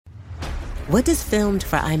What does filmed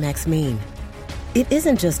for IMAX mean? It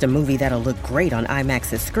isn't just a movie that'll look great on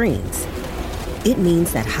IMAX's screens. It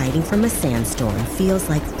means that hiding from a sandstorm feels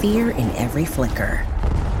like fear in every flicker.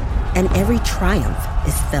 And every triumph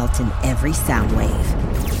is felt in every sound wave.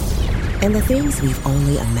 And the things we've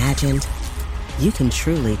only imagined, you can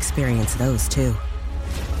truly experience those too.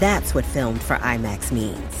 That's what filmed for IMAX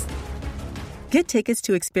means. Get tickets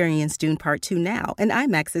to experience Dune Part 2 now and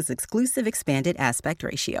IMAX's exclusive expanded aspect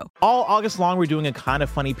ratio. All August long, we're doing a Kind of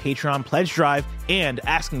Funny Patreon pledge drive and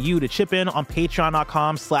asking you to chip in on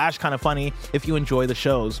patreon.com/kindoffunny if you enjoy the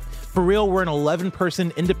shows. For real, we're an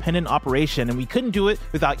 11-person independent operation, and we couldn't do it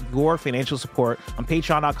without your financial support on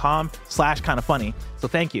patreon.com/kindoffunny. So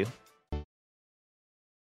thank you.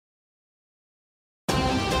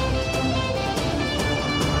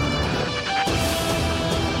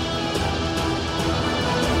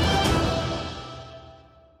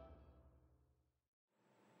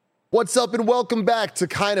 What's up and welcome back to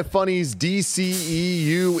Kind of Funny's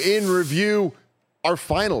DCEU in review, our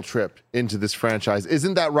final trip into this franchise.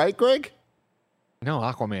 Isn't that right, Greg? No,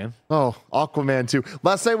 Aquaman. Oh, Aquaman 2.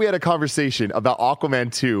 Last night we had a conversation about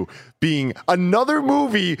Aquaman 2 being another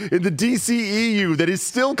movie in the DCEU that is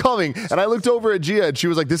still coming. And I looked over at Gia and she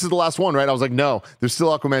was like, this is the last one, right? I was like, no, there's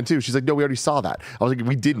still Aquaman 2. She's like, no, we already saw that. I was like,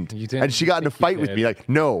 we didn't. You didn't. And she got in a fight with me like,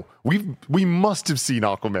 no, we must have seen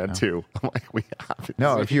Aquaman 2. I'm like, we haven't.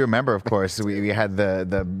 No, if you remember, of course, we had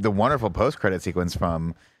the wonderful post-credit sequence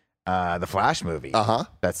from the Flash movie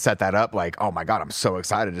that set that up. Like, oh my God, I'm so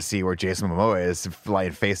excited to see where Jason Momoa is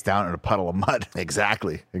lying face down in a puddle of mud.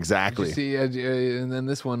 Exactly. You see, and then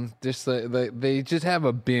this one, just they just have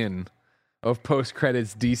a bin of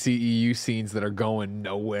post-credits DCEU scenes that are going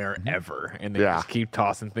nowhere ever, and they just keep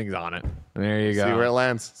tossing things on it. There you go. See where it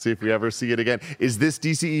lands. See if we ever see it again. Is this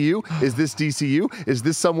DCEU? Is this DCU? Is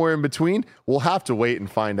this somewhere in between? We'll have to wait and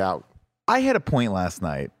find out. I hit a point last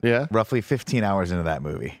night, roughly 15 hours into that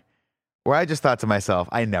movie, where I just thought to myself,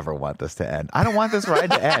 I never want this to end. I don't want this ride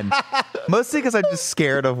to end. Mostly because I'm just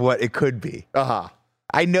scared of what it could be.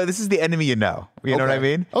 I know this is the enemy you know. You know what I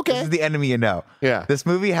mean? Okay. This is the enemy you know. Yeah. This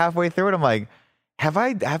movie, halfway through it, I'm like, have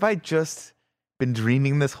I just been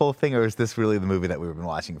dreaming this whole thing, or is this really the movie that we've been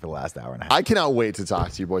watching for the last hour and a half? I cannot wait to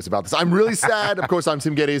talk to you boys about this. I'm really sad. Of course, I'm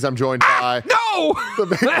Tim Geddes. I'm joined by... No! We're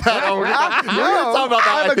going to talk about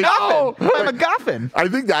that. I'm a Goffin. I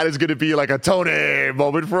think that is going to be like a Tony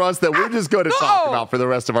moment for us that we're just going to talk about for the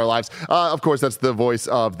rest of our lives. Of course, that's the voice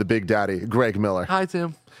of the Big Daddy, Greg Miller. Hi,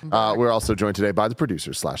 Tim. We're also joined today by the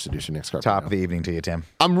producer / seducer, Nick Scarpino. Top of the evening to you, Tim.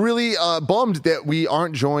 I'm really bummed that we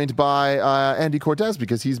aren't joined by Andy Cortez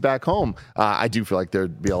because he's back home. I do feel like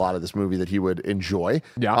there'd be a lot of this movie that he would enjoy.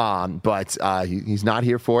 Yeah. But he's not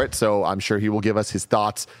here for it, so I'm sure he will give us his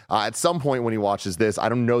thoughts at some point when he watches this. I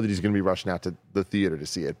don't know that he's going to be rushing out to the theater to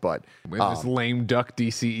see it, but with this lame duck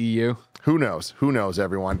DCEU. Who knows? Who knows,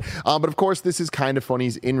 everyone? But of course, this is Kind of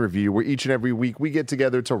Funny's In Review, where each and every week we get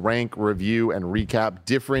together to rank, review, and recap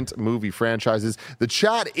different movie franchises. The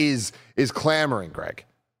chat is clamoring, Greg.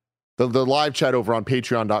 The live chat over on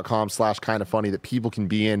patreon.com/kindoffunny that people can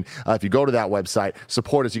be in. If you go to that website,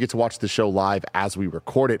 support us. You get to watch the show live as we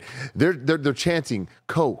record it. They're chanting,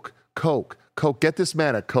 Coke, Coke, Coke. Get this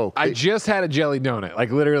man a Coke. I just had a jelly donut,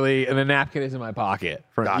 like literally, and the napkin is in my pocket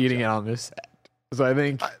from eating it on this set. So I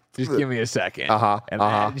think... Just give me a second. And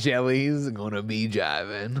that jelly's gonna be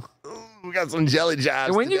jiving. We got some jelly jibes.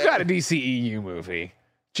 And when today. you got a DCEU movie,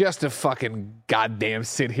 just to fucking goddamn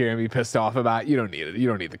sit here and be pissed off about, you don't need it. You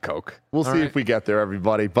don't need the Coke. We'll see if we get there,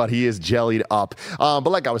 everybody. But he is jellied up. But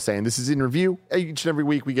like I was saying, this is In Review. Each and every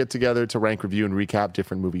week we get together to rank, review, and recap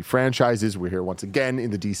different movie franchises. We're here once again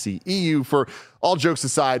in the DCEU. For all jokes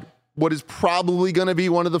aside, what is probably going to be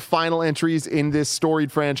one of the final entries in this storied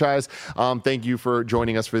franchise. Thank you for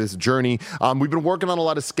joining us for this journey. We've been working on a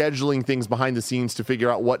lot of scheduling things behind the scenes to figure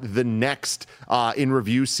out what the next In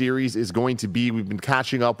Review series is going to be. We've been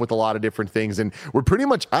catching up with a lot of different things, and we're pretty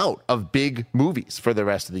much out of big movies for the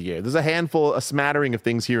rest of the year. There's a smattering of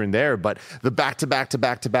things here and there, but the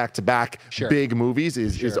back-to-back big movies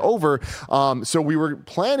is over. So we were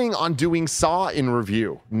planning on doing Saw In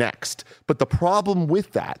Review next, but the problem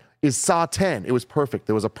with that is Saw 10. It was perfect.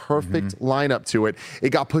 There was a perfect lineup to it.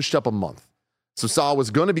 It got pushed up a month. So Saw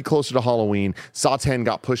was going to be closer to Halloween. Saw 10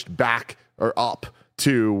 got pushed back or up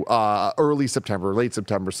to early September, late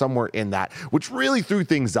September, somewhere in that, which really threw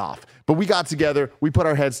things off. But we got together. We put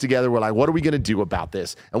our heads together. We're like, what are we going to do about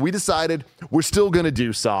this? And we decided we're still going to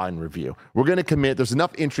do Saw In Review. We're going to commit. There's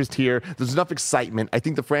enough interest here. There's enough excitement. I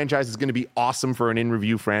think the franchise is going to be awesome for an In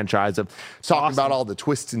Review franchise of talking about all the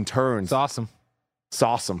twists and turns. It's awesome. It's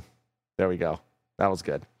awesome. There we go. That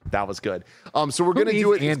was good. So we're going to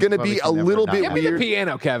do it. It's going to be a little bit weird. Give me the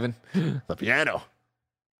piano, Kevin. The piano.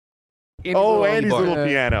 Andy's little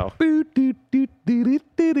piano. We're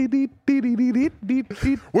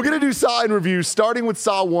going to do Saw in review, starting with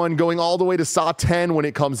Saw 1, going all the way to Saw 10 when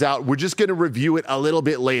it comes out. We're just going to review it a little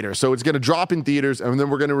bit later. So it's going to drop in theaters, and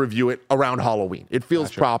then we're going to review it around Halloween. It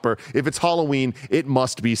feels proper. If it's Halloween, it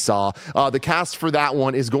must be Saw. The cast for that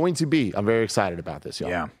one is going to be, I'm very excited about this,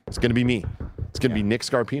 y'all. Yeah. It's going to be me. It's going to be Nick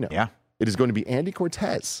Scarpino. Yeah. It is going to be Andy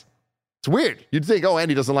Cortez. It's weird. You'd think,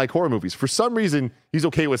 Andy doesn't like horror movies. For some reason, he's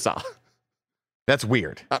okay with Saw. That's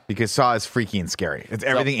weird because Saw is freaky and scary. It's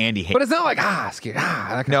everything Andy hates. But it's not like, scary.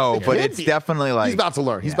 No, but it's definitely like... He's about to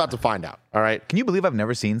learn. He's about to find out. All right? Can you believe I've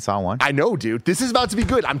never seen Saw 1? I know, dude. This is about to be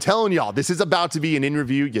good. I'm telling y'all. This is about to be an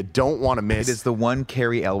in-review you don't want to miss. It is the one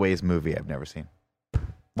Carrie Elway's movie I've never seen.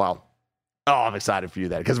 Well, I'm excited for you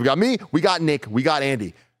then. Because we got me, we got Nick, we got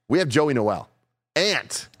Andy. We have Joey Noel.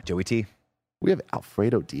 And... Joey T. We have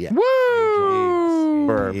Alfredo Diaz. Woo!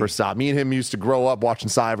 For Saw. Me and him used to grow up watching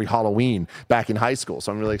Saw every Halloween back in high school.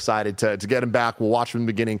 So I'm really excited to get him back. We'll watch from the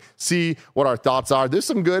beginning, see what our thoughts are. There's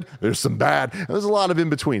some good, there's some bad, and there's a lot of in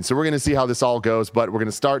between. So we're going to see how this all goes, but we're going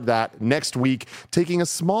to start that next week, taking a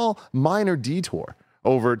small, minor detour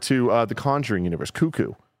over to the Conjuring universe,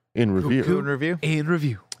 Cuckoo in review. In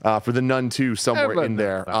review. For the Nun 2 somewhere in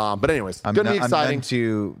there. But anyways, going to be exciting. I'm none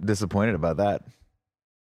too disappointed about that.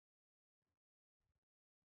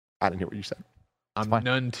 I didn't hear what you said. I'm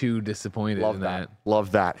none too disappointed in that.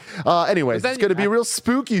 Love that. Anyways, it's going to be a real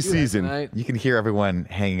spooky season. You can hear everyone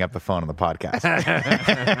hanging up the phone on the podcast.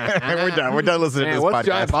 We're done listening to this what's podcast.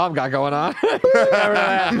 Giant Bob got going on?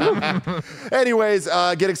 Anyways,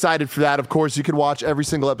 get excited for that. Of course, you can watch every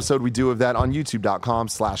single episode we do of that on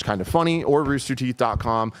youtube.com/kindafunny or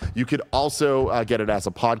roosterteeth.com. You could also get it as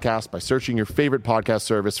a podcast by searching your favorite podcast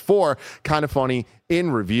service for Kinda Funny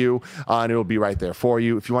in review, and it'll be right there for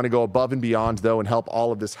you. If you want to go above and beyond, though, and help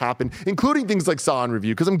all of this happen, including things like Saw in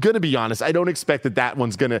review, because I'm going to be honest, I don't expect that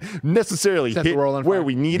one's going to necessarily hit where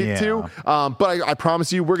we need it to. But I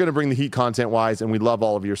promise you, we're going to bring the heat content-wise, and we love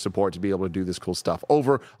all of your support to be able to do this cool stuff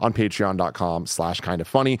over on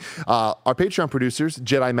patreon.com/kindafunny. Our Patreon producers,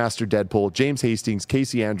 Jedi Master Deadpool, James Hastings,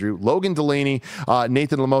 Casey Andrew, Logan Delaney,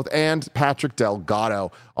 Nathan Lamoth, and Patrick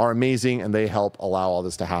Delgado are amazing, and they help allow all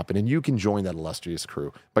this to happen. And you can join that illustrious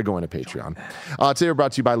crew by going to Patreon. Today we're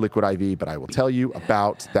brought to you by Liquid IV, but I will tell you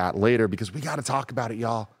about that later because we got to talk about it,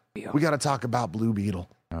 y'all. We got to talk about Blue Beetle.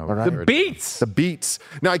 All right? The beats. The beats.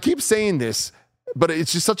 Now, I keep saying this, but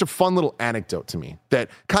it's just such a fun little anecdote to me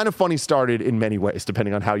that Kinda Funny started in many ways,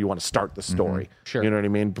 depending on how you want to start the story. Sure. You know what I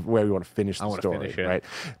mean? Where you want to finish the story, right?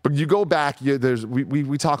 But you go back,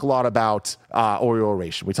 we talk a lot about Oreo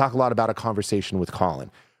oration. We talk a lot about a conversation with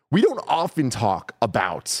Colin. We don't often talk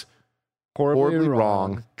about horribly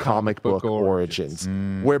wrong comic book origins.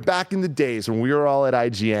 Where back in the days when we were all at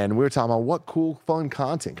IGN, we were talking about what cool, fun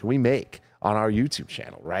content can we make on our YouTube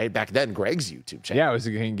channel, right? Back then, Greg's YouTube channel. Yeah, it was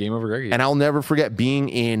a Game Over Greg. And I'll never forget being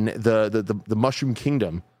in the Mushroom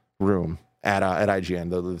Kingdom room at IGN,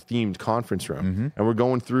 the themed conference room. And we're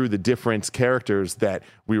going through the different characters that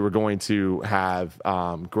we were going to have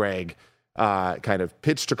Greg kind of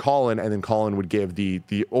pitch to Colin, and then Colin would give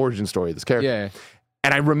the origin story of this character. Yeah.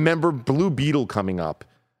 And I remember Blue Beetle coming up,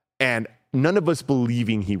 and none of us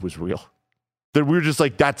believing he was real. That we were just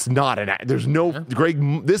like, that's not an act. There's no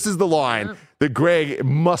Greg. This is the line that Greg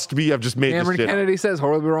must have just made. Cameron this shit Kennedy says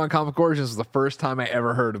horribly wrong comic origins was the first time I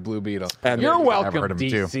ever heard of Blue Beetle. And you're welcome, heard of him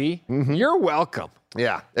DC. You're welcome.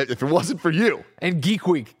 Yeah, if it wasn't for you. And Geek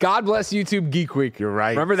Week. God bless YouTube Geek Week. You're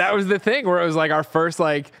right. Remember that was the thing where it was like our first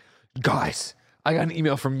guys, I got an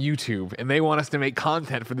email from YouTube and they want us to make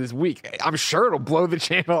content for this week. I'm sure it'll blow the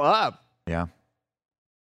channel up. Yeah.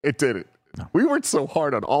 It didn't. No. We worked so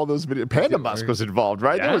hard on all those videos. Panda Musk was involved,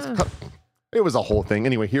 right? Yeah. It was a whole thing.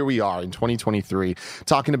 Anyway, here we are in 2023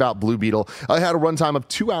 talking about Blue Beetle. I had a runtime of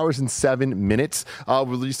 2 hours and 7 minutes,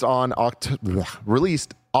 released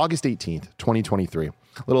August 18th, 2023.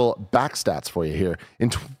 Little back stats for you here. In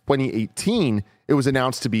 2018, it was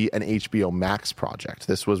announced to be an HBO Max project.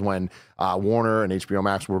 This was when Warner and HBO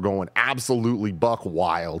Max were going absolutely buck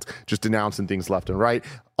wild, just announcing things left and right,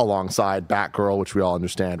 alongside Batgirl, which we all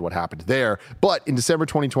understand what happened there. But in December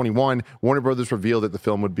 2021, Warner Brothers revealed that the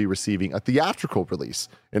film would be receiving a theatrical release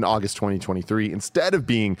in August 2023 instead of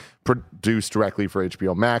being produced directly for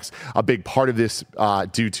HBO Max. A big part of this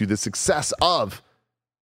due to the success of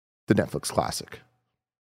the Netflix classic.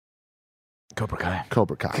 Cobra Kai.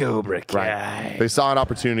 Cobra Kai. Cobra Kai. Right. They saw an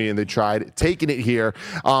opportunity and they tried taking it here.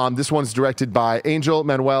 This one's directed by Angel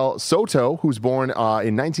Manuel Soto, who's born in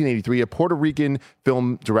 1983, a Puerto Rican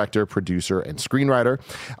film director, producer, and screenwriter.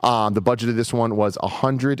 The budget of this one was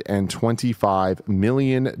 $125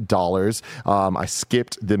 million. I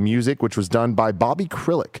skipped the music, which was done by Bobby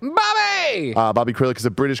Krilic. Bobby Krilic is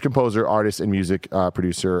a British composer, artist, and music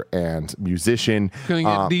producer and musician. Couldn't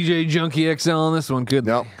get DJ Junkie XL on this one, could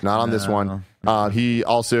they? No, not on this one. He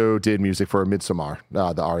also did music for Midsommar,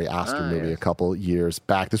 the Ari Aster movie, a couple years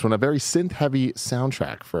back. This one, a very synth-heavy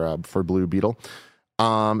soundtrack for Blue Beetle.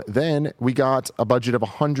 Then we got a budget of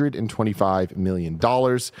 $125 million,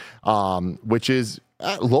 which is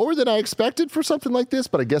lower than I expected for something like this,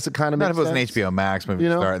 but I guess it kind of makes sense. Not if it was an HBO Max movie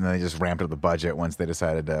to start, and then they just ramped up the budget once they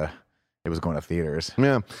decided it was going to theaters.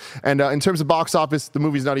 Yeah. And in terms of box office, the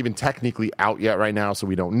movie's not even technically out yet right now, so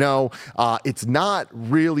we don't know. It's not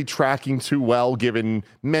really tracking too well given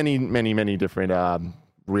many, many, many different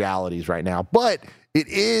realities right now. But it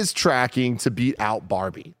is tracking to beat out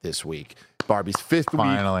Barbie this week. Barbie's fifth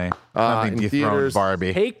Finally. week. Nothing In dethroned theaters.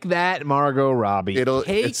 Take Take that, Margot Robbie.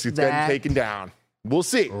 It's getting taken down. We'll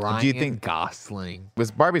see. Ryan Do you think Gosling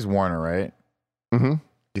was Barbie's Warner, right? Mm-hmm. Do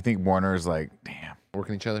you think Warner's like, damn,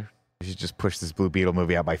 working each other? we should just push this Blue Beetle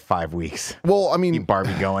movie out by 5 weeks? Well, I mean, Keep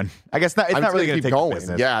Barbie going. I guess not. It's not really going to keep take going. the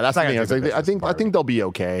business. Yeah, that's It's the not thing. gonna take the business I think they'll be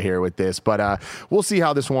okay here with this, but we'll see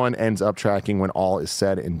how this one ends up tracking when all is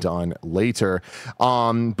said and done later.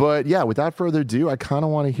 But yeah, without further ado, I kind of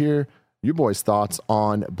want to hear you boys' thoughts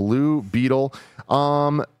on Blue Beetle.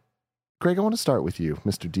 Greg, I want to start with you,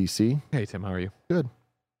 Mr. DC. Hey Tim, how are you? Good.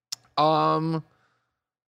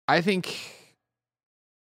 I think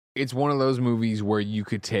it's one of those movies where you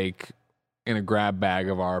could take in a grab bag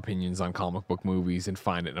of our opinions on comic book movies and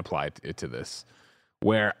find it and apply it to this.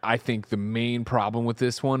 Where I think the main problem with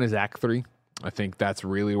this one is Act 3. I think that's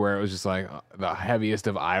really where it was just like the heaviest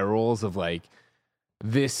of eye rolls of like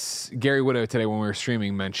this. Gary Widow today when we were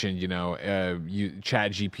streaming mentioned,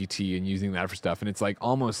 Chat GPT and using that for stuff. And it's like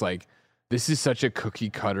almost like this is such a cookie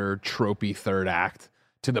cutter, tropey third act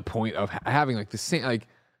to the point of having like the same, like,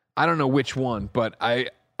 I don't know which one, but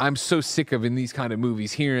I'm so sick of in these kind of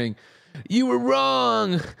movies hearing, you were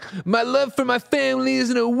wrong. My love for my family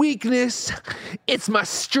isn't a weakness. It's my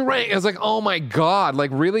strength. I was like, oh my God.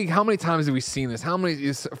 Like, really? How many times have we seen this? How many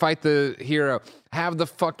is fight the hero? Have the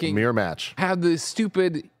fucking mirror match. Have the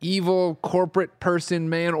stupid, evil corporate person,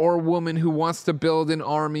 man or woman who wants to build an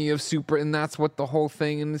army of super, and that's what the whole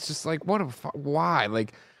thing. And it's just like, why?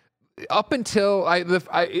 Like, up until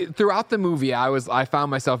throughout the movie, I found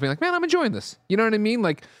myself being like, man, I'm enjoying this. You know what I mean?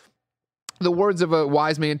 Like, the words of a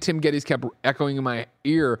wise man, Tim Geddes, kept echoing in my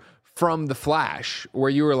ear from The Flash, where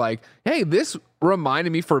you were like, hey, this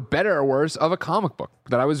reminded me, for better or worse, of a comic book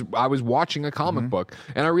that I was watching a comic book.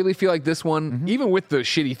 And I really feel like this one, even with the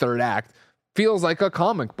shitty third act, feels like a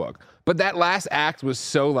comic book. But that last act was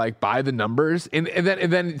so like by the numbers. And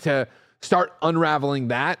then to start unraveling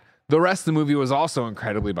that, the rest of the movie was also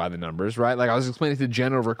incredibly by the numbers, right? Like I was explaining to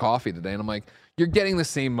Jen over coffee today, and I'm like, you're getting the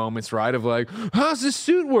same moments, right? Of like, how's this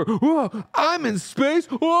suit work? Oh, I'm in space.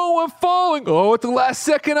 Oh, I'm falling. Oh, at the last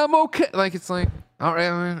second, I'm okay. Like, it's like, all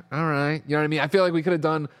right. You know what I mean? I feel like we could have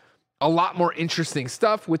done a lot more interesting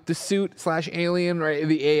stuff with the suit / alien, right?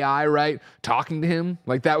 The AI, right? Talking to him.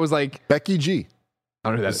 Like, that was like Becky G. I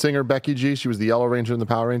don't know who that is. Singer Becky G. She was the Yellow Ranger in the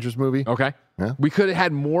Power Rangers movie. Okay. Yeah. We could have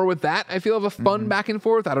had more with that. I feel of a fun back and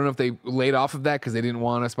forth. I don't know if they laid off of that because they didn't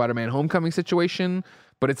want a Spider-Man Homecoming situation,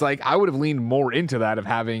 but it's like I would have leaned more into that of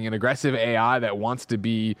having an aggressive AI that wants to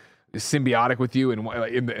be symbiotic with you,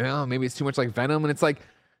 and maybe it's too much like Venom. And it's like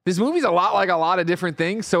this movie's a lot like a lot of different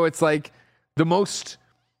things. So it's like the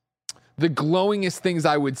glowingest things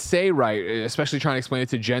I would say, right? Especially trying to explain it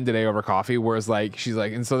to Jen today over coffee, whereas like she's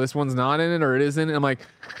like, and so this one's not in it or it isn't. And I'm like,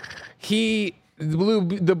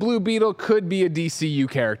 the Blue Beetle could be a DCU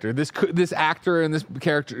character. This actor and this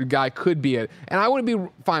character guy could be it, and I would be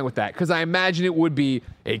fine with that because I imagine it would be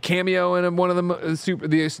a cameo in one of the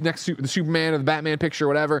Superman or the Batman picture or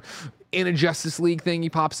whatever. In a Justice League thing, he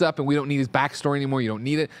pops up, and we don't need his backstory anymore. You don't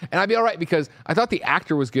need it, and I'd be all right because I thought the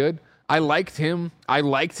actor was good. I liked him. I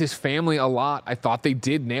liked his family a lot. I thought they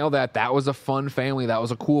did nail that. That was a fun family. That was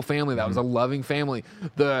a cool family. That was a loving family.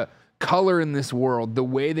 The color in this world, the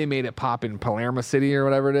way they made it pop in Palermo City or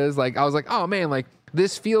whatever it is, like I was like, oh man, like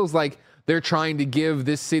this feels like they're trying to give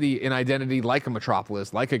this city an identity like a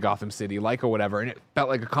Metropolis, like a Gotham City, like a whatever, and it felt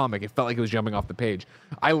like a comic. It felt like it was jumping off the page.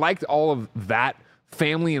 I liked all of that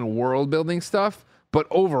family and world building stuff, but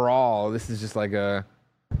overall, this is just like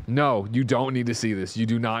no, you don't need to see this. You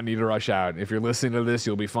do not need to rush out. If you're listening to this,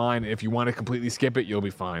 you'll be fine. If you want to completely skip it, you'll be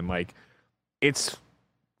fine. Like, it's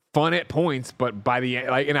fun at points, but by the end,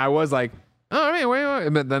 like, and I was like, oh, wait.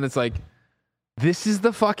 But then it's like, this is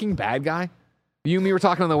the fucking bad guy. You and me were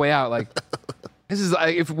talking on the way out, like, this is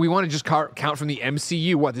like, if we want to just count from the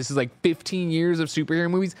MCU, what, this is like 15 years of superhero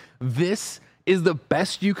movies. This is the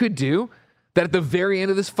best you could do. That at the very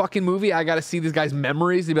end of this fucking movie, I got to see this guy's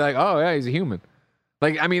memories to be like, oh yeah, he's a human.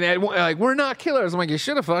 Like, I mean, like, we're not killers. I'm like, you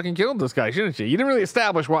should have fucking killed this guy, shouldn't you? You didn't really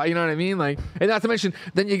establish why, you know what I mean? Like, and not to mention,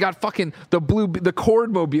 then you got fucking the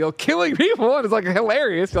cord mobile killing people, and it's like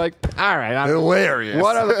hilarious. You're like, all right, hilarious.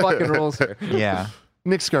 What are the fucking rules here? Yeah.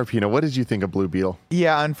 Nick Scarpino, what did you think of Blue Beetle?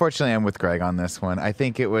 Yeah, unfortunately, I'm with Greg on this one. I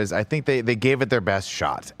think they gave it their best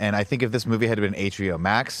shot, and I think if this movie had been an HBO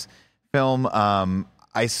Max film,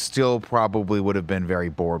 I still probably would have been very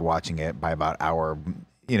bored watching it by about hour,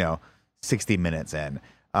 60 minutes in.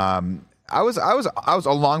 I was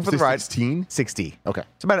along for the ride. 16? 60. Okay.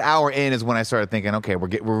 So about an hour in is when I started thinking, okay, we're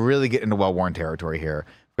really getting into well-worn territory here.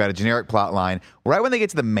 We've got a generic plot line. Right when they get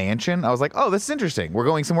to the mansion, I was like, oh, this is interesting. We're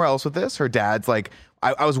going somewhere else with this. Her dad's like,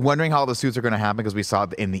 I was wondering how the suits are going to happen because we saw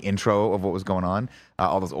it in the intro of what was going on,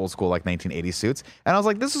 all those old school like 1980s suits. And I was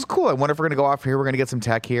like, this is cool. I wonder if we're going to go off here. We're going to get some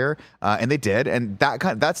tech here. And they did. And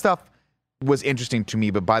that stuff was interesting to me.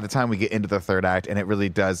 But by the time we get into the third act, and it really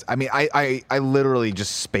does, I mean, I literally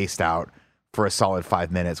just spaced out for a solid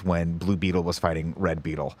 5 minutes when Blue Beetle was fighting Red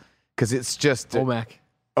Beetle. Because it's just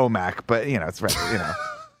OMAC, but it's right,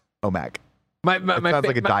 OMAC. Sounds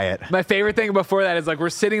like a diet. My favorite thing before that is like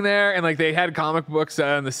we're sitting there and like they had comic books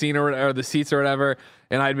in the scene or the seats or whatever,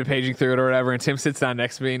 and I'd been paging through it or whatever, and Tim sits down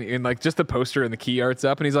next to me and like just the poster and the key art's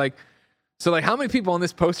up, and he's like, so like how many people on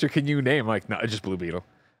this poster can you name? I'm like, no, just Blue Beetle.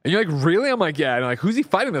 And you're like, really? I'm like, yeah. And like, who's he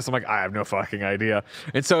fighting this? I'm like, I have no fucking idea.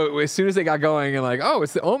 And so as soon as they got going and like, oh,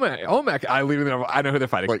 it's the OMAC, I know who they're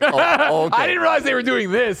fighting. Like, oh, okay. I didn't realize they were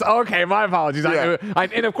doing this. Okay, my apologies. Yeah.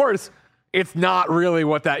 And of course, it's not really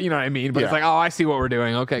what that, you know what I mean? But it's like, oh, I see what we're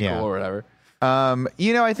doing. Okay, cool, or whatever.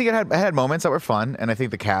 I think it had moments that were fun, and I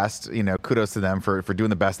think the cast, kudos to them for doing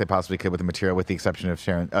the best they possibly could with the material, with the exception of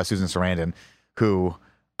Susan Sarandon, who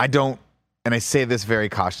I don't, and I say this very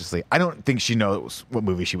cautiously, I don't think she knows what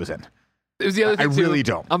movie she was in. It was the other thing I really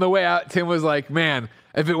don't. On the way out, Tim was like, man,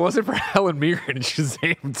 if it wasn't for Helen Mirren and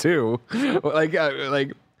Shazam too,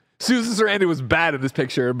 like Susan Sarandon was bad in this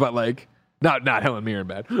picture, but like, not Helen Mirren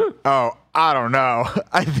bad. Oh, I don't know.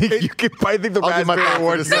 I think the Raspberry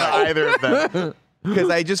Awards to either of them. Because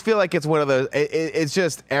I just feel like it's one of those. It's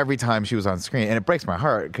just every time she was on screen, and it breaks my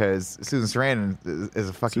heart because Susan Sarandon is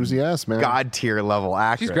a fucking Susie S, man. God tier level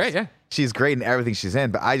actress. She's great, yeah. She's great in everything she's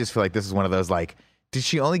in, but I just feel like this is one of those like, did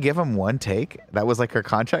she only give him one take? That was like her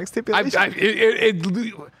contract stipulation.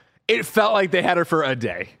 It felt like they had her for a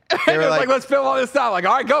day. They were like, let's film all this stuff. Like,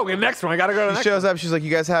 all right, go. Get the next one. I got to go to the next one. She shows up. She's like,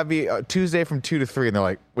 you guys have me Tuesday from 2 to 3. And they're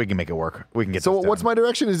like, we can make it work. We can get So this what's done. my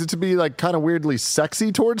direction? Is it to be like kind of weirdly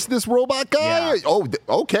sexy towards this robot guy? Yeah. Oh,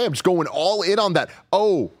 okay. I'm just going all in on that.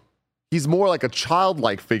 Oh, he's more like a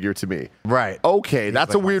childlike figure to me. Right. Okay. He's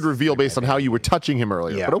That's like a weird reveal based on how you were touching him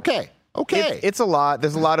earlier. Yeah. But okay. Okay. It's a lot.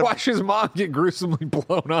 There's a lot of. Watch his mom get gruesomely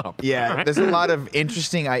blown up. Yeah. There's a lot of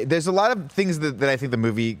interesting. There's a lot of things that I think the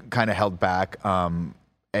movie kind of held back. And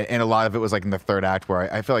a lot of it was like in the third act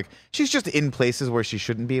where I feel like she's just in places where she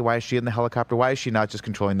shouldn't be. Why is she in the helicopter? Why is she not just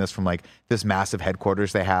controlling this from like this massive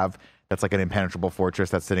headquarters they have? That's like an impenetrable fortress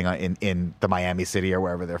that's sitting in the Miami City or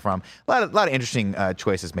wherever they're from. A lot of interesting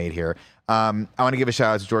choices made here. I want to give a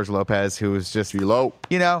shout out to George Lopez, who is just G-Lo.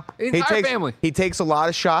 Family. He takes a lot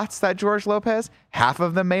of shots. That George Lopez, half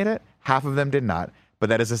of them made it, half of them did not. But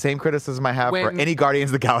that is the same criticism I have for any Guardians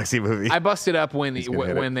of the Galaxy movie. I busted up when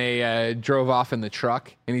they drove off in the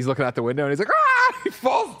truck and he's looking out the window and he's like, ah! He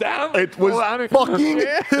falls down. It was fucking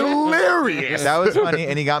hilarious. That was funny,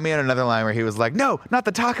 and he got me on another line where he was like, "No, not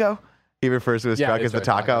the taco." He refers to his truck as the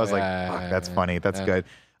taco. I was like, "Fuck, that's funny. That's good."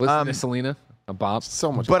 Listen to Selena, a bop.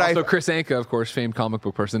 So much. But also, Chris Anka, of course, famed comic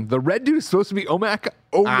book person. The red dude is supposed to be OMAC.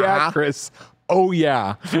 Oh yeah, Chris. Oh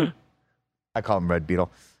yeah. I call him Red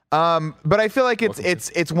Beetle. But I feel like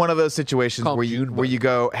it's one of those situations where you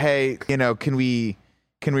go, hey, can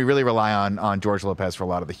we really rely on George Lopez for a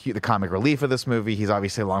lot of the comic relief of this movie? He's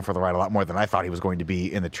obviously along for the ride a lot more than I thought he was going to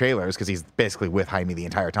be in the trailers because he's basically with Jaime the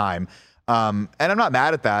entire time. And I'm not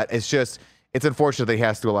mad at that. It's just it's unfortunate that he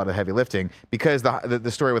has to do a lot of the heavy lifting because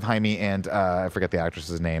the story with Jaime and I forget the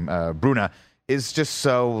actress's name, Bruna, is just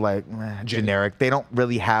so like generic. They don't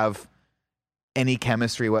really have any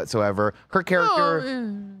chemistry whatsoever. Her character,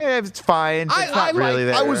 it's fine. It's not really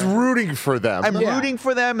there. I was rooting for them. I'm rooting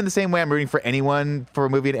for them in the same way I'm rooting for anyone for a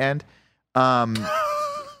movie to end. I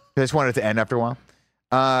just wanted it to end after a while.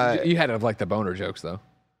 You had to have liked the boner jokes though.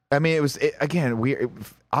 I mean, again weird.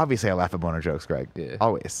 obviously I laugh at boner jokes, Greg. Yeah.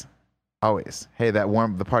 Always. Hey,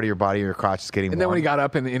 the part of your body, your crotch is getting warm. And then when he got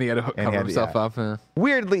up and he had to cover himself up.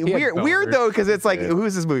 Weird though, because it's like, who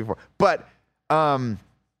is this movie for? But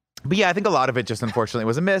yeah, I think a lot of it just unfortunately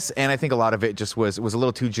was a miss, and I think a lot of it just was a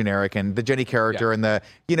little too generic. And the Jenny character and the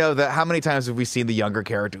how many times have we seen the younger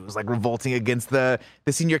character who's like revolting against the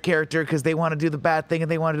senior character because they want to do the bad thing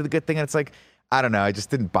and they want to do the good thing, and it's like, I don't know, I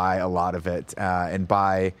just didn't buy a lot of it. And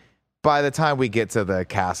by the time we get to the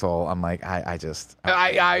castle, I'm like, I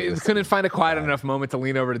couldn't find a quiet enough moment to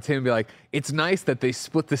lean over to Tim and be like, it's nice that they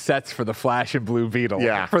split the sets for the Flash and Blue Beetle.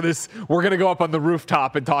 Yeah. For this, we're going to go up on the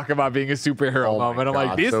rooftop and talk about being a superhero moment. I'm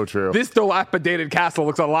like, this dilapidated castle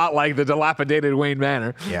looks a lot like the dilapidated Wayne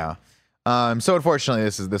Manor. Yeah. So unfortunately,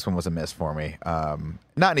 this one was a miss for me.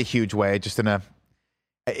 Not in a huge way, just in a.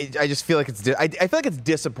 I just feel like I feel like it's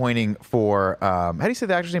disappointing for how do you say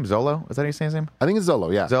the actor's name? Zolo? Is that how you say his name? I think it's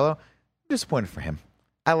Zolo. Yeah, Zolo. I'm disappointed for him.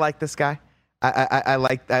 I like this guy.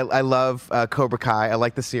 I love Cobra Kai. I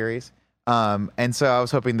like the series. And so I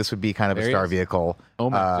was hoping this would be kind of a star vehicle.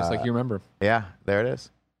 Just like you remember. Yeah, there it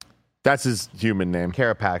is. That's his human name.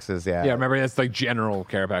 Carapax is Yeah, remember that's like General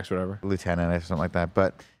Carapax, whatever. Lieutenant or something like that.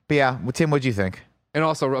 But yeah, Tim, what'd you think? And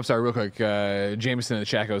also, I'm sorry, real quick, Jameson in the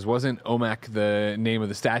chat goes, wasn't Olmec the name of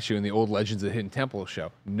the statue in the old Legends of the Hidden Temple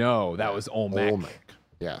show? No, that was Olmec. Olmec.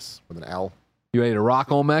 Yes, with an L. You ready to rock,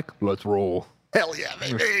 Olmec? Let's roll. Hell yeah,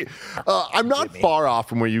 baby. I'm not far off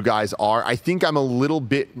from where you guys are. I think I'm a little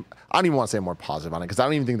bit, I don't even want to say more positive on it because I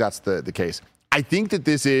don't even think that's the case. I think that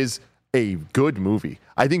this is a good movie.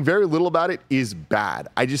 I think very little about it is bad.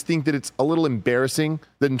 I just think that it's a little embarrassing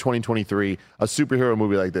that in 2023, a superhero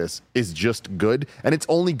movie like this is just good. And it's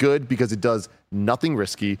only good because it does nothing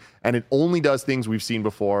risky and it only does things we've seen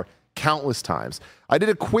before countless times. I did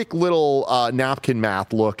a quick little napkin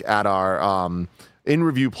math look at our in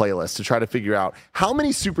review playlist to try to figure out how many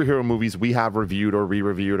superhero movies we have reviewed or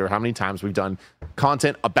re-reviewed or how many times we've done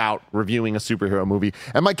content about reviewing a superhero movie.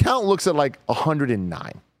 And my count looks at like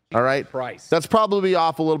 109. All right. Price. That's probably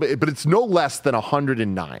off a little bit, but it's no less than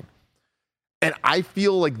 109. And I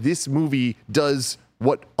feel like this movie does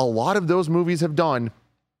what a lot of those movies have done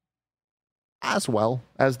as well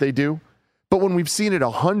as they do. But when we've seen it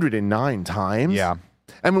 109 times,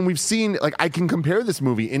 and when we've seen, like, I can compare this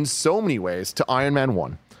movie in so many ways to Iron Man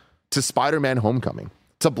 1, to Spider-Man Homecoming,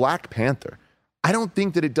 to Black Panther. I don't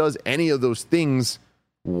think that it does any of those things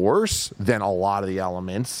worse than a lot of the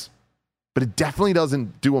elements, but it definitely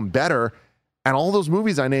doesn't do them better. And all those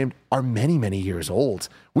movies I named are many, many years old.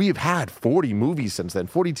 We have had 40 movies since then,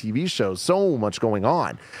 40 TV shows, so much going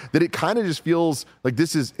on that it kind of just feels like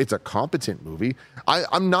it's a competent movie.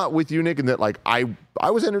 I'm not with you, Nick, in that like I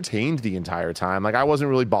was entertained the entire time. Like I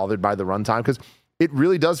wasn't really bothered by the runtime because it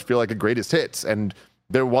really does feel like a greatest hits. And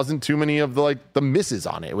there wasn't too many of the misses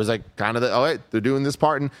on it. It was like kind of all right, they're doing this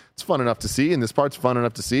part and it's fun enough to see. And this part's fun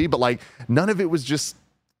enough to see. But like none of it was just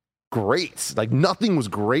great. Like nothing was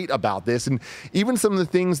great about this. And even some of the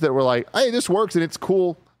things that were like, hey, this works and it's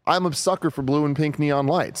cool. I'm a sucker for blue and pink neon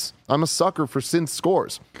lights. I'm a sucker for synth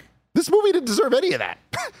scores. This movie didn't deserve any of that.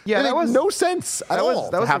 Yeah, that was no sense at all.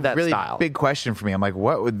 That was have a that really style. Big question for me. I'm like,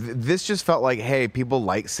 what? This just felt like, hey, people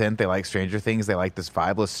like synth. They like Stranger Things. They like this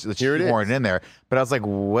vibe. Let's shoehorn it in there. But I was like,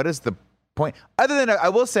 what is the point? Other than I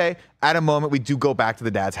will say, at a moment we do go back to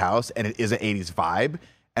the dad's house, and it is an 80s vibe.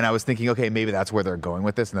 And I was thinking, okay, maybe that's where they're going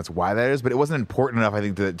with this, and that's why that is. But it wasn't important enough, I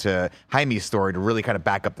think, to Jaime's story to really kind of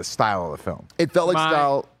back up the style of the film. It felt like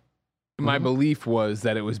style. My belief was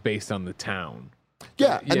that it was based on the town.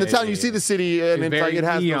 Yeah, and the town, you see the city, and it's like it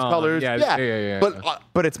has those colors. Yeah.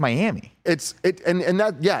 But it's Miami. And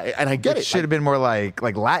I get it. It should have been more like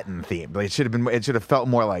Latin themed. Like it should have felt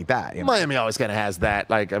more like that. You know? Miami always kind of has that.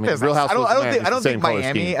 Like I mean, Real Housewives. I don't think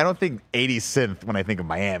Miami. I don't think 80s synth when I think of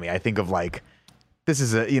Miami. I think of like this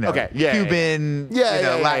is a Cuban,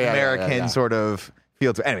 Latin American sort of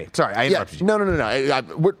feel to. Anyway, sorry, I interrupted you. No.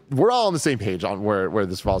 We're all on the same page on where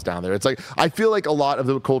this falls down there. It's like I feel like a lot of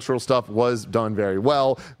the cultural stuff was done very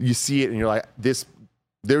well. You see it and you're like, this.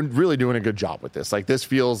 They're really doing a good job with this. Like this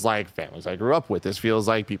feels like families I grew up with. This feels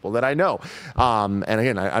like people that I know. And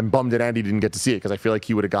again, I'm bummed that Andy didn't get to see it because I feel like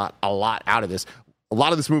he would have got a lot out of this. A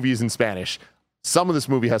lot of this movie is in Spanish. Some of this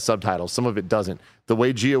movie has subtitles. Some of it doesn't. The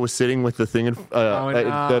way Gia was sitting with the thing,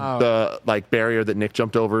 the like barrier that Nick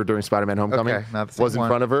jumped over during Spider-Man Homecoming was in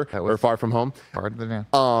front of her or Far From Home.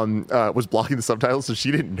 Was blocking the subtitles, so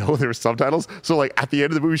she didn't know there were subtitles. So like at the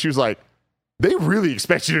end of the movie, she was like, "They really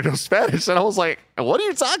expect you to know Spanish," and I was like, "What are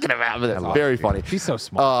you talking about?" But that's very funny. She's so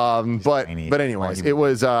smart. But anyways, it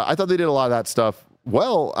was. I thought they did a lot of that stuff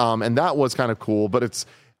well, and that was kind of cool. But it's.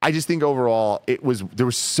 I just think overall there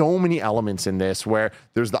were so many elements in this where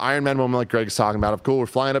there's the Iron Man moment like Greg's talking about of cool, we're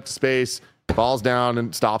flying up to space, falls down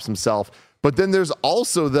and stops himself. But then there's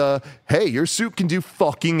also the, hey, your suit can do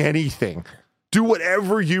fucking anything. Do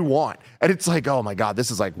whatever you want. And it's like, oh my God, this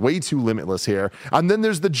is like way too limitless here. And then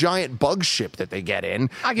there's the giant bug ship that they get in.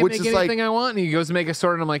 I can make anything I want. And he goes to make a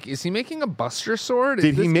sword. And I'm like, is he making a Buster sword?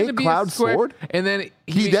 Did he make Cloud's sword? And then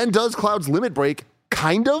he then does Cloud's limit break.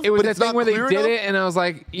 Kind of. It was but that thing where they did enough. it. And I was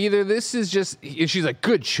like, either this is just, and she's like,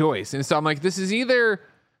 good choice. And so I'm like, this is either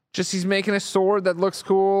just he's making a sword that looks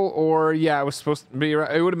cool, or it was supposed to be.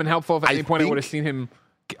 It would have been helpful if at any point I would have seen him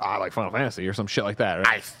like Final Fantasy or some shit like that. Right?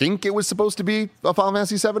 I think it was supposed to be a Final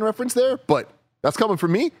Fantasy VII reference there, but that's coming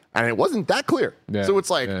from me, and it wasn't that clear. Yeah, so it's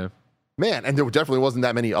like, man, and there definitely wasn't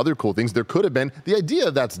that many other cool things. There could have been. The idea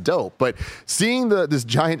of that's dope, but seeing this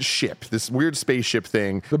giant ship, this weird spaceship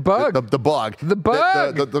thing, the bug,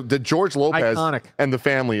 the George Lopez Iconic. And the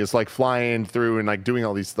family is like flying through and like doing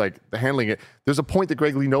all these like handling it. There's a point that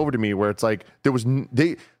Greg leaned over to me where it's like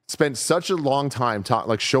they spent such a long time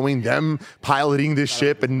like showing them piloting this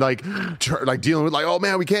ship and like dealing with like, oh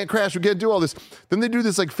man, we can't crash, we can't do all this. Then they do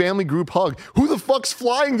this like family group hug. Who the fuck's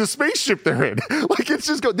flying the spaceship they're in? Like it's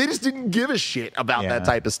just they just didn't give a shit about that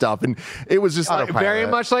type of stuff, and it was just very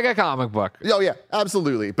much like a comic book. Oh yeah,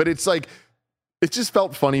 absolutely. But it's like it just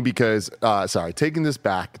felt funny because taking this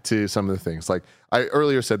back to some of the things like I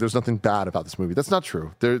earlier said, there's nothing bad about this movie. That's not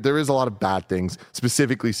true. There is a lot of bad things,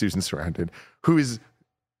 specifically Susan Sarandon, who is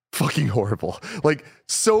fucking horrible. Like,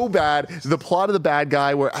 so bad. The plot of the bad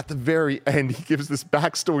guy, where at the very end, he gives this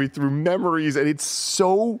backstory through memories, and it's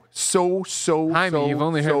so Jaime, you've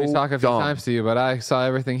only heard me talk a few times to you, but I saw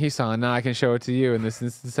everything he saw, and now I can show it to you. And this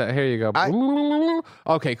is here you go.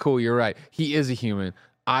 Okay, cool, you're right. He is a human.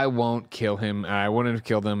 I won't kill him. I wouldn't have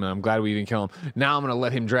killed him. And I'm glad we didn't kill him. Now I'm going to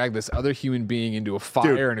let him drag this other human being into a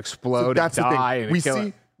fire and explode and die and kill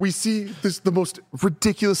him. We see the most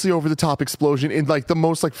ridiculously over-the-top explosion in like the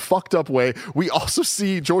most like fucked up way. We also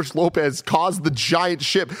see George Lopez cause the giant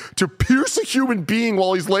ship to pierce a human being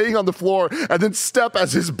while he's laying on the floor, and then step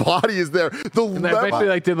as his body is there. And they basically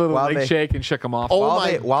like did a little leg shake and shook him off. While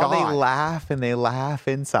they laugh and they laugh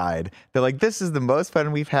inside, they're like, "This is the most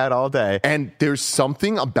fun we've had all day." And there's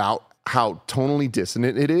something about how tonally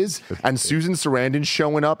dissonant it is, and Susan Sarandon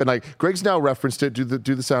showing up, and like Greg's now referenced it. Do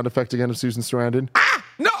the sound effect again of Susan Sarandon.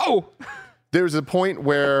 No. There's a point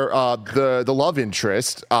where the love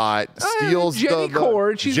interest steals Jenny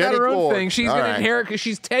Cord. She's got her own thing. She's going to inherit because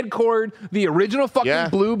she's Ted Cord, the original fucking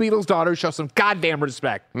Blue Beetle's daughter. Show some goddamn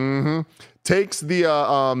respect. Mm-hmm. Takes the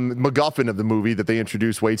MacGuffin of the movie that they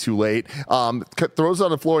introduced way too late, throws it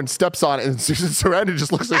on the floor and steps on it, and Susan Sarandon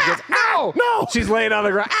just looks like, no! She's laying on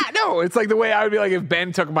the ground. No! It's like the way I would be like if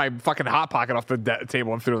Ben took my fucking Hot Pocket off the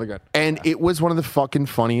table and threw it again. And it was one of the fucking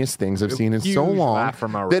funniest things I've seen in so long.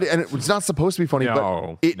 And it's not supposed to be funny,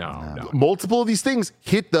 no. Multiple of these things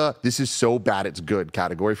hit the "this is so bad it's good"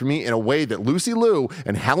 category for me in a way that Lucy Liu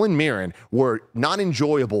and Helen Mirren were not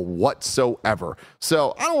enjoyable whatsoever.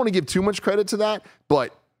 So I don't want to give too much credit to that,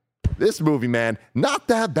 but this movie, man, not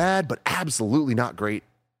that bad, but absolutely not great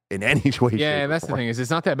in any way. Yeah, that's the thing is, it's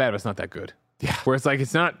not that bad, but it's not that good. Yeah, where it's like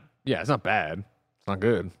it's not bad, it's not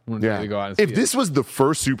good. Yeah, go out and if this was the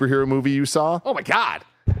first superhero movie you saw, oh my god,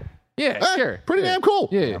 yeah, sure, pretty damn cool.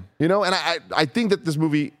 Yeah, you know, and I think that this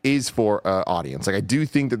movie is for audience. Like I do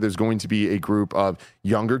think that there's going to be a group of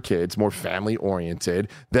younger kids, more family oriented,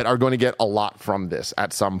 that are going to get a lot from this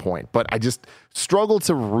at some point. But I just struggle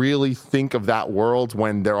to really think of that world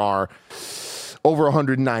when there are over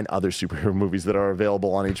 109 other superhero movies that are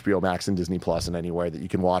available on HBO Max and Disney Plus and anywhere that you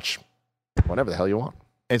can watch whatever the hell you want.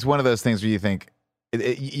 It's one of those things where you think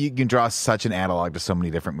you can draw such an analog to so many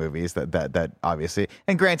different movies that obviously,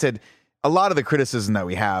 and granted, a lot of the criticism that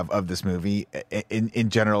we have of this movie in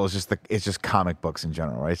general is just comic books in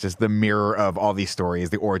general, right? It's just the mirror of all these stories,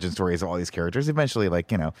 the origin stories of all these characters. Eventually,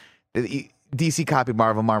 like, you know, DC copied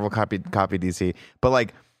Marvel, Marvel copied DC, but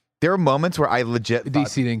like there are moments where I legit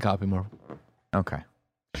DC didn't copy Marvel. Okay,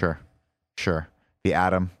 sure. The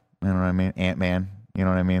Atom, you know what I mean? Ant-Man, you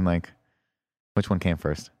know what I mean? Like, which one came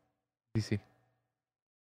first? DC.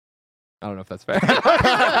 I don't know if that's fair.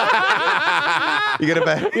 You get a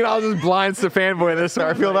bet? You know, I'll just blind the fanboy this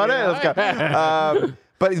Starfield on it. Let's go.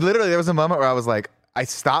 But literally, there was a moment where I was like, I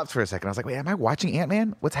stopped for a second. I was like, wait, am I watching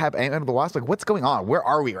Ant-Man? What's happening? Ant-Man and the Wasp? Like, what's going on? Where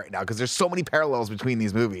are we right now? Because there's so many parallels between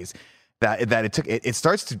these movies that it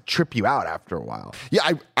starts to trip you out after a while.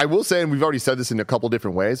 Yeah, I will say, and we've already said this in a couple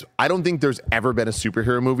different ways, I don't think there's ever been a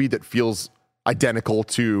superhero movie that feels identical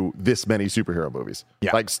to this many superhero movies.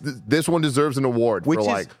 Yeah. Like this one deserves an award for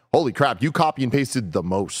like, holy crap, you copy and pasted the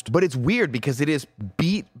most. But it's weird because it is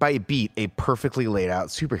beat by beat a perfectly laid out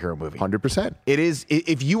superhero movie. 100%. It is.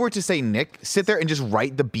 If you were to say, Nick, sit there and just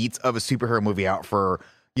write the beats of a superhero movie out for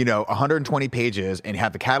 120 pages and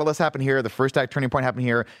have the catalyst happen here, the first act turning point happen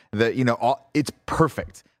here, it's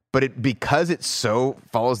perfect. But because it so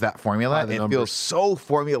follows that formula, it feels so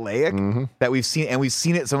formulaic that we've seen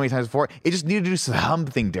it so many times before. It just needed to do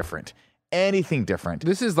something different, anything different.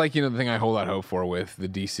 This is like the thing I hold out hope for with the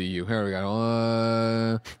DCU. Here we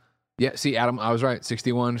go. Yeah, see, Adam, I was right.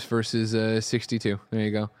 61 versus 62. There you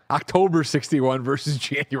go. October 61 versus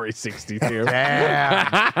January 62. We're going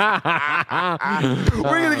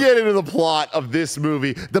to get into the plot of this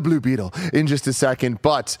movie, The Blue Beetle, in just a second.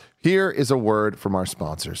 But here is a word from our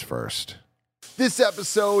sponsors first. This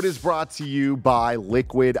episode is brought to you by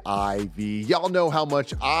Liquid IV. Y'all know how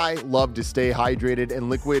much I love to stay hydrated, and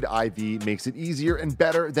Liquid IV makes it easier and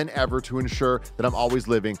better than ever to ensure that I'm always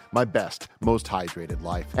living my best, most hydrated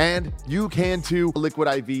life. And you can too. Liquid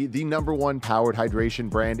IV, the #1 powered hydration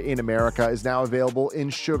brand in America, is now available in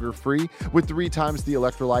sugar-free with 3 times the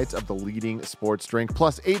electrolytes of the leading sports drink,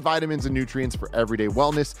 plus 8 vitamins and nutrients for everyday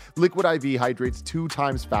wellness. Liquid IV hydrates 2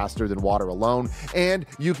 times faster than water alone, and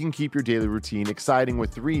you can keep your daily routine exciting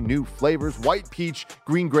with 3 new flavors: white peach,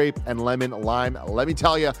 green grape, and lemon lime. Let me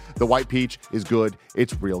tell you, the white peach is good.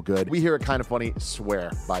 It's real good. We here at Kinda Funny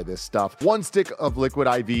swear by this stuff. 1 stick of Liquid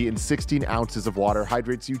IV in 16 ounces of water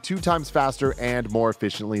hydrates you 2 times faster and more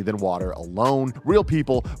efficiently than water alone. Real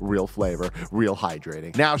people, real flavor, real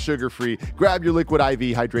hydrating. Now sugar-free. Grab your Liquid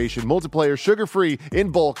IV hydration multiplayer sugar-free in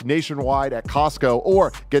bulk nationwide at Costco,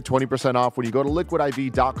 or get 20% off when you go to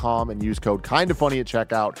liquidiv.com and use code KindaFunny at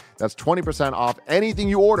checkout. That's 20% off anything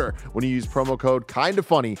you order when you use promo code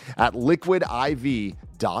KindaFunny at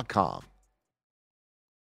liquidiv.com.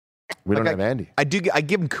 We don't have Andy. I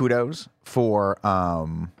give him kudos for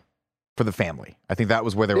the family. I think that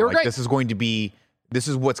was where they were like, great. this is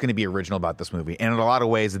what's going to be original about this movie. And in a lot of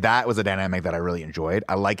ways, that was a dynamic that I really enjoyed.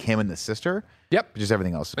 I like him and the sister. Yep. Just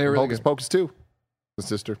everything else. Really Hocus Pocus 2, the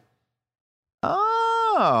sister.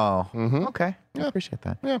 Oh, okay. Yeah. I appreciate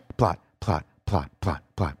that. Yeah. Plot.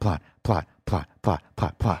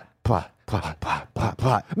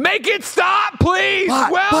 Make it stop, please.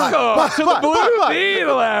 Welcome to the Blue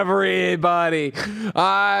Beetle, everybody.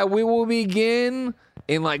 We will begin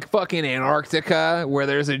in like fucking Antarctica, where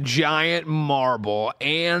there's a giant marble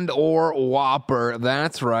or Whopper.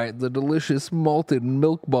 That's right, the delicious malted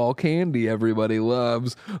milk ball candy everybody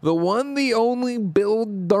loves. The one, the only Bill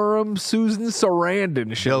Durham, Susan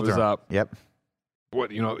Sarandon shows up. Yep. What,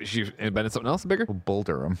 she invented something else bigger? Bull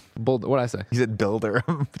Durham. What'd I say? He said Bill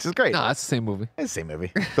Durham, which is great. No, that's the same movie. It's the same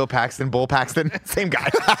movie. Bill Paxton, Bull Paxton, same guy.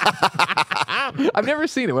 I've never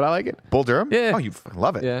seen it. Would I like it? Bull Durham? Yeah. Oh, you fucking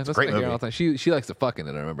love it. Yeah, it's that's a great what I hear movie. all the time. She likes to fuck in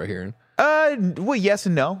it, I remember hearing. Well, yes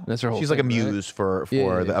and no. That's her whole She's thing, like a muse for the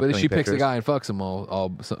but upcoming if she picks a pictures. guy and fucks him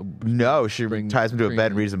No, she ties him to a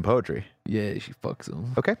bed and reads him poetry. Yeah, she fucks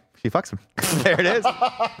him. Okay, she fucks him. There it is.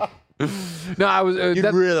 No, I was. You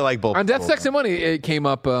really like both. On Death, Sex, and Money, it came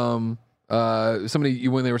up. Somebody,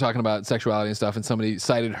 when they were talking about sexuality and stuff, and somebody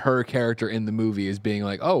cited her character in the movie as being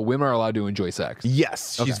like, "Oh, women are allowed to enjoy sex."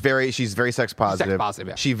 Yes, she's very sex positive. Sex positive,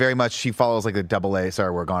 yeah. She follows like the AA.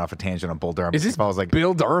 Sorry, we're going off a tangent on Bull Durham. Is this she follows like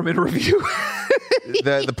Bill Durham in review?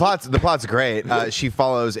 the plot's great. She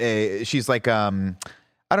follows she's like I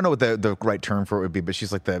don't know what the right term for it would be, but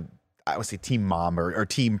she's like I would say team mom or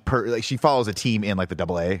team like she follows a team in like the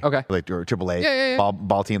AA, okay, like or AAA yeah.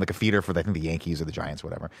 ball team, like a feeder for I think the Yankees or the Giants or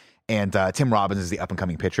whatever. And Tim Robbins is the up and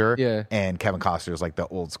coming pitcher, and Kevin Costner is like the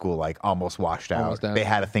old school, like almost washed out. They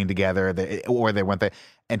had a thing together, or they went there.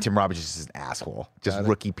 And Tim Robbins is just an asshole, just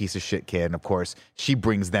rookie piece of shit kid. And of course, she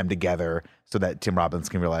brings them together so that Tim Robbins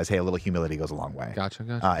can realize, hey, a little humility goes a long way. Gotcha.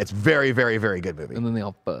 It's very, very, very good movie. And then they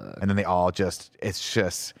all fuck. And then they all just, it's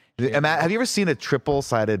just. Matt, have you ever seen a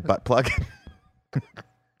triple-sided butt plug?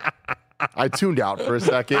 I tuned out for a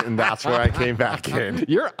second, and that's where I came back in.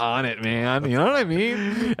 You're on it, man. You know what I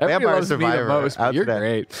mean? Everybody Vampire loves me the Survivor most, but you're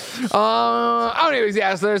great. Anyways,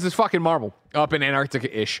 yeah, so there's this fucking marble up in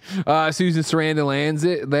Antarctica-ish. Susan Sarandon lands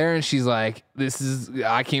it there, and she's like,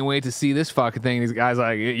 I can't wait to see this fucking thing. These guys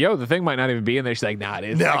like, yo, the thing might not even be in there. She's like, nah, it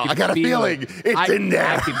is. No, I got a feeling it's in there.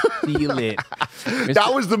 I can feel it.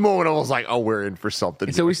 That was the moment I was like, oh, we're in for something.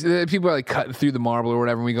 And so people are like cutting through the marble or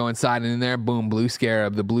whatever, and we go inside, and in there, boom, blue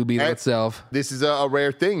scarab, the blue beetle itself. This is a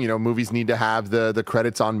rare thing. Movies need to have the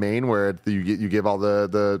credits on main where you give all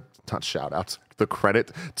the not shout outs, the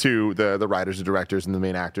credit to the writers and directors and the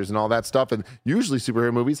main actors and all that stuff. And usually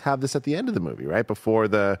superhero movies have this at the end of the movie, right? Before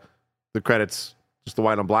the the credits, just the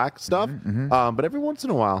white on black stuff. But every once in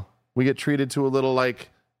a while, we get treated to a little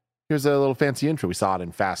here's a little fancy intro. We saw it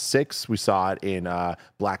in Fast 6. We saw it in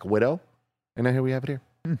Black Widow. And then here we have it here.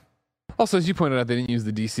 Also, as you pointed out, they didn't use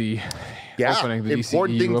the DC opening. The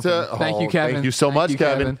important DCEU thing opening. Thank you, Kevin. Thank you so much,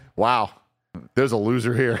 Kevin. Wow. There's a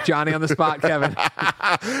loser here. Johnny on the spot, Kevin.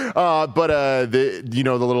 But the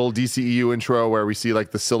little DCEU intro where we see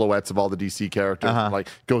the silhouettes of all the DC characters, and,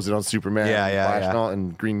 goes in on Superman, Flash,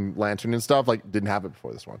 and Green Lantern and stuff. Didn't have it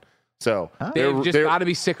before this one. So they've just got to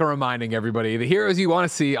be sick of reminding everybody the heroes you want to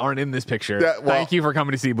see aren't in this picture. Thank you for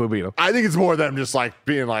coming to see Blue Beetle. I think it's more them just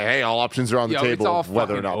being hey, all options are on the table. It's all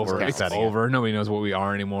whether or not over. It's over. Nobody knows what we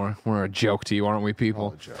are anymore. We're a joke to you, aren't we,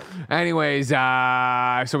 people? Anyways,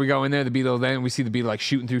 so we go in there. The Beetle. Then we see the Beetle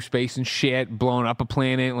shooting through space and shit, blowing up a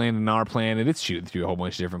planet, landing on our planet. It's shooting through a whole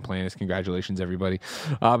bunch of different planets. Congratulations, everybody.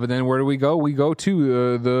 But then where do we go? We go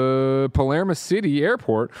to the Palermo City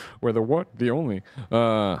Airport, where the only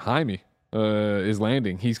Jaime is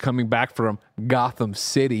landing. He's coming back from Gotham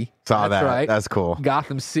City. Saw That's that. right. That's cool.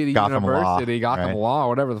 Gotham City Gotham University. Law, Gotham right? Law,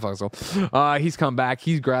 whatever the fuck. So, he's come back.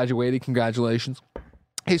 He's graduated. Congratulations.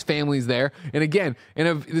 His family's there. And again,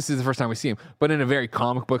 this is the first time we see him, but in a very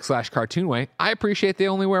comic book / cartoon way, I appreciate they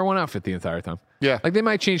only wear one outfit the entire time. Yeah. They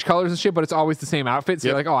might change colors and shit, but it's always the same outfit. So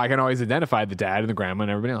you're I can always identify the dad and the grandma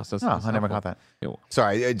and everybody else. I never caught that.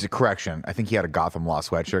 Sorry, it's a correction. I think he had a Gotham Law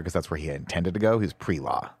sweatshirt because that's where he intended to go. He was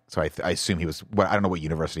pre-law. So I assume he was, I don't know what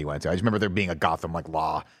university he went to. I just remember there being a Gotham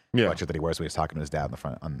law sweatshirt that he wears when he's talking to his dad on the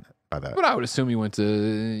front by that. But I would assume he went to,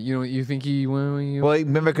 you think he went? Well,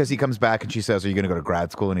 remember because he comes back and she says, "Are you going to go to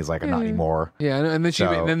grad school?" And he's like, "Not anymore." Yeah, and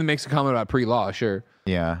then then makes a comment about pre-law, sure.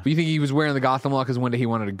 Yeah. But you think he was wearing the Gotham Law because one day he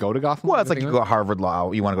wanted to go to Gotham Law? Well, it's like you go to Harvard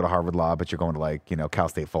Law. You want to go to Harvard Law, but you're going to Cal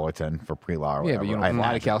State Fullerton for pre-law or whatever. Yeah, but you don't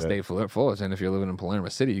fly to Cal State Fullerton if you're living in Palermo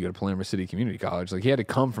City. You go to Palermo City Community College. He had to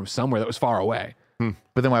come from somewhere that was far away.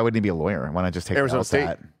 But then why wouldn't he be a lawyer? Why not just take Arizona the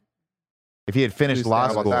LSAT? State? If he had finished law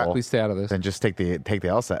school, please stay out of this. Then just take the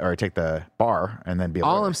LSAT or take the bar and then be a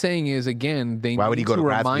lawyer. All I'm saying is, again, why would he go to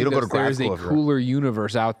grad school? You don't go to grad there's school a cooler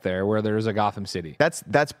universe out there where there's a Gotham City. That's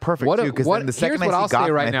perfect too. Because then the second here's I what see I'll Gotham,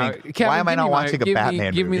 say right now. I think, Kevin, why am I not watching a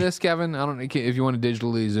Batman Give me movie? this, Kevin. I don't. If you want to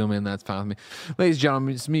digitally zoom in, that's fine with me. Ladies and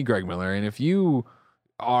gentlemen, it's me, Greg Miller, and if you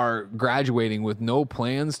are graduating with no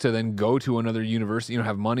plans to then go to another university, you don't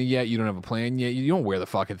have money yet, you don't have a plan yet, you don't wear the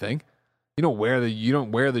fucking thing. You don't wear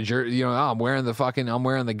the jersey. I'm wearing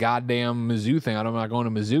the goddamn Mizzou thing. I'm not going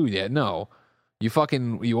to Mizzou yet. No,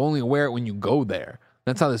 you only wear it when you go there.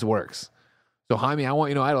 That's how this works. So Jaime, I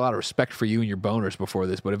want I had a lot of respect for you and your boners before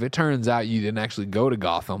this, but if it turns out you didn't actually go to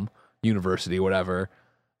Gotham University, whatever,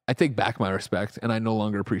 I take back my respect and I no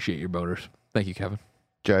longer appreciate your boners. Thank you, Kevin.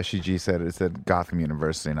 Josh G said it said Gotham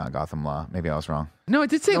University, not Gotham Law. Maybe I was wrong. No,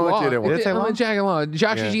 it did say law. It did say law.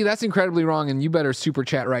 Josh G, that's incredibly wrong, and you better super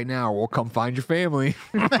chat right now or we'll come find your family. Say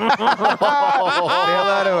hello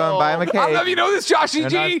to him. Buy him a cake. I don't know if you know this, Josh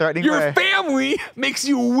G. Your family makes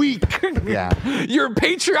you weak. Yeah. Your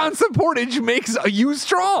Patreon supportage makes you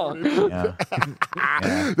strong.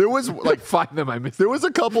 Yeah. There was find them. I missed. There was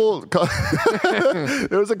a couple.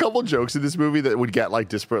 There was a couple jokes in this movie that would get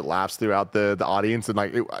disparate laughs throughout the audience, and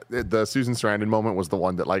the Susan Sarandon moment was the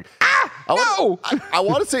one that I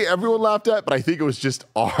want to say everyone laughed at, but I think it was just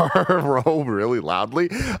our row really loudly.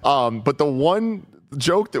 But the one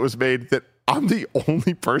joke that was made that I'm the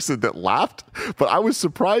only person that laughed, but I was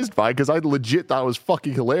surprised by because I legit thought it was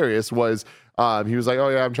fucking hilarious. Was he was like, "Oh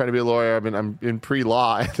yeah, I'm trying to be a lawyer. I'm in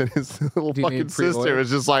pre-law," and then his little fucking sister was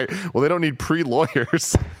just like, "Well, they don't need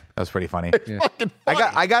pre-lawyers." That was pretty funny. Fucking funny.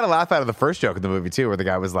 I got a laugh out of the first joke in the movie too, where the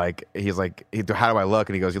guy was like, he's like, "How do I look?"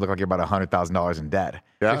 And he goes, "You look like you're about $100,000 in debt."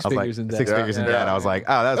 Yeah, Six figures in debt. Six figures in debt. I was like,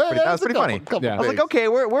 "Oh, that was pretty funny." I was like, "Okay,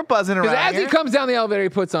 we're buzzing around." Because as here. he comes down the elevator, he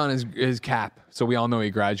puts on his cap. So we all know he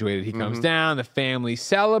graduated. He comes down. The family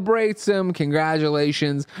celebrates him.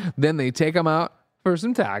 Congratulations. Then they take him out for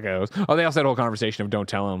some tacos. Oh, they also had a whole conversation of don't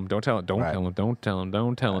tell him. Don't tell him. Don't tell him. Don't tell him.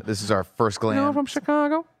 Don't tell him. This is our first glance I'm from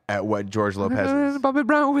Chicago. at what George Lopez is. Bobby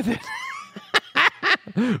Brown with it.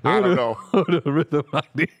 I don't know. The rhythm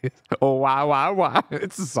ideas. Oh, why?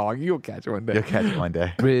 It's a song. You'll catch it one day. You'll catch it one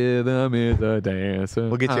day. Rhythm is a dancer.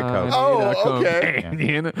 We'll get you a Coke. Oh,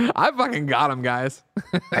 okay. I fucking got him, guys.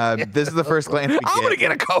 This is the first glance we get. I'm going to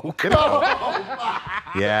get a Coke.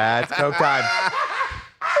 Yeah, it's Coke time.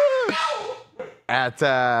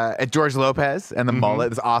 At George Lopez and the mullet,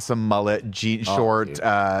 this awesome mullet, short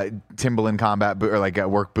Timberland combat boot or a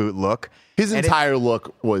work boot look. His entire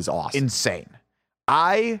look was awesome. Insane.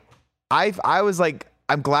 I was like,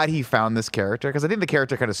 I'm glad he found this character because I think the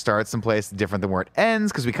character kind of starts someplace different than where it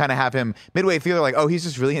ends because we kind of have him midway through. They're like, oh, he's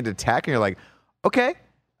just really into tech, and you're like, okay.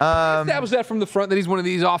 Establish that from the front that he's one of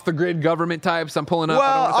these off the grid government types. I'm pulling up.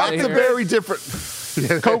 Well, it's a very different.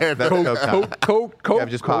 Coke. I've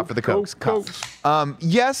just popped for the Cokes.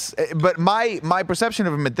 Yes, but my perception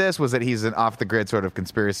of him at this was that he's an off the grid sort of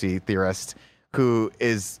conspiracy theorist who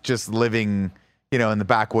is just living, in the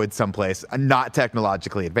backwoods someplace, not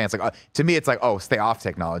technologically advanced. Like to me, it's like, oh, stay off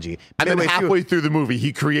technology. And then halfway through the movie,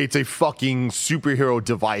 he creates a fucking superhero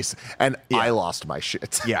device, and I lost my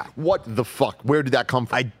shit. Yeah. What the fuck? Where did that come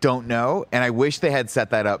from? I don't know, and I wish they had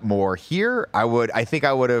set that up more here. I think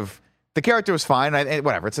I would have. The character was fine.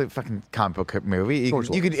 Whatever. It's a fucking comic book movie.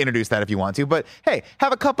 You could introduce that if you want to, but hey,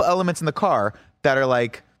 have a couple elements in the car that are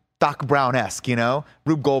like Doc Brown-esque,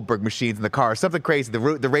 Rube Goldberg machines in the car, something crazy. The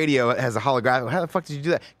radio has a holographic. How the fuck did you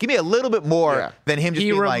do that? Give me a little bit more than him just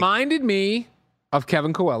being like... He reminded me of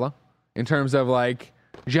Kevin Coelho in terms of like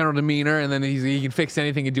general demeanor, and then he can fix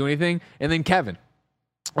anything and do anything. And then Kevin.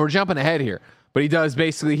 We're jumping ahead here. But he has a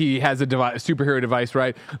superhero device,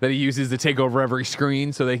 right, that he uses to take over every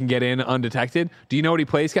screen so they can get in undetected. Do you know what he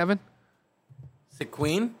plays, Kevin? Is it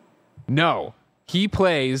Queen? No. He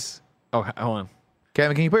plays... Oh, hold on.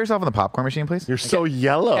 Kevin, can you put yourself on the popcorn machine, please? You're so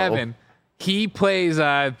yellow. Kevin, he plays.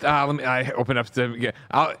 I open up to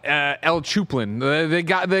El Chuplin,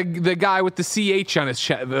 the guy with the CH on his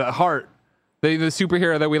chest, the heart, the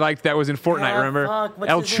superhero that we liked that was in Fortnite. Remember?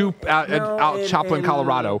 El Chuplin,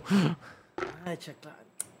 Colorado.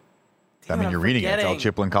 I mean, you're reading it. It's El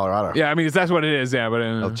Chuplin, Colorado. Yeah, I mean that's what it is. Yeah, but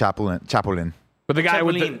El Chapolin. But the guy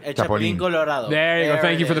with the Chapulín Colorado. There you go.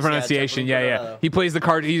 Thank you for the pronunciation. Yeah. He plays he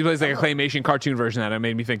plays like a claymation cartoon version of that. It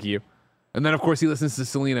made me think of you. And then of course he listens to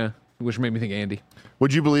Selena, which made me think of Andy.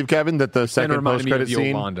 Would you believe, Kevin, that the second post-credit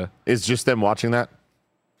scene is just them watching that?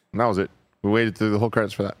 And that was it. We waited through the whole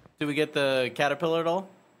credits for that. Did we get the caterpillar at all?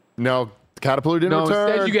 No, the caterpillar didn't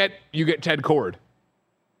return. Instead you get Ted Cord.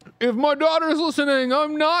 If my daughter's listening,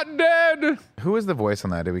 I'm not dead. Who was the voice on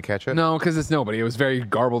that? Did we catch it? No, because it's nobody. It was very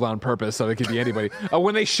garbled on purpose, so it could be anybody.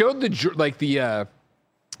 When they showed the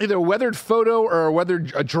either a weathered photo or a weathered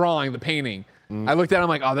drawing, the painting, I looked at it, I'm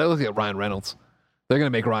like, oh, they look like Ryan Reynolds. They're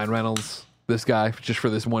going to make Ryan Reynolds this guy just for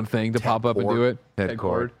this one thing to pop up and do it. Ted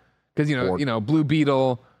Cord. Because, Blue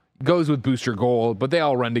Beetle goes with Booster Gold, but they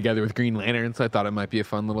all run together with Green Lantern, so I thought it might be a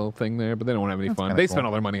fun little thing there, but they don't have any fun. They spent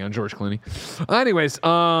all their money on George Clooney. Anyways,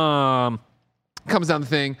 comes down the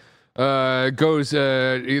thing, they go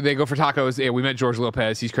for tacos. Yeah, we met George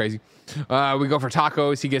Lopez. He's crazy. We go for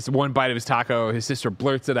tacos. He gets one bite of his taco. His sister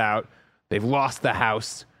blurts it out. They've lost the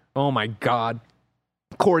house. Oh my God.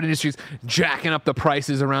 Cord Industries jacking up the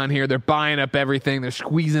prices around here. They're buying up everything. They're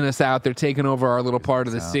squeezing us out. They're taking over our little part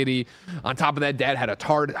of the city. On top of that, Dad had a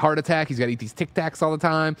heart attack. He's got to eat these Tic Tacs all the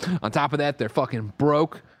time. On top of that, they're fucking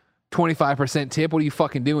broke. 25% tip. What are you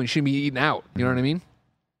fucking doing? You shouldn't be eating out. You know what I mean?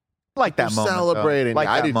 Like that moment. Celebrating. Like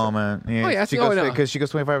that moment. Yeah. Oh, yeah. Because she goes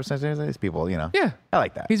 25% to these people, Yeah. I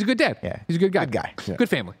like that. He's a good dad. Yeah. He's a good guy. Good guy. Yeah. Good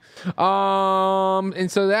family. And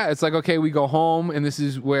so it's like, okay, we go home, and this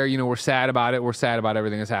is where, we're sad about it. We're sad about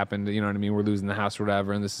everything that's happened. You know what I mean? We're losing the house or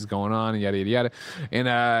whatever, and this is going on, and yada, yada, yada. And,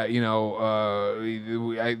 I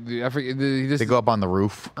forget. They go up on the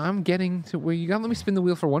roof. I'm getting to where you got to let me spin the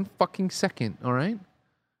wheel for one fucking second, all right?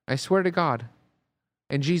 I swear to God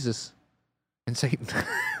and Jesus and Satan.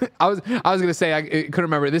 I was gonna say I couldn't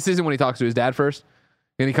remember. This isn't when he talks to his dad first,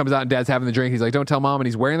 and he comes out and Dad's having the drink. He's like, "Don't tell Mom," and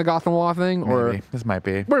he's wearing the Gotham Law thing. Maybe. Or this might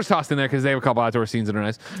be. We're just tossed in there because they have a couple outdoor scenes that are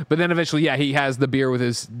nice. But then eventually, he has the beer with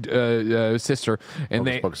his sister, and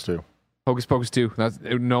Hocus Pocus 2. Hocus Pocus 2. That's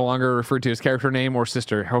no longer referred to as character name or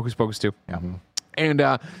sister. Hocus Pocus 2. Yeah.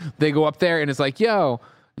 And they go up there, and it's like, "Yo,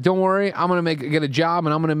 don't worry, I'm gonna get a job,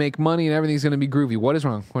 and I'm gonna make money, and everything's gonna be groovy." What is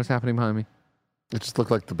wrong? What's happening behind me? It just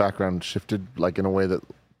looked like the background shifted like in a way that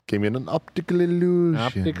gave me an optical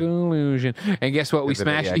illusion. And guess what? We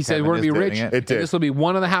smashed. He said we're gonna be rich. It did. This will be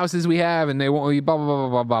one of the houses we have, and they won't be blah blah blah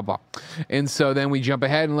blah blah blah. And so then we jump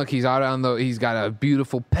ahead and look. He's out on the. He's got a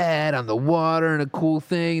beautiful pad on the water and a cool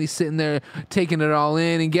thing. He's sitting there taking it all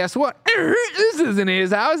in. And guess what? This isn't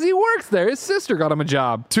his house. He works there. His sister got him a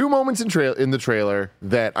job. Two moments in the trailer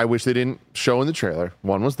that I wish they didn't show in the trailer.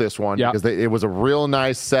 One was this one because it was a real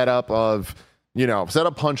nice setup of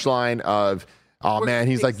punchline of. Oh, man,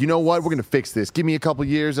 he's like, you know what? We're going to fix this. Give me a couple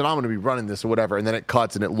years, and I'm going to be running this or whatever. And then it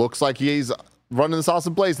cuts, and it looks like he's running this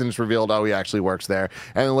awesome place, and it's revealed, oh, he actually works there.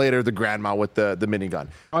 And then later, the grandma with the minigun.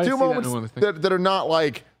 Two moments that are not,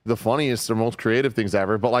 like, the funniest or most creative things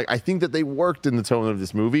ever, but, like, I think that they worked in the tone of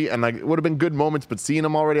this movie, and, like, it would have been good moments, but seeing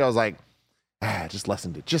them already, I was like, just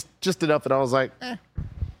lessened it. Just enough that I was like,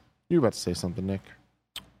 You were about to say something, Nick.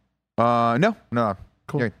 No.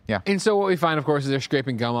 Cool. Yeah. And so what we find, of course, is they're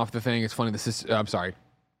scraping gum off the thing. It's funny. I'm sorry.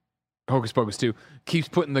 Hocus Pocus 2, keeps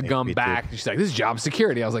putting the gum back. She's like, this is job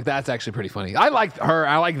security. I was like, that's actually pretty funny. I like her.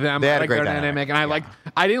 I like them. I like their dynamic. And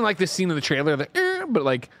I didn't like this scene in the trailer, but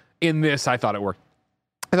like in this, I thought it worked.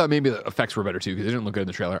 I thought maybe the effects were better too because it didn't look good in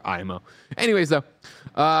the trailer. IMO. Anyways, though,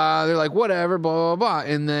 they're like, whatever, blah, blah, blah.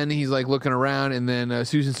 And then he's like looking around, and then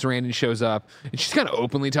Susan Sarandon shows up, and she's kind of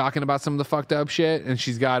openly talking about some of the fucked up shit. And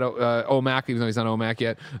she's got Omak, even though he's not Omak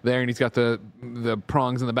yet, there, and he's got the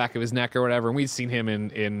prongs in the back of his neck or whatever. And we'd seen him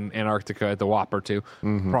in Antarctica at the Whopper too.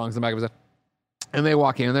 Prongs in the back of his neck. And they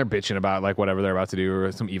walk in and they're bitching about like whatever they're about to do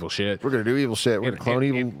or some evil shit. We're going to do evil shit. We're going to clone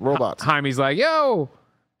evil robots. Jaime's like, yo,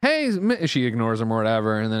 hey, she ignores him or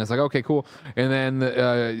whatever, and then it's like, okay, cool. And then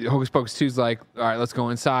the Hocus Pocus 2's like, all right, let's go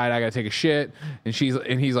inside. I gotta take a shit. And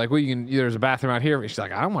he's like, well, there's a bathroom out here. And she's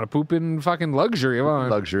like, I don't want to poop in fucking luxury.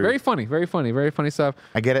 Luxury. Very funny, very funny, very funny stuff.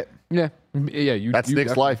 I get it. Yeah. That's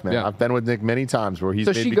Nick's life, man. Yeah. I've been with Nick many times where he's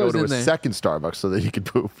made me go to a second Starbucks so that he could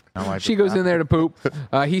poop. She goes in there to poop.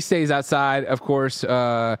 He stays outside, of course.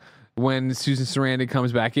 When Susan Sarandon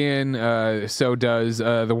comes back in, so does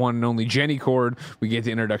the one and only Jenny Cord. We get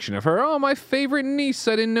the introduction of her. Oh, my favorite niece.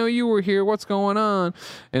 I didn't know you were here. What's going on?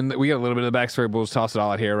 And we get a little bit of the backstory, but we'll toss it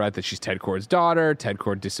all out here, right? That she's Ted Cord's daughter. Ted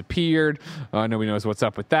Cord disappeared. Nobody knows what's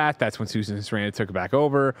up with that. That's when Susan Sarandon took it back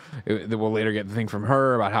over. We'll later get the thing from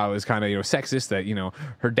her about how it was kind of sexist that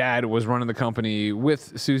her dad was running the company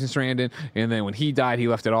with Susan Sarandon, and then when he died, he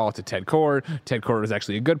left it all to Ted Cord. Ted Cord was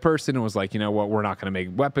actually a good person and was like, you know what, we're not going to make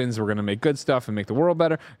weapons. We're going to make good stuff and make the world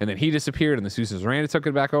better. And then he disappeared, and then Susan Sarandon took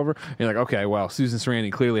it back over. And you're like, okay, well, Susan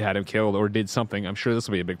Sarandon clearly had him killed or did something. I'm sure this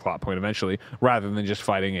will be a big plot point eventually, rather than just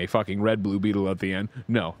fighting a fucking red blue beetle at the end.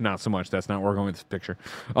 No, not so much. That's not where we're going with this picture.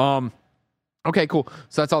 Okay, cool.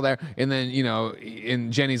 So that's all there. And then,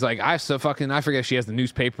 and Jenny's like, I forget if she has the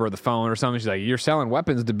newspaper or the phone or something. She's like, you're selling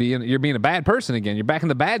weapons you're being a bad person again. You're back in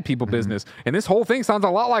the bad people business. And this whole thing sounds a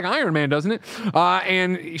lot like Iron Man, doesn't it?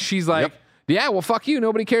 And she's like, yeah, well, fuck you.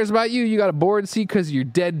 Nobody cares about you. You got a board seat because you're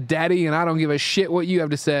dead daddy, and I don't give a shit what you have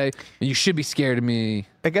to say, and you should be scared of me.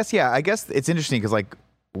 I guess it's interesting because, like,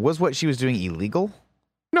 was what she was doing illegal?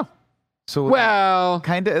 No. So, well,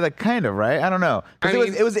 kind of, right? I don't know.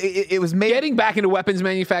 It was made... Getting back into weapons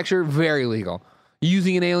manufacture, very legal.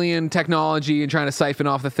 Using an alien technology and trying to siphon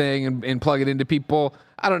off the thing and plug it into people.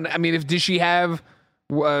 I don't know. I mean, did she have...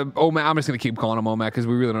 Omak, I'm just going to keep calling him Omak because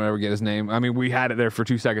we really don't ever get his name. I mean, we had it there for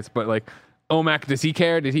 2 seconds, but, like... Omak, does he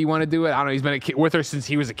care? Did he want to do it? I don't know. He's been with her since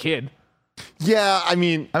he was a kid. Yeah, I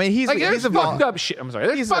mean, he's like, there's fucked up shit. I'm sorry,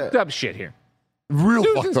 there's fucked up shit here.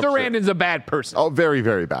 Susan Sarandon's a bad person. Oh, very,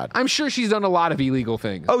 very bad. I'm sure she's done a lot of illegal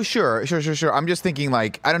things. Oh, sure. I'm just thinking,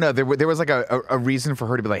 like, I don't know. There was like a reason for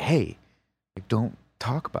her to be like, hey, don't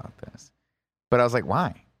talk about this. But I was like,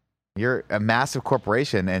 why? You're a massive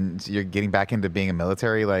corporation and you're getting back into being a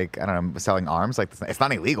military, like, I don't know, selling arms. Like, it's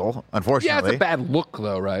not illegal, unfortunately. Yeah, it's a bad look,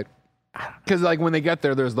 though, right? Because, like, when they get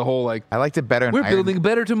there, there's the whole, like... I liked it better in We're building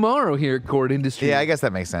better tomorrow here at Cord Industries. Yeah, I guess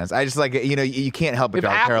that makes sense. I just, like, you can't help but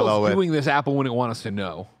draw a parallel with... If Apple's doing this, Apple wouldn't want us to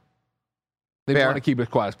know. They want to keep it as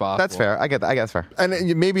quiet as possible. That's fair. I get that. I guess fair.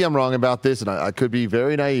 And maybe I'm wrong about this, and I could be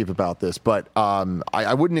very naive about this, but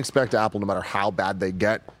I wouldn't expect Apple, no matter how bad they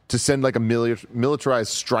get, to send, like, a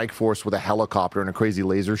militarized strike force with a helicopter and a crazy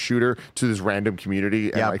laser shooter to this random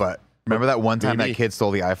community. Yeah, but remember that one time that kid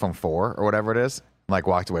stole the iPhone 4 or whatever it is? Like,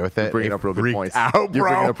 walked away with it. You're bringing up real good points. You're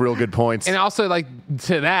bringing up real good points. And also, like,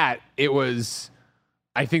 to that, it was,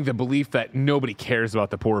 I think, the belief that nobody cares about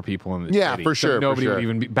the poor people in the city. Yeah, for sure. Nobody would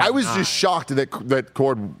even be back. I was just shocked that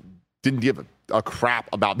Cord didn't give a crap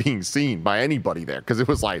about being seen by anybody there because it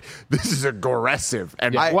was like, this is aggressive.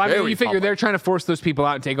 And you figure they're trying to force those people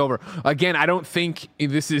out and take over. Again, I don't think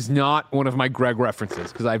this is not one of my Greg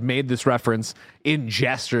references because I've made this reference in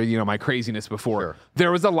jest or, my craziness before. Sure.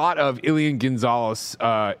 There was a lot of Ilian Gonzalez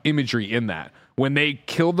imagery in that. When they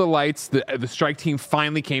killed the lights, the strike team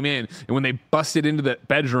finally came in, and when they busted into the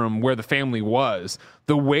bedroom where the family was,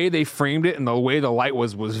 the way they framed it and the way the light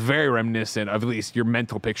was very reminiscent of at least your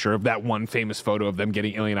mental picture of that one famous photo of them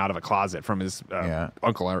getting Ilian out of a closet from his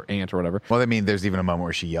uncle or aunt or whatever. Well, I mean, there's even a moment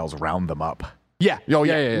where she yells, "Round them up." Yeah. Oh,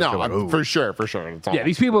 yeah. No, like, for sure. Yeah,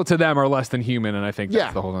 these people to them are less than human, and I think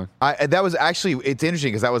that's the whole thing. That was actually, it's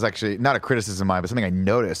interesting because that was actually not a criticism of mine, but something I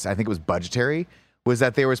noticed. I think it was budgetary. Was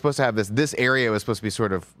that they were supposed to have this area was supposed to be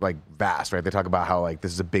sort of like vast, right? They talk about how like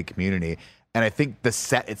this is a big community. And I think the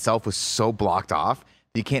set itself was so blocked off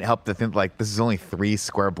you can't help to think like this is only 3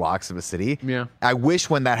 square blocks of a city. Yeah. I wish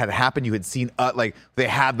when that had happened, you had seen like they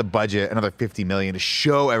had the budget, another $50 million to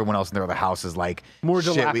show everyone else in their other houses like more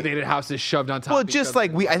shit, dilapidated houses shoved on top. Well, just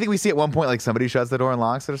like I think we see at one point like somebody shuts the door and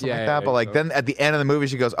locks it or something like that. But like then at the end of the movie,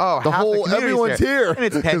 she goes, "Oh, the whole everyone's here," and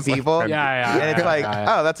it's 10 people. And it's like,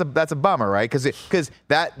 oh, that's a bummer, right? Because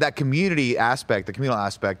that community aspect, the communal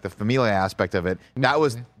aspect, the familial aspect of it, that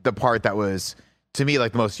was the part that was to me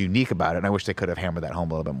like the most unique about it. And I wish they could have hammered that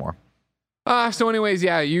home a little bit more. So anyways,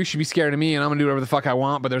 yeah, you should be scared of me, and I'm gonna do whatever the fuck I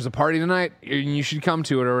want. But there's a party tonight, and you should come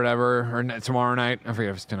to it or whatever, or tomorrow night. I forget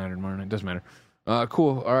if it's tonight or tomorrow night. Doesn't matter.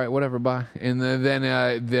 Cool. All right, whatever. Bye. And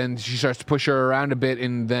then she starts to push her around a bit,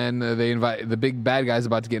 and then they invite the big bad guy's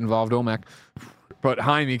about to get involved. Omak, but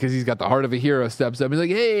Jaime, because he's got the heart of a hero, steps up. He's like,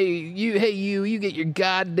 "Hey, you get your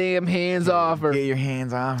goddamn hands off her. Get your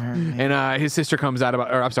hands off her." And his sister comes out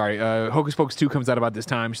about, or I'm sorry, Hocus Pocus 2 comes out about this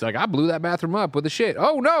time. She's like, "I blew that bathroom up with the shit.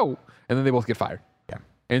 Oh no!" And then they both get fired. Yeah.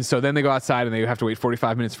 And so then they go outside and they have to wait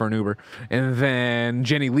 45 minutes for an Uber. And then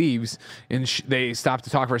Jenny leaves and they stop to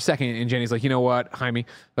talk for a second. And Jenny's like, "You know what, Jaime,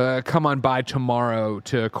 come on by tomorrow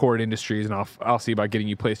to Cord Industries and I'll see about getting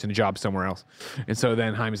you placed in a job somewhere else." And so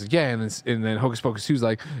then Jaime's like, "Yeah." And then Hocus Pocus 2's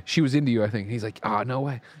like, "She was into you, I think." And he's like, "Oh, no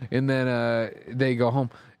way." And then they go home.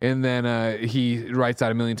 And then he writes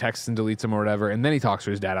out a million texts and deletes them or whatever. And then he talks to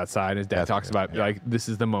his dad outside. His dad talks about, like, this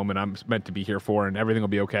is the moment I'm meant to be here for, and everything will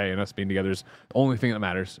be okay. And us being together is the only thing that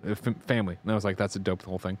matters. Family. And I was like, that's a dope, the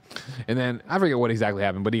whole thing. And then I forget what exactly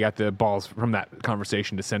happened, but he got the balls from that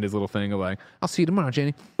conversation to send his little thing of like, "I'll see you tomorrow,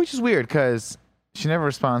 Jenny." Which is weird because she never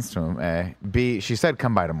responds to him. A. B. She said,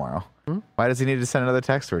 "Come by tomorrow." Why does he need to send another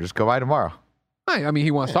text to her? Just go by tomorrow. I mean, he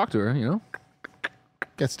wants to talk to her, you know?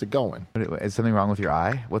 Gets to going. Is something wrong with your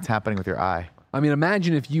eye? What's happening with your eye? I mean,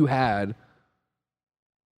 imagine if you had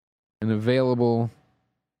an available,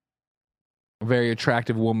 very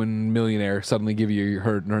attractive woman millionaire suddenly give you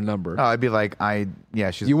her number. Oh, I'd be like,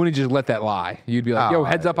 she's. You wouldn't just let that lie. You'd be like, "Yo,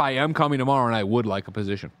 heads up, I am coming tomorrow, and I would like a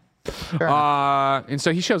position." And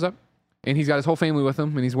so he shows up, and he's got his whole family with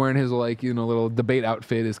him, and he's wearing his little debate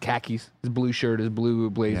outfit, his khakis, his blue shirt, his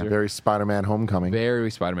blue blazer. Yeah, very Spider-Man Homecoming.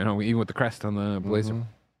 Very Spider-Man Homecoming, even with the crest on the blazer.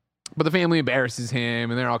 But the family embarrasses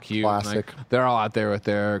him, and they're all cute. Classic. They're all out there with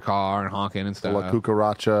their car and honking and stuff. The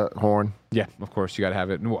cucaracha horn. Yeah, of course, you got to have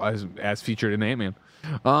it as featured in Ant-Man.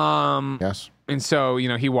 Yes. And so,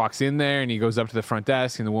 he walks in there and he goes up to the front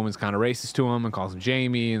desk and the woman's kind of racist to him and calls him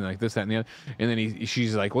Jamie and like this, that, and the other. And then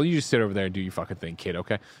she's like, "Well, you just sit over there and do your fucking thing, kid,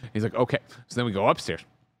 okay?" He's like, "Okay." So then we go upstairs.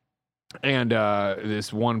 And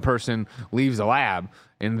this one person leaves the lab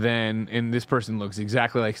and this person looks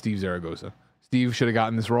exactly like Steve Zaragoza. Steve should have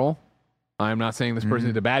gotten this role. I'm not saying this person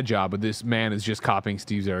did a bad job, but this man is just copying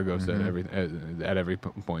Steve Zaragoza at every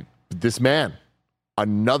point. This man,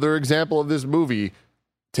 another example of this movie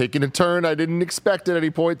taking a turn I didn't expect at any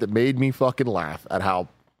point that made me fucking laugh at how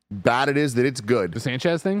bad it is that it's good. The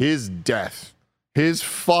Sanchez thing? His death. His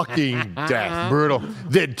fucking death. Brutal.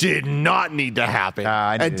 That did not need to happen.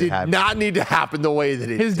 And did not need to happen the way that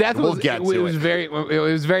it did. His death was, it was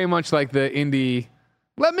very much like the indie,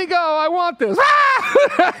 "Let me go, I want this."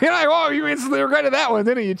 You're like, "Oh, you instantly regretted that one,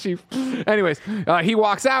 didn't you, Chief?" Anyways, he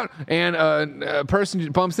walks out and a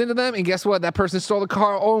person bumps into them, and guess what? That person stole the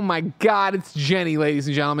car. Oh my God, it's Jenny, ladies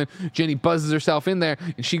and gentlemen. Jenny buzzes herself in there,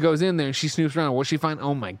 and she goes in there and she snoops around. What's she find?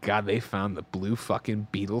 Oh my God, they found the blue fucking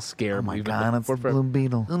Beetle scare. Oh my God, it's the blue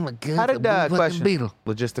Beetle. Oh my God, how did question? Beetle.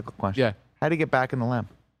 Logistical question. Yeah, how did he get back in the lab?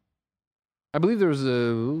 I believe there was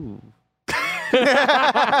a.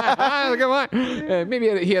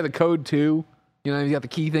 Maybe he had the code too. He's got the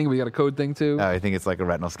key thing, but he got a code thing too. Oh, I think it's like a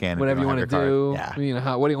retinal scan. Whatever you want to do.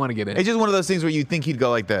 Yeah. What do you want to get in? It's just one of those things where you think he'd go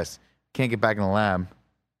like this. Can't get back in the lab.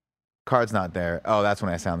 Card's not there. Oh, that's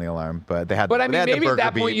when I sound the alarm. But they had. But I mean, maybe at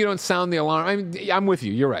that point you don't sound the alarm. I mean, I'm with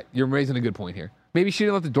you. You're right. You're raising a good point here. Maybe she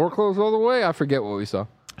didn't let the door close all the way. I forget what we saw.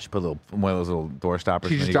 She put one of those little door stoppers.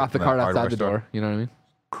 She just dropped the card outside the door. You know what I mean?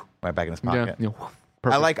 Right back in his pocket. Yeah.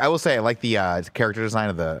 Perfect. I will say, I like the character design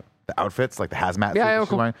of the outfits, like the hazmat. Yeah,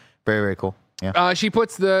 cool. Very, very cool. Yeah. She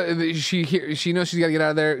puts she knows she's got to get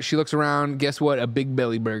out of there. She looks around. Guess what? A Big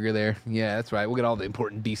Belly Burger there. Yeah, that's right. We'll get all the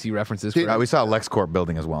important DC references. We saw a LexCorp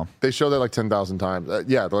building as well. They showed that like 10,000 times.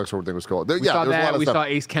 Yeah, the LexCorp thing was cool. We saw that. We saw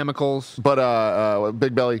Ace Chemicals. But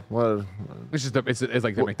Big Belly. What? It's just it's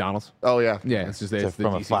like the McDonald's. Oh yeah. Yeah, it's just it's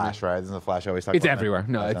from the a Flash, right? Isn't the Flash always talking It's about everywhere. That?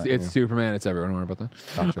 No, it's Superman. It's everywhere. Don't worry about that.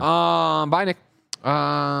 Gotcha. Bye, Nick.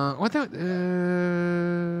 What the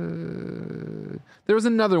There was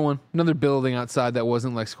another building outside that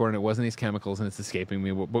wasn't LexCorp, and it wasn't these chemicals, and it's escaping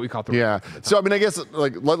me. What we call the yeah. So I mean, I guess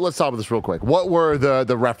like let's talk about this real quick. What were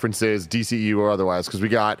the references, DCEU or otherwise? Because we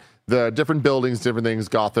got the different buildings, different things,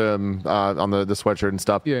 Gotham on the sweatshirt and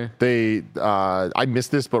stuff. Yeah. They I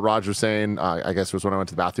missed this, but Roger was saying I guess it was when I went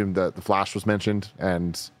to the bathroom the Flash was mentioned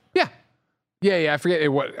and. Yeah. I forget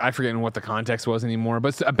what the context was anymore.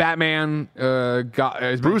 But Batman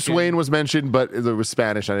Bruce Wayne was mentioned, but it was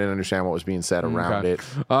Spanish. I didn't understand what was being said around it.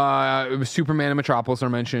 Superman and Metropolis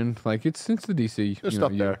are mentioned. Like it's the DC. There's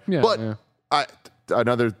stuff there. Yeah, but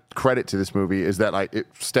another credit to this movie is that like it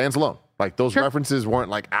stands alone. Like those references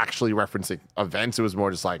weren't like actually referencing events. It was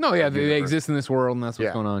more just like they exist in this world, and that's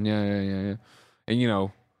what's going on. Yeah.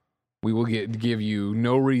 And we will give you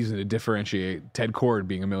no reason to differentiate Ted Kord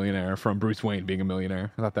being a millionaire from Bruce Wayne being a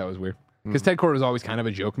millionaire. I thought that was weird. Because Ted Kord was always kind of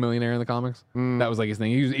a joke millionaire in the comics. That was like his thing.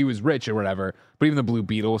 He was rich or whatever, but even the Blue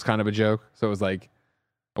Beetle was kind of a joke. So it was like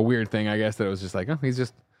a weird thing, I guess, that it was just like, he's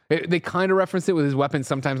just... They kind of referenced it with his weapons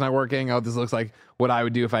sometimes not working. Oh, this looks like what I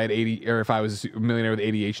would do if I had if I was a millionaire with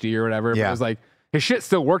ADHD or whatever. Yeah. But it was like, his shit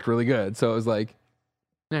still worked really good. So it was like...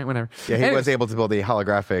 whatever. Yeah, he was able to build a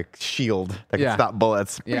holographic shield that could stop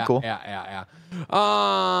bullets. Pretty cool. Yeah.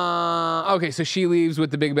 Okay, so she leaves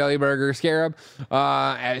with the Big Belly Burger Scarab.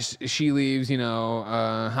 As she leaves,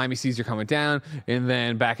 Jaime sees her coming down, and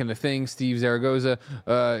then back in the thing, Steve Zaragoza,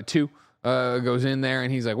 goes in there,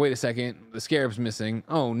 and he's like, "Wait a second, the Scarab's missing.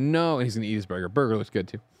 Oh no!" And he's gonna eat his burger. Burger looks good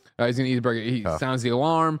too. He's gonna eat his burger. He sounds the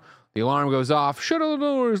alarm. The alarm goes off. Shut all the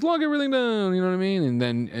doors. Lock everything down. You know what I mean?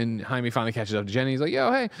 And Jaime finally catches up to Jenny. He's like, "Yo,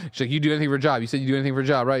 hey." She's like, "You do anything for a job? You said you do anything for a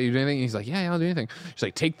job, right? You do anything?" And he's like, "Yeah, I'll do anything." She's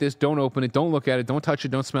like, "Take this. Don't open it. Don't look at it. Don't touch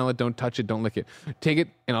it. Don't smell it. Don't touch it. Don't lick it. Take it,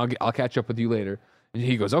 and I'll catch up with you later." And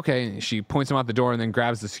he goes, "Okay." And she points him out the door, and then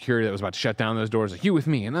grabs the security that was about to shut down those doors. Like, "You with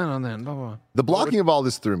me?" And then blah blah. The blocking of all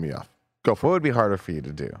this threw me off. Go for it. What would be harder for you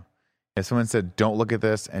to do? If someone said, "Don't look at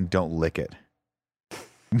this and don't lick it."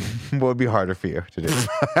 What would be harder for you to do?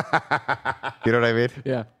 You know what I mean?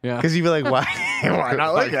 Yeah. Because you'd be like, why? Why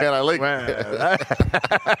not lick it? Can't I lick it?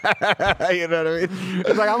 You know what I mean?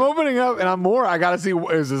 It's like, I'm opening up and I got to see,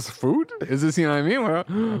 is this food? Is this, you know what I mean? Well, I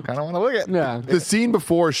kind of want to lick it. Yeah. The scene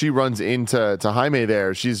before she runs into Jaime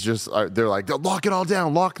there, she's just, they're like, lock it all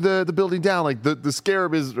down, lock the building down. Like the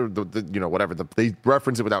scarab is, or whatever. They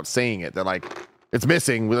reference it without saying it. They're like, it's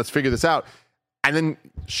missing. Well, let's figure this out. And then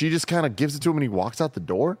she just kind of gives it to him and he walks out the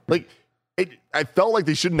door. Like, I felt like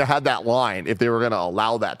they shouldn't have had that line if they were going to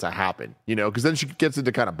allow that to happen, because then she gets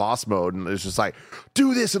into kind of boss mode and it's just like,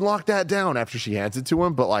 do this and lock that down after she hands it to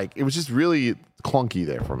him. But like, it was just really clunky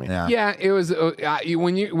there for me. Yeah, it was,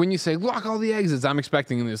 when you say lock all the exits, I'm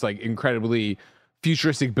expecting this like incredibly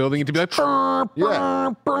futuristic building to be like,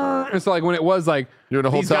 burr. It's like when it was like, you're in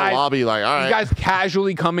a hotel lobby, like, all right. These guys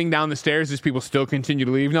casually coming down the stairs as people still continue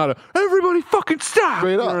to leave. Not everybody fucking stop.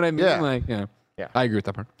 Straight up. You know what I mean? Yeah. Like, yeah. I agree with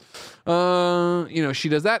that part. She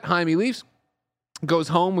does that. Jaime leaves, goes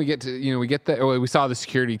home. We get we saw the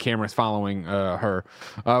security cameras following her.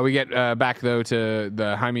 We get back though to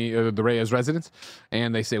the the Reyes residence,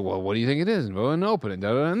 and they say, "Well, what do you think it is?" And open it.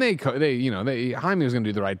 And Jaime was gonna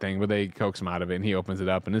do the right thing, but they coax him out of it, and he opens it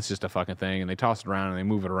up, and it's just a fucking thing. And they toss it around and they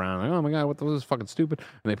move it around. Like, oh my god, what was this fucking stupid?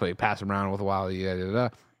 And they pass it around with a while.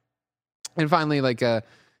 And finally,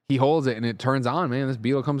 he holds it and it turns on, man. This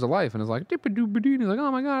Beetle comes to life and it's like, dip-a-doo-ba-doo. And he's like,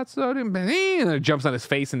 oh my God, it's so and it jumps on his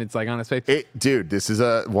face and it's like on his face. Dude, this is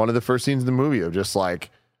one of the first scenes in the movie of just like,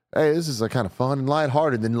 hey, this is like kind of fun and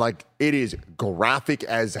lighthearted. And like, it is graphic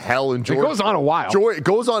as hell. And George, it goes on a while. It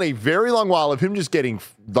goes on a very long while of him just getting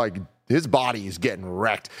like, his body is getting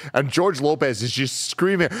wrecked. And George Lopez is just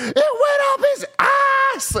screaming, it went up his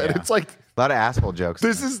ass. And it's like, a lot of asshole jokes.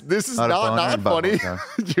 This is not funny.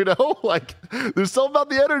 Like there's something about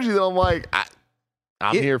the energy that I'm like,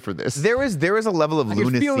 I'm here for this. There is a level of lunacy.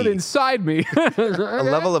 I can feel it inside me. A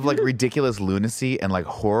level of like ridiculous lunacy and like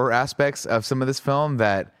horror aspects of some of this film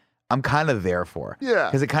that I'm kind of there for. Yeah.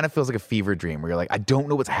 Because it kind of feels like a fever dream where you're like, I don't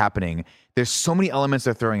know what's happening. There's so many elements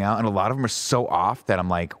they're throwing out and a lot of them are so off that I'm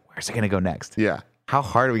like, where's it going to go next? Yeah. How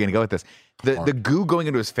hard are we going to go with this? The goo going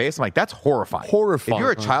into his face, I'm like, that's horrifying. If you're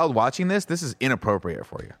a child watching this is inappropriate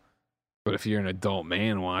for you. But if you're an adult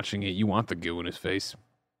man watching it, you want the goo in his face.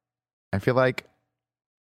 I feel like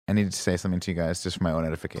I need to say something to you guys just for my own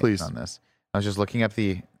edification on this. I was just looking up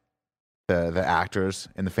the actors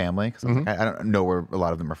in the family because like, I don't know where a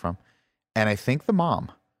lot of them are from. And I think the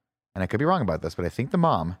mom, and I could be wrong about this, but I think the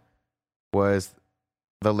mom was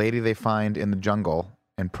the lady they find in the jungle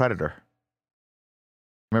in Predator.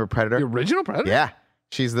 Remember Predator? The original Predator? Yeah.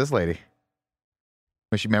 She's this lady.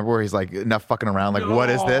 Remember where he's like, enough fucking around. Like, what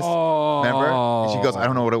is this? Remember? And she goes, I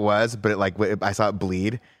don't know what it was, but I saw it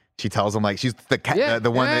bleed. She tells him like she's the cat,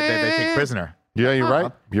 the one that they take prisoner. Yeah, you're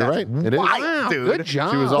right. You're right. It is. Wow, dude. good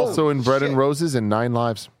job. She was also in Bread and Roses and 9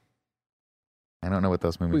 Lives. I don't know what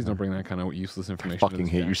those movies Please don't are. bring that kind of useless information. Fucking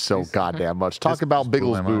hate you so goddamn much. Talk about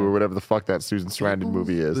Biggles Boo or whatever the fuck that Susan Sarandon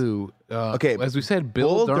movie is. Okay, as we said,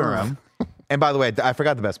 Bill Durham. And by the way, I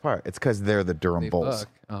forgot the best part. It's because they're the Durham Bulls. Fuck.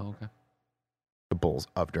 Oh, okay. The Bulls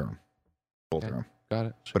of Durham. Durham. Got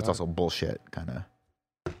it. But it's also bullshit, kind of.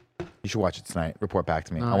 You should watch it tonight. Report back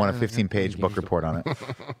to me. I want a 15-page book report on it.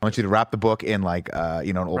 I want you to wrap the book in like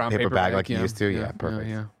an old Brown paper bag like yeah. you used to. Yeah, perfect.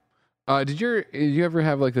 Yeah. Did you ever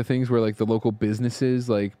have like the things where like the local businesses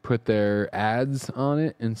like put their ads on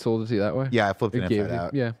it and sold it to you that way? Yeah, I flipped it gave inside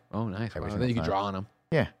out. Yeah. Oh, nice. Wow. Then you could draw on them.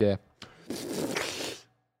 Yeah. Yeah.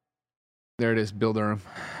 There it is, Bill Durham.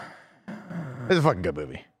 It's a fucking good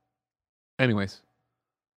movie. Anyways,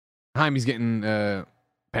 Jaime's getting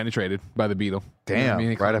penetrated by the Beetle. Damn, You know what I mean,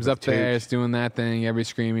 he right comes up up his there, tooch. it's doing that thing. Everybody's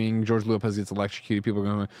screaming. George Lopez gets electrocuted. People are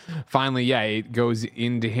going. Finally, it goes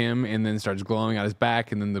into him and then starts glowing out his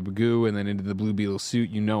back, and then the goo, and then into the Blue Beetle suit,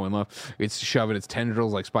 and love. It's shoving its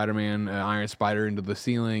tendrils like Spider-Man, Iron Spider into the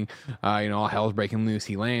ceiling. All hell's breaking loose.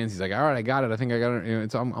 He lands. He's like, "All right, I got it. I think I got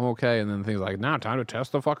it. I'm okay." And then the thing's like, "Now, time to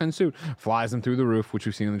test the fucking suit." Flies him through the roof, which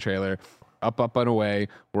we've seen in the trailer. Up and away.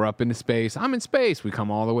 We're up into space. I'm in space. We come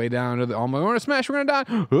all the way down to we're gonna smash. We're gonna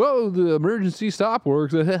die. Oh, the emergency stop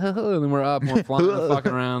works. And then we're up. And we're flying,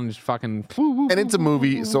 fucking around, just fucking. And it's a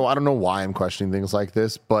movie, so I don't know why I'm questioning things like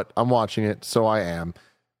this, but I'm watching it, so I am.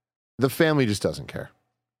 The family just doesn't care.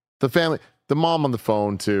 The mom on the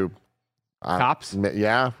phone to Cops.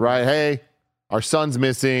 Yeah, right. Hey, our son's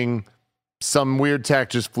missing. Some weird tech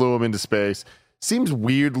just flew him into space. Seems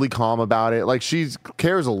weirdly calm about it. Like she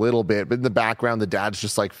cares a little bit, but in the background, the dad's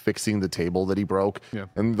just like fixing the table that he broke. Yeah.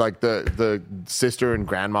 And like the sister and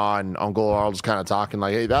grandma and uncle are all just kind of talking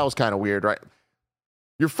like, hey, that was kind of weird, right?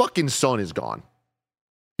 Your fucking son is gone.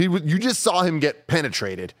 You just saw him get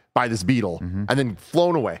penetrated by this beetle and then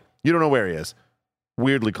flown away. You don't know where he is.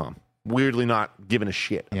 Weirdly calm. Weirdly not giving a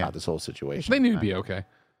shit about this whole situation. They knew to be okay.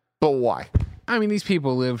 But why? I mean, these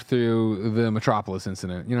people lived through the Metropolis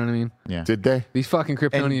incident. You know what I mean? Yeah. Did they? These fucking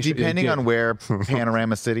And Kryptonians. depending on where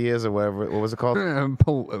Panorama City is or whatever, what was it called?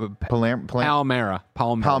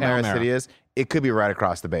 Palmyra City is. It could be right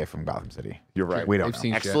across the bay from Gotham City. You're right. We don't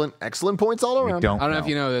They've know. seen Excellent points all around. We don't I don't know if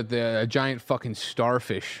you know that a giant fucking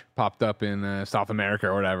starfish popped up in South America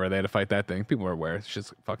or whatever. They had to fight that thing. People are aware. It's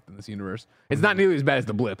just fucked in this universe. It's not nearly as bad as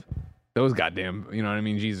the blip. Those goddamn, you know what I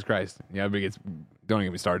mean? Jesus Christ. Yeah, don't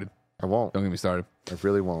get me started. I won't. Don't get me started. I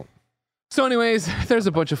really won't. So anyways, there's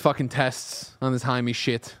a bunch of fucking tests on this Jaime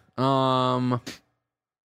shit. And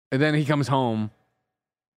then he comes home,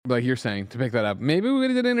 like you're saying, to pick that up. Maybe we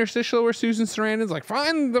did an interstitial where Susan Sarandon's like,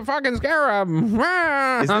 find the fucking scarab.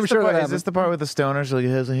 Is this the part with the stoners? Like, he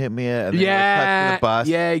hasn't hit me yet. And then he cuts to the bus.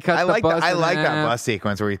 Yeah, he cuts the bus. I like that half. bus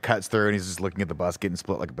sequence where he cuts through and he's just looking at the bus getting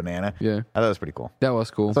split like a banana. Yeah. I thought it was pretty cool. That was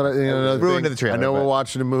cool. But ruined the trailer, I know but- we're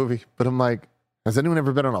watching a movie, but I'm like, has anyone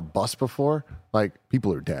ever been on a bus before? Like,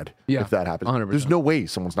 people are dead if that happens. 100%. There's no way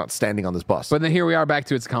someone's not standing on this bus. But then here we are back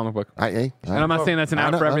to it's a comic book. And I'm not saying that's an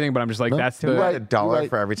out for everything, but I'm just like, that's To write the... $1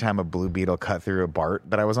 for every time a Blue Beetle cut through a BART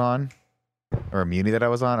that I was on, or a Muni that I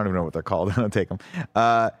was on. I don't even know what they're called. I don't take them.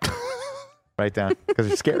 Write down because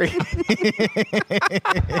it's scary.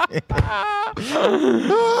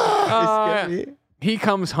 He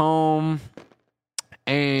comes home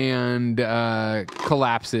and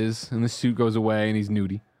collapses, and the suit goes away, and he's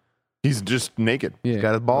nudie. He's just naked. Yeah. He's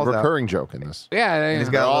got his balls out. Recurring joke in this. Yeah, He's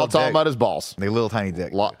They're got a all little talking dick. about his balls. The little tiny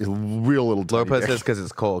dick. Real little tiny Lopez dick. says because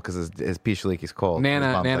it's cold, because his pee leak is cold. His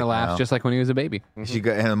mom's Nana like, laughs no. just like when he was a baby. And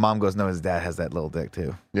the mom goes, no, his dad has that little dick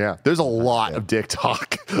too. Yeah, there's a lot of dick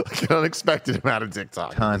talk. Like an unexpected amount of dick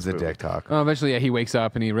talk. Tons of dick talk. Eventually, he wakes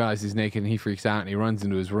up and he realizes he's naked and he freaks out and he runs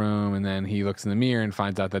into his room and then he looks in the mirror and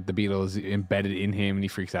finds out that the Beetle is embedded in him and he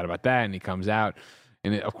freaks out about that and he comes out.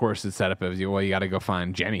 And of course, it's set up as, well, you got to go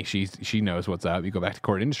find Jenny. She knows what's up. You go back to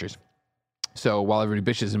Court Industries. So while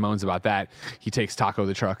everybody bitches and moans about that, he takes Taco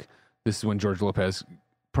the truck. This is when George Lopez,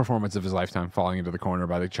 performance of his lifetime, falling into the corner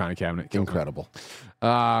by the china cabinet. Incredible.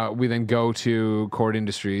 We then go to Court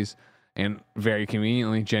Industries, and very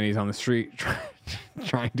conveniently, Jenny's on the street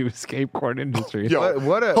trying to escape Court Industries. Yo,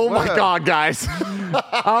 my God, guys.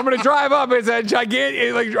 I'm going to drive up. It's a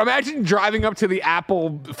gigantic, like, imagine driving up to the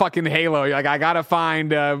Apple fucking Halo. You're like, I got to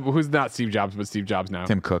find, who's not Steve Jobs, but Steve Jobs now.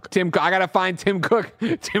 Tim Cook. I got to find Tim Cook.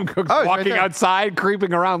 Tim Cook's right walking there. outside,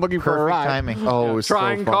 creeping around, looking for a Perfect ride. timing. Oh, it's so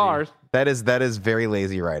Trying funny. cars. That is very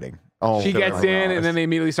lazy writing. Oh, she gets in, and then they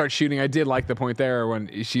immediately start shooting. I did like the point there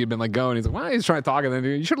when she had been like going. He's like, "Why he's trying to talk?" And then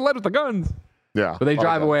you should have led with the guns. Yeah, but they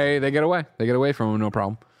drive away. They get away. They get away from him, no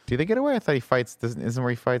problem. Do they get away? I thought he fights. Isn't where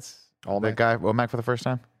he fights that guy Olmec for the first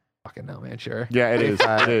time? Fucking no, man. Sure. Yeah, it is.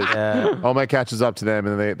 It is. Olmec catches up to them,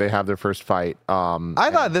 and then they have their first fight. I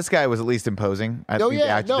thought this guy was at least imposing. I think the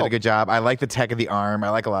actor did a good job. I like the tech of the arm. I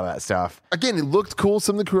like a lot of that stuff. Again, it looked cool.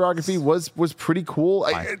 Some of the choreography was pretty cool.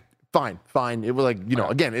 Fine. It was like,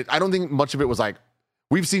 again, I don't think much of it was like,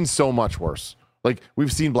 we've seen so much worse. Like,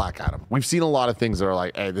 we've seen Black Adam. We've seen a lot of things that are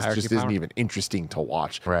like, hey, this just isn't even interesting to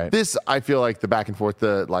watch. Right. This, I feel like the back and forth,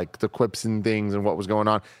 the quips and things and what was going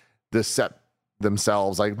on, the set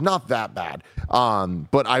themselves, like, not that bad.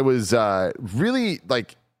 But I was really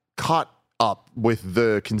like caught up with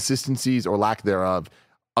the consistencies or lack thereof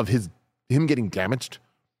of him getting damaged.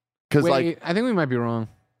 Because I think we might be wrong.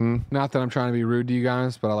 Not that I'm trying to be rude to you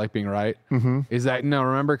guys, but I like being right. Is that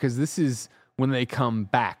remember, because this is when they come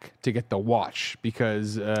back to get the watch,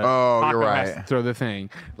 because you're Paco right. has to throw the thing.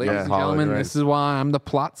 Ladies and gentlemen, this is why I'm the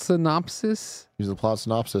plot synopsis. Use the plot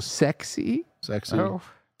synopsis. Sexy. Oh,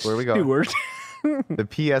 where we go? Stewart. The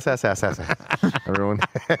PSSSS. Everyone.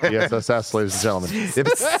 PSSS, ladies and gentlemen.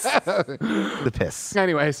 The piss.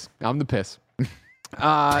 Anyways, I'm the piss.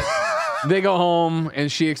 They go home,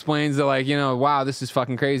 and she explains that, like, wow, this is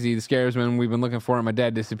fucking crazy. The scarab's we've been looking for it. My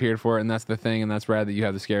dad disappeared for it, and that's the thing, and that's rad that you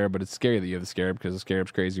have the scarab, but it's scary that you have the scarab because the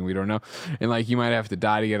scarab's crazy, and we don't know. And, like, you might have to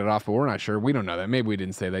die to get it off, but we're not sure. We don't know that. Maybe we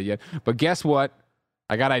didn't say that yet. But guess what?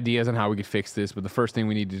 I got ideas on how we could fix this, but the first thing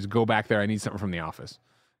we need to is go back there. I need something from the office.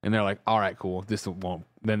 And they're like, all right, cool. This won't.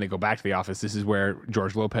 Then they go back to the office. This is where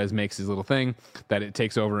George Lopez makes his little thing that it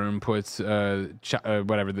takes over and puts the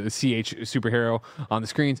CH superhero on the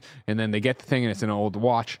screens. And then they get the thing, and it's an old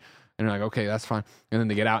watch. And they're like, okay, that's fine. And then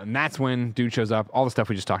they get out, and that's when dude shows up. All the stuff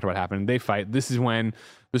we just talked about happened. They fight. This is when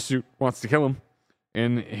the suit wants to kill him.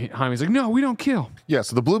 And Jaime's like, no, we don't kill. Yeah,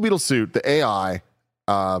 so the Blue Beetle suit, the AI,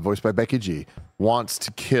 voiced by Becky G, wants to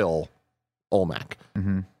kill Olmec.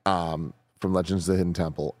 From Legends of the Hidden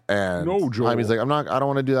Temple. And Jaime's like, I don't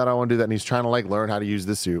want to do that. I don't want to do that. And he's trying to like learn how to use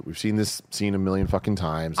the suit. We've seen this scene a million fucking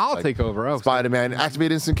times. I'll take over. Spider-Man,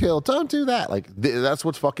 activate instant kill. Don't do that. Like, that's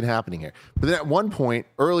what's fucking happening here. But then at one point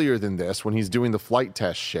earlier than this, when he's doing the flight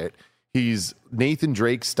test shit, he's Nathan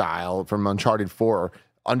Drake style from Uncharted 4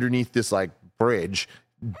 underneath this like bridge,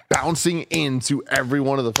 bouncing into every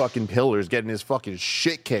one of the fucking pillars, getting his fucking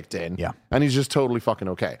shit kicked in. Yeah. And he's just totally fucking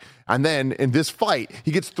okay. And then in this fight,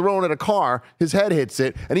 he gets thrown at a car, his head hits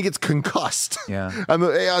it, and he gets concussed. Yeah. And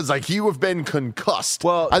the AI's like, you have been concussed.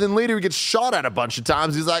 Well, and then later he gets shot at a bunch of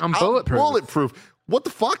times. He's like, I'm bulletproof. What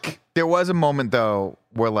the fuck? There was a moment, though,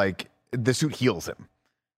 where like the suit heals him.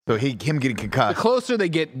 So him getting concussed. The closer they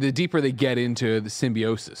get, the deeper they get into the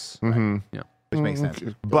symbiosis. Right? Yeah. Which makes sense.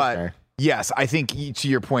 But yes, I think to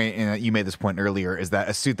your point, and you made this point earlier, is that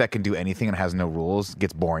a suit that can do anything and has no rules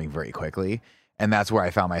gets boring very quickly. And that's where I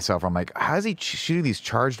found myself. I'm like, how is he shooting these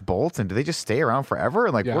charged bolts? And do they just stay around forever?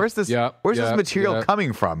 And like, where's this material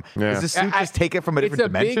coming from? Yeah. Does this suit just take it from a different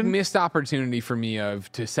dimension? It's a big missed opportunity for me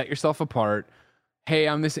to set yourself apart. Hey,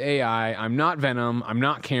 I'm this AI. I'm not Venom. I'm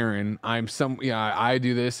not Karen. I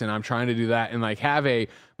do this and I'm trying to do that. And like have a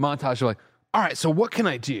montage of like, all right, so what can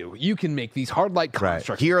I do? You can make these hard light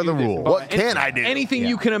constructs. Here are the rules. What can I do? Anything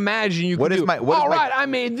you can imagine, you can do. I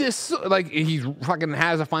made this. Like he fucking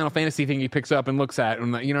has a Final Fantasy thing he picks up and looks at,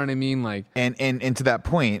 and you know what I mean? Like, and to that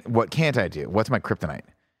point, what can't I do? What's my kryptonite?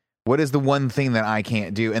 What is the one thing that I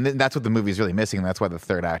can't do? And then that's what the movie is really missing. And that's why the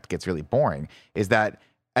third act gets really boring. Is that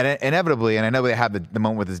inevitably, and I know they have the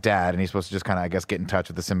moment with his dad, and he's supposed to just kind of, I guess, get in touch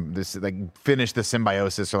with finish the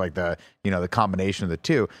symbiosis or like the combination of the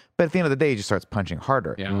two. But at the end of the day, he just starts punching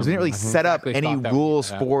harder. Yeah. Because he didn't really set up any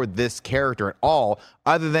rules for this character at all,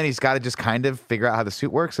 other than he's got to just kind of figure out how the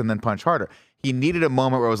suit works and then punch harder. He needed a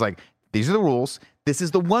moment where it was like, these are the rules. This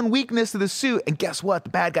is the one weakness of the suit, and guess what? The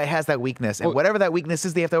bad guy has that weakness, and whatever that weakness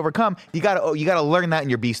is, they have to overcome. You got to learn that in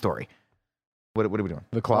your B story. What are we doing?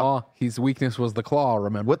 The claw. His weakness was the claw,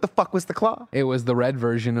 remember? What the fuck was the claw? It was the red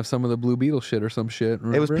version of some of the Blue Beetle shit or some shit.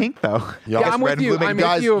 Remember? It was pink, though. Yeah, I'm with you.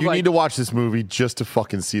 Guys, you need to watch this movie just to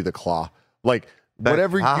fucking see the claw. Like,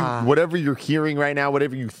 whatever you're hearing right now,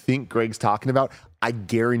 whatever you think Greg's talking about, I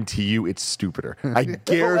guarantee you it's stupider. I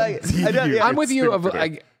guarantee you. I'm with you.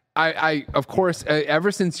 I of course,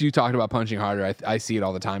 ever since you talked about punching harder, I see it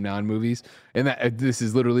all the time now in movies. And that this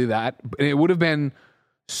is literally that. And it would have been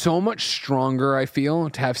so much stronger, I feel,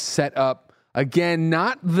 to have set up, again,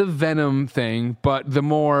 not the Venom thing, but the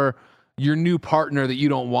more your new partner that you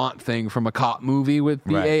don't want thing from a cop movie with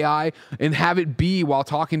the AI, and have it be while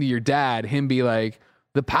talking to your dad, him be like,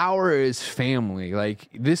 the power is family. Like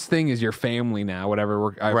this thing is your family now.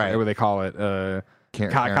 Whatever they call it.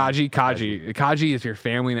 Kaji is your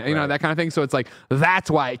family now. You know, that kind of thing. So it's like that's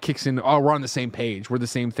why it kicks in. Oh, we're on the same page. We're the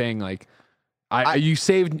same thing. Like. You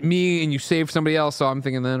saved me and you saved somebody else, so I'm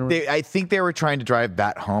thinking then. I think they were trying to drive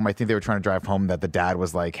that home. I think they were trying to drive home that the dad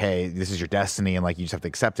was like, hey, this is your destiny, and like you just have to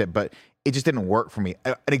accept it. But it just didn't work for me.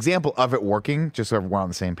 An example of it working, just so everyone on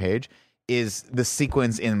the same page, is the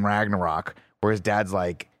sequence in Ragnarok where his dad's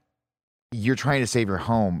like, you're trying to save your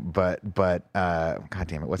home, but God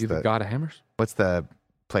damn it, what's the God of Hammers? What's the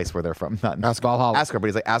place where they're from? Not Valhalla. Asgard, but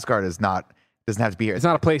he's like, Asgard doesn't have to be here. It's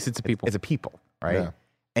not a place, it's a people. It's a people, right? Yeah.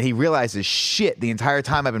 And he realizes, shit, the entire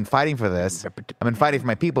time I've been fighting for this, I've been fighting for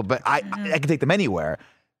my people, but I can take them anywhere.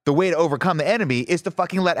 The way to overcome the enemy is to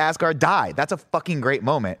fucking let Asgard die. That's a fucking great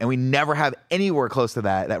moment. And we never have anywhere close to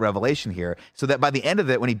that revelation here. So that by the end of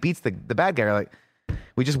it, when he beats the bad guy, you're like,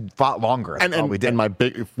 we just fought longer. We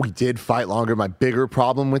did fight longer. My bigger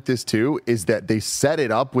problem with this too is that they set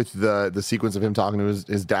it up with the sequence of him talking to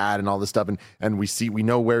his dad and all this stuff, and we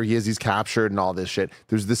know where he is. He's captured and all this shit.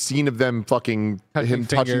 There's the scene of them touching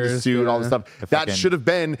the suit and all this stuff. That should have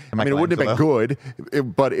been. I mean, it wouldn't have been good,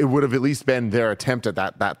 but it would have at least been their attempt at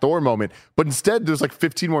that Thor moment. But instead, there's like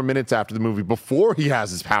 15 more minutes after the movie before he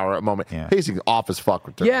has his power up moment. Yeah. Pacing's off as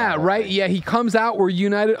fuck. Yeah, right. Yeah, he comes out. We're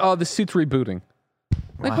united. Oh, the suit's rebooting.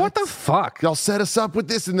 Like, what the fuck? Y'all set us up with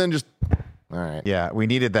this and then just... All right. Yeah, we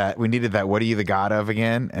needed that. What are you the god of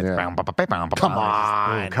again? And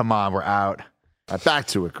come on, we're out. Back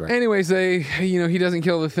to it, Greg. Anyways, he doesn't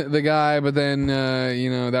kill the guy, but then,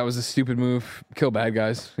 that was a stupid move. Kill bad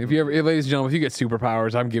guys. Ladies and gentlemen, if you get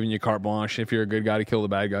superpowers, I'm giving you carte blanche if you're a good guy to kill the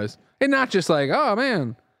bad guys. And not just like, oh,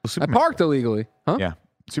 man, I parked illegally. Huh? Yeah.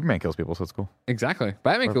 Superman kills people, so it's cool. Exactly.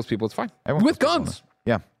 Batman kills people, it's fine. With guns.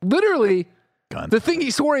 Yeah. Literally... Guns. The thing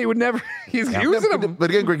he swore he would never. He's using them. But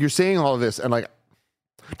again, Greg, you're saying all of this, and like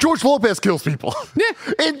George Lopez kills people. Yeah,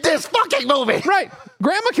 in this fucking movie. Right,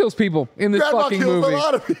 Grandma kills people in this fucking movie. A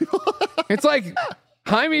lot of people. It's like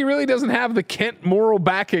Jaime really doesn't have the Kent moral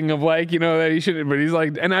backing of like that he shouldn't. But he's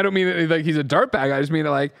like, and I don't mean that like he's a dirtbag. I just mean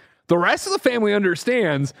that like the rest of the family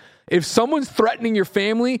understands if someone's threatening your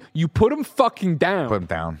family, you put them fucking down. Put them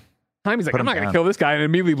down. Jaime's like, I'm not going to kill this guy, and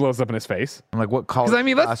immediately blows up in his face. I'm like, what call? Because I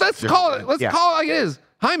mean, let's call it. Let's call it like it is.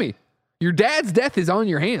 Jaime, your dad's death is on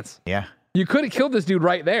your hands. Yeah, you could have killed this dude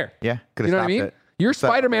right there. Yeah, could have. You know what I mean? It. You're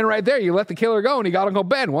Spider-Man right there. You let the killer go, and he got Uncle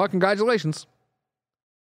Ben. Well, congratulations,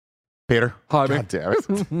 Peter. Jaime. God damn it.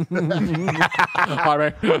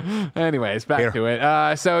 Jaime. Anyways, back to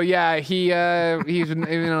it. So yeah, he's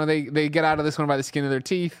they get out of this one by the skin of their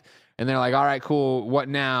teeth, and they're like, all right, cool. What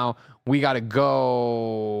now? We got to go.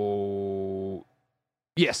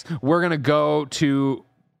 Yes, we're going to go to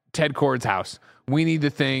Ted Kord's house. We need the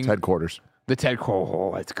thing. Ted Quarters. The Ted Cord.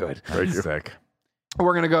 Oh, that's good. Very sick.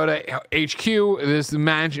 We're going to go to HQ. This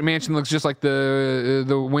mansion looks just like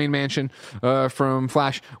the Wayne mansion from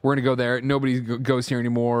Flash. We're going to go there. Nobody goes here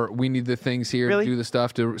anymore. We need the things here to do the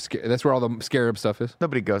stuff. That's where all the scarab stuff is.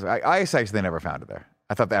 Nobody goes. I actually never found it there.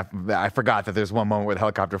 I thought that I forgot that there's one moment where the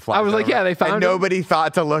helicopter flies. I was like, yeah, they found it. Nobody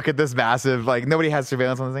thought to look at this massive, like nobody has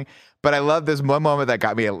surveillance on this thing. But I love this one moment that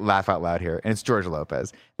got me to laugh out loud here, and it's George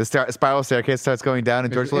Lopez. The spiral staircase starts going down,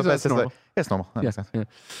 and George Lopez says, like, it's normal. That makes sense.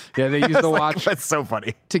 Yeah, they use the watch. That's so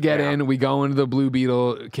funny. To get in, we go into the Blue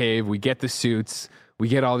Beetle cave. We get the suits. We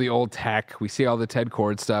get all the old tech. We see all the Ted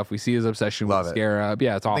Kord stuff. We see his obsession with Scarab.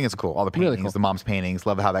 Yeah, it's awesome. I think it's cool. All the paintings, really cool. The mom's paintings.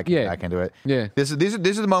 Love how that came back into it. Yeah. This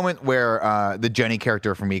is the moment where the Jenny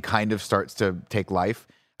character for me kind of starts to take life.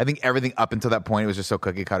 I think everything up until that point was just so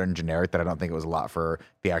cookie cutter and generic that I don't think it was a lot for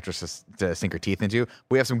the actress to sink her teeth into.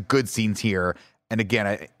 We have some good scenes here, and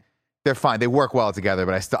again, they're fine. They work well together,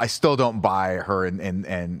 but I still don't buy her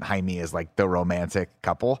and Jaime as like the romantic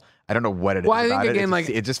couple. I don't know what it is. I think again,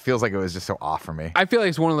 it just feels like it was just so off for me. I feel like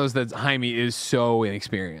it's one of those that Jaime is so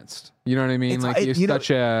inexperienced. You know what I mean?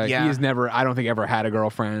 He has never, I don't think ever had a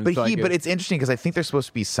girlfriend. But but it's interesting because I think they're supposed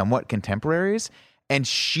to be somewhat contemporaries, and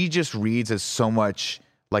she just reads as so much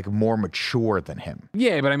like more mature than him.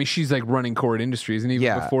 Yeah, but I mean, she's like running Kord Industries, and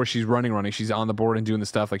even before she's running, she's on the board and doing the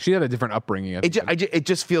stuff. Like she had a different upbringing. It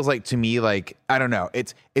just feels like to me, like I don't know.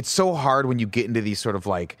 It's so hard when you get into these sort of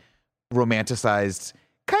like romanticized,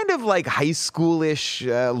 kind of like high schoolish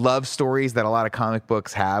love stories that a lot of comic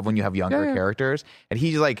books have when you have younger characters. And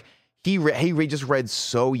he's like, he just read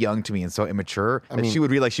so young to me and so immature that she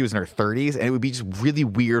would read like she was in her 30s, and it would be just really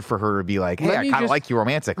weird for her to be like, hey, I kind of like you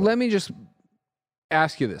romantically. Let me just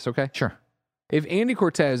ask you this, okay? Sure. If Andy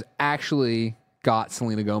Cortez actually got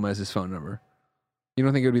Selena Gomez's phone number, you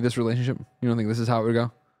don't think it would be this relationship? You don't think this is how it would go?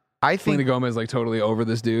 I think Selena Gomez like totally over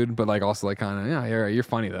this dude, but like also like kind of you're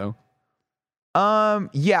funny though.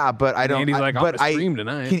 Yeah, but I don't. Andy's like, I'm gonna stream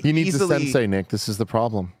tonight. He needs a sensei, Nick. This is the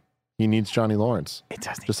problem. He needs Johnny Lawrence. It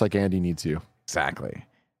doesn't. Just like Andy needs you. Exactly.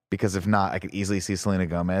 Because if not, I could easily see Selena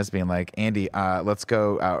Gomez being like, Andy, let's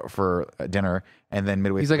go out for dinner. And then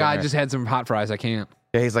midway He's like, dinner, I just had some hot fries. I can't.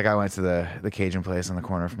 Yeah, he's like, I went to the Cajun place on the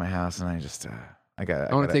corner of my house, and I just, I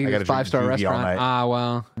want to take you to a 5-star restaurant.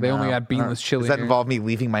 Well, they only got beanless chili. Does that here. involve me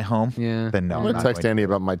leaving my home? Yeah. Then no. I'm going to text Andy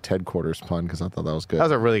about my Ted Quarters pun because I thought that was good. That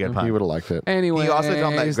was a really good pun. He would have liked it. Anyway, you also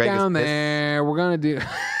told him that Greg down there, we're going to do...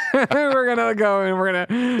 we're going to go and we're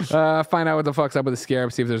going to find out what the fuck's up with the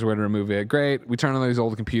scarab, see if there's a way to remove it. Great. We turn on those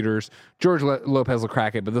old computers. George Lopez will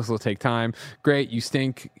crack it, but this will take time. Great. You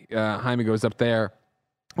stink. Jaime goes up there.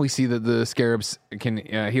 We see that the scarabs can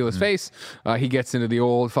heal his face. He gets into the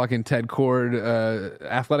old fucking Ted Cord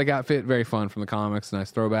athletic outfit. Very fun from the comics.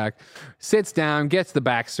 Nice throwback. Sits down, gets the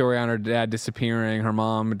backstory on her dad disappearing, her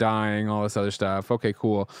mom dying, all this other stuff. Okay,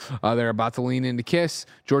 cool. They're about to lean in to kiss.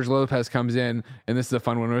 George Lopez comes in, and this is a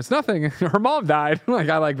fun one where it's nothing. Her mom died. I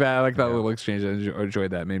like that. I like that little exchange. I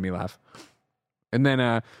enjoyed that. It made me laugh. And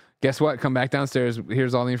then... guess what? Come back downstairs.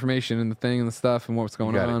 Here's all the information and the thing and the stuff and what's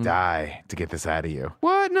going on. You gotta die to get this out of you.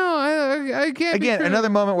 What? No, I can't. Again, another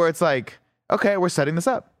moment where it's like, okay, we're setting this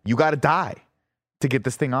up. You gotta die to get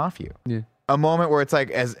this thing off you. Yeah. A moment where it's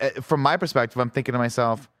like, as from my perspective, I'm thinking to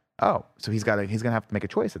myself, oh, so he's gonna have to make a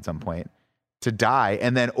choice at some point to die,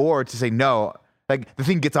 and then or to say no. Like the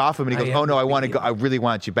thing gets off him and he goes, "Oh no, I want to go. I really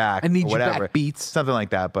want you back. I need you back, Beats." Something like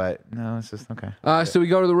that. But no, it's just okay. So we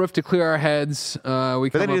go to the roof to clear our heads.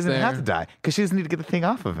 But then he doesn't have to die because she doesn't need to get the thing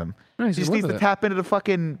off of him. No, she just needs to tap into the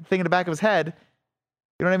fucking thing in the back of his head.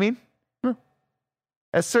 You know what I mean? At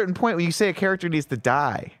a certain point, when you say a character needs to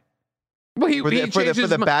die, well, for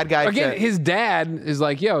the bad guy. Again, his dad is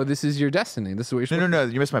like, "Yo, this is your destiny. This is what you're supposed to." No,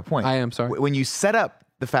 you missed my point. I am sorry. When you set up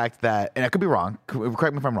the fact that, and I could be wrong.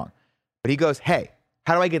 Correct me if I'm wrong. But he goes, "Hey,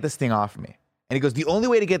 how do I get this thing off of me?" And he goes, "The only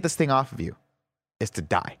way to get this thing off of you is to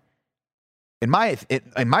die." In my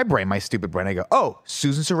brain, my stupid brain, I go, "Oh,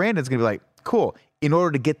 Susan Sarandon's gonna be like, cool. In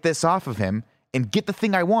order to get this off of him and get the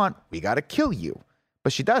thing I want, we gotta kill you."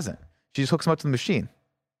 But she doesn't. She just hooks him up to the machine.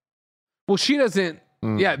 Well, she doesn't.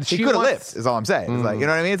 Yeah, she could have lived. Is all I'm saying. It's like, you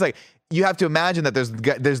know what I mean? It's like you have to imagine that there's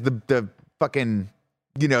the fucking.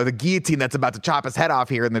 The guillotine that's about to chop his head off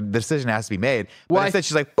here, and the decision has to be made. But instead,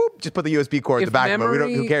 she's like, boop, just put the USB cord in the back of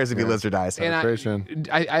it. Who cares if he lives or dies? And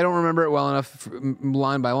I don't remember it well enough,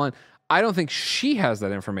 line by line. I don't think she has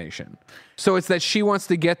that information. So it's that she wants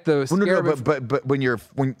to get the. But when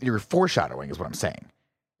you're foreshadowing is what I'm saying.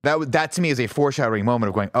 That to me is a foreshadowing moment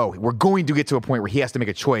of going, oh, we're going to get to a point where he has to make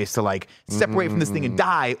a choice to like separate from this thing and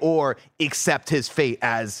die, or accept his fate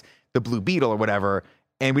as the Blue Beetle or whatever.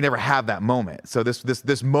 And we never have that moment. So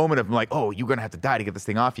this moment of like, oh, you're gonna have to die to get this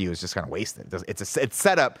thing off you is just kind of wasted. It's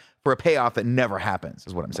set up for a payoff that never happens,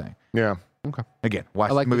 is what I'm saying. Yeah. Okay. Again,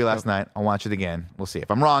 watched the movie last night. I'll watch it again. We'll see.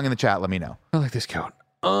 If I'm wrong in the chat, let me know. I like this coat.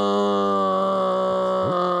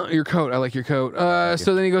 Your coat. I like your coat.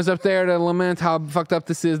 So then he goes up there to lament how fucked up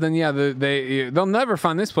this is. Then they'll never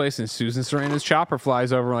find this place. And Susan Sarandon's chopper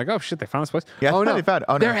flies over. Like, oh shit, they found this place. Yeah, oh no, they found it.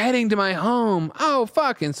 Oh, no. They're heading to my home. Oh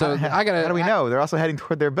fuck. And so I gotta. How do we know? They're also heading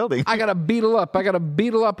toward their building. I gotta beetle up.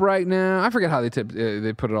 right now. I forget how they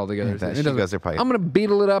put it all together. I'm gonna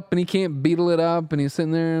beetle it up, and he can't beetle it up, and he's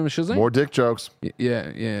sitting there and she's like, more dick jokes.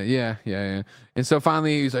 Yeah. And so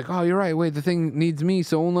finally he's like, oh, you're right. Wait, the thing needs me,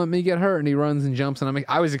 so won't let me get hurt. And he runs and jumps, and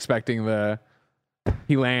I was expecting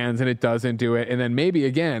he lands and it doesn't do it, and then maybe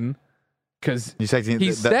again because he said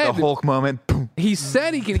the Hulk moment. Boom. He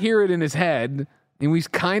said he can hear it in his head, and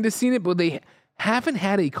we've kind of seen it, but they haven't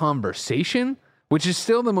had a conversation, which is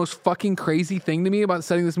still the most fucking crazy thing to me about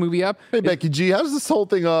setting this movie up. Hey, Becky G, how does this whole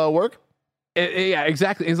thing work? Yeah,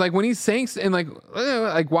 exactly. It's like when he's saying, and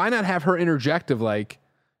like why not have her interject of like,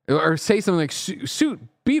 or say something like suit,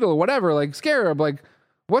 beetle, whatever, like scarab, like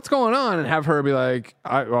what's going on, and have her be like,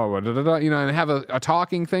 and have a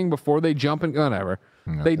talking thing before they jump and whatever.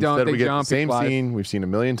 No. They don't. They jump. The same scene we've seen a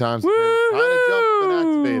million times. Trying to jump and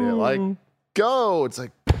activate it. Like, go. It's like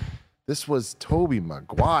this was Tobey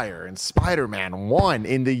Maguire in Spider-Man 1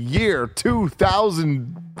 in the year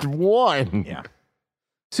 2001. Yeah.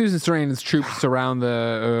 Susan Sarandon's troops surround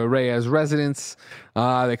the Reyes residence.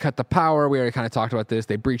 They cut the power. We already kind of talked about this.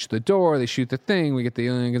 They breach the door. They shoot the thing. We get the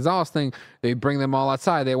Elian Gonzalez thing. They bring them all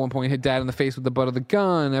outside. They at one point hit Dad in the face with the butt of the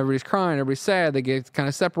gun. Everybody's crying. Everybody's sad. They get kind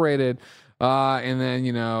of separated. And then,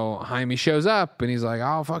 Jaime shows up and he's like,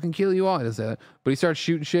 I'll fucking kill you all. He does that. But he starts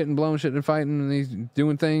shooting shit and blowing shit and fighting and he's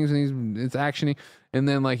doing things and it's actiony. And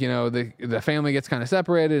then, the family gets kind of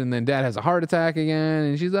separated and then dad has a heart attack again.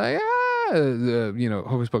 And she's like,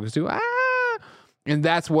 Hocus Pocus 2, And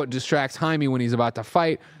that's what distracts Jaime when he's about to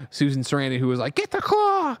fight Susan Sarandon, who was like, get the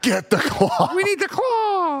claw! Get the claw! We need the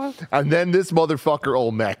claw! And then this motherfucker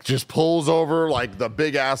Olmec just pulls over like the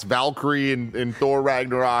big-ass Valkyrie in Thor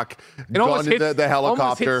Ragnarok. It almost hits the helicopter.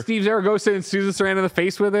 Almost hits Steve Zaragoza and Susan Sarandon in the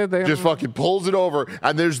face with it. Just fucking pulls it over.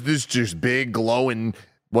 And there's this just big glowing,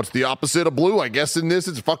 what's the opposite of blue? I guess in this,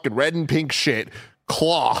 it's fucking red and pink shit.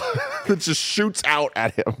 Claw that just shoots out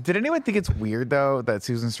at him. Did anyone think it's weird though that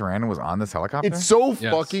Susan Sarandon was on this helicopter? It's so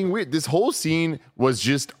fucking weird. This whole scene was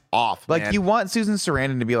just off. Like man. You want Susan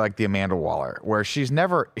Sarandon to be like the Amanda Waller, where she doesn't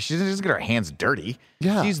just get her hands dirty.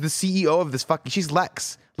 Yeah, she's the CEO of this fucking. She's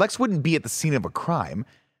Lex. Lex wouldn't be at the scene of a crime.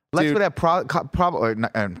 Lex would have probable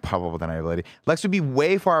deniability. Lex would be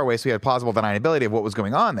way far away, so he had plausible deniability of what was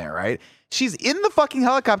going on there, right? She's in the fucking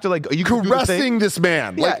helicopter, like, are you caressing this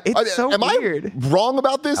man? Yeah, like, it's so weird. Am I wrong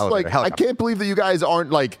about this? Elevator, I can't believe that you guys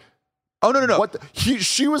aren't like. Oh no! What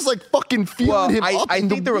she was like fucking feeling him up in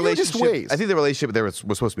the weirdest ways. I think the relationship there was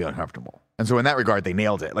supposed to be uncomfortable, and so in that regard, they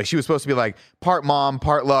nailed it. Like she was supposed to be like part mom,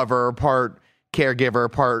 part lover, part caregiver,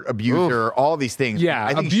 part abuser, all these things. Yeah,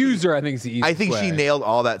 I think abuser. I think is the easiest I think she nailed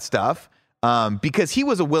all that stuff because he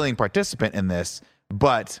was a willing participant in this,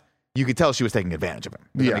 but you could tell she was taking advantage of him.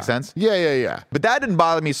 Does that make sense? Yeah. But that didn't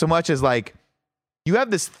bother me so much as like you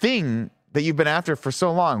have this thing that you've been after for so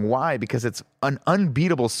long. Why? Because it's an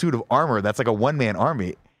unbeatable suit of armor that's like a one-man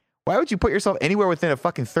army. Why would you put yourself anywhere within a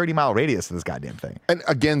fucking 30-mile radius of this goddamn thing? And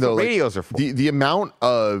again, though, the radios are full. The amount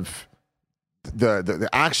of the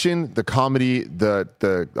action, the comedy,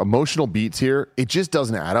 the emotional beats here, it just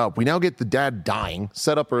doesn't add up. We now get the dad dying,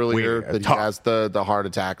 set up earlier that he has the heart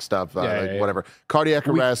attack stuff, whatever. Cardiac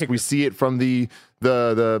arrest. We see it from the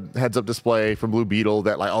heads-up display from Blue Beetle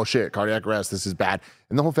that like, oh shit, cardiac arrest, this is bad.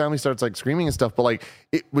 And the whole family starts like screaming and stuff, but like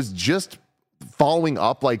it was just following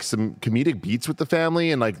up like some comedic beats with the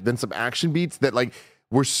family and like then some action beats that like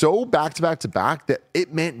were so back to back to back that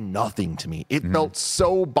it meant nothing to me. It felt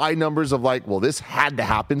so by numbers of like, well, this had to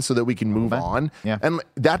happen so that we can move on. Yeah. And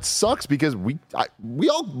that sucks because we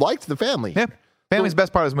all liked the family. Yeah. Family's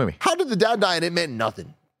best part of this movie. How did the dad die and it meant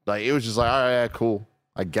nothing? Like it was just like, all right, cool.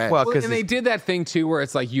 I guess. Well, and they did that thing too where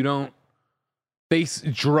it's like they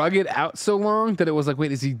drug it out so long that it was like,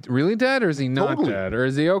 wait, is he really dead or is he not dead? Or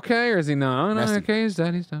is he okay or is he not? Oh, no, okay, he's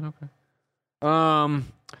dead, okay.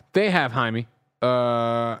 They have Jaime.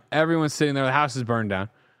 Everyone's sitting there, the house is burned down.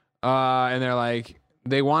 And they're like,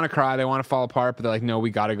 they want to cry, they want to fall apart, but they're like, no, we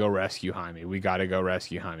got to go rescue Jaime.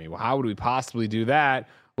 Well, how would we possibly do that?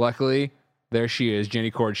 Luckily, there she is.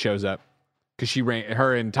 Jenny Cord shows up because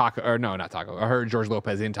her and George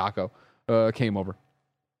Lopez in Taco came over.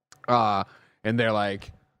 And they're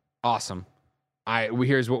like, awesome.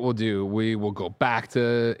 Here's what we'll do. We will go back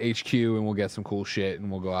to HQ and we'll get some cool shit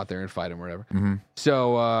and we'll go out there and fight him or whatever. Mm-hmm.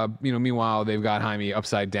 So, meanwhile, they've got Jaime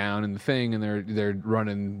upside down in the thing and they're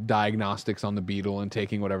running diagnostics on the Beetle and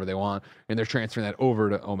taking whatever they want. And they're transferring that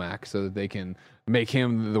over to Omac so that they can make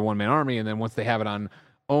him the one-man army. And then once they have it on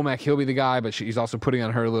Omac, he'll be the guy, but she's also putting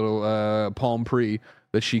on her little Palm Pre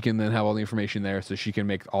that she can then have all the information there so she can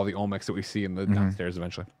make all the Omacs that we see in the downstairs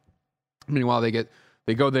eventually. Meanwhile, they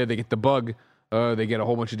go there, they get the bug. They get a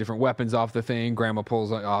whole bunch of different weapons off the thing. Grandma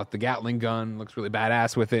pulls off the Gatling gun, looks really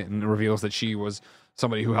badass with it, and reveals that she was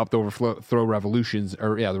somebody who helped throw revolutions,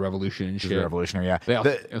 the revolution and shit. The revolutionary, yeah.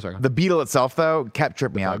 The Beetle itself, though, kept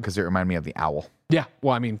tripping me out because it reminded me of the owl. Yeah,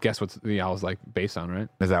 well, I mean, guess what the owl's like based on, right?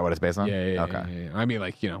 Is that what it's based on? Yeah. Okay. Yeah. I mean,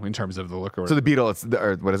 like, in terms of the look or whatever. So the Beetle,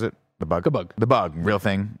 what is it? The bug? The bug, real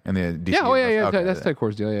thing in the DC. Yeah, okay, that's Ted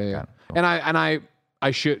Core's deal. Yeah. Cool. And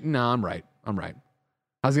I should. No, I'm right.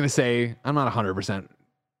 I was gonna say I'm not 100%.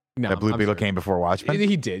 No, that Blue Beetle came before Watchmen?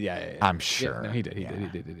 He did, yeah. I'm sure. Yeah, no, he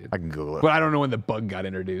did. I can Google it. But I don't know when the bug got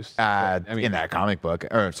introduced. In that comic book.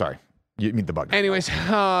 Or, sorry. You mean the bug. Anyways, then,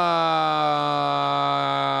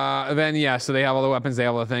 so they have all the weapons. They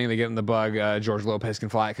have all the thing. They get in the bug. George Lopez can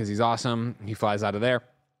fly because he's awesome. He flies out of there.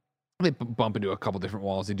 They bump into a couple different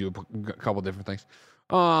walls. They do a couple different things.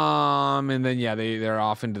 And then, they're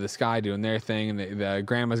off into the sky doing their thing. And the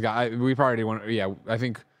grandma's got... We've already... I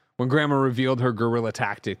think... When Grandma revealed her guerrilla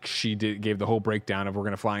tactic, she gave the whole breakdown of we're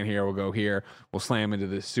going to fly in here, we'll go here, we'll slam into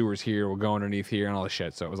the sewers here, we'll go underneath here, and all this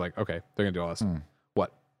shit. So it was like, okay, they're going to do all this.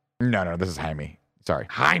 What? No, this is Jaime. Sorry.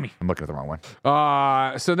 Jaime. I'm looking at the wrong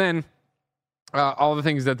one. So then, all the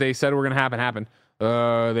things that they said were going to happen.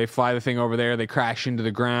 They fly the thing over there, they crash into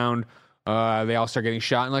the ground. They all start getting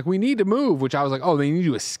shot and like, we need to move, which I was like, oh, they need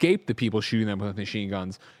to escape the people shooting them with machine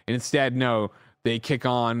guns. And instead, no, they kick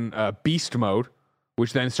on beast mode,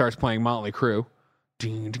 which then starts playing Motley Crue.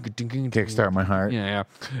 Kickstart my heart. Yeah.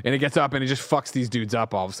 And it gets up and it just fucks these dudes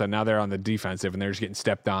up all of a sudden. Now they're on the defensive and they're just getting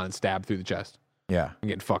stepped on and stabbed through the chest. Yeah. And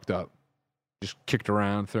getting fucked up. Just kicked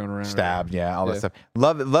around, thrown around. Stabbed, all that stuff.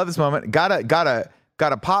 Love this moment. Got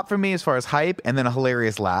a pop from me as far as hype and then a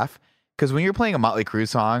hilarious laugh. Because when you're playing a Motley Crue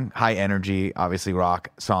song, high energy, obviously rock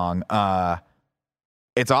song,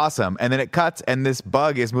 it's awesome. And then it cuts and this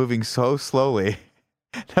bug is moving so slowly.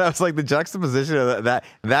 And I was like, the juxtaposition of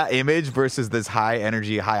that image versus this high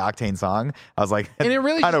energy, high octane song. I was like, and it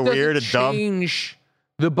really kind of weird and dumb. Change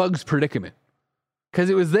the bug's predicament because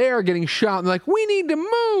it was there getting shot and like, we need to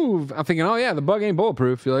move. I'm thinking, oh yeah, the bug ain't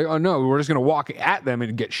bulletproof. You're like, oh no, we're just gonna walk at them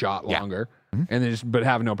and get shot longer, and then but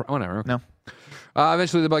have no whatever. No.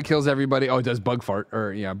 Eventually, the bug kills everybody. Oh, it does bug fart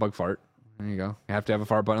bug fart. There you go. You have to have a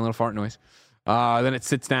fart button, a little fart noise. Then it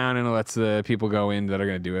sits down and it lets the people go in that are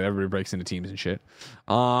going to do it. Everybody breaks into teams and shit.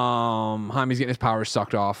 Jaime's getting his powers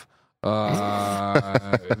sucked off. They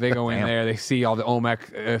go in there. They see all the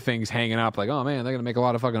Olmec things hanging up. Like, oh man, they're going to make a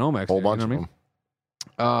lot of fucking Olmecs. Whole bunch of them.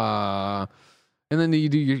 And then you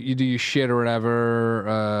do your shit or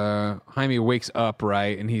whatever. Jaime wakes up,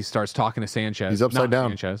 right, and he starts talking to Sanchez. He's upside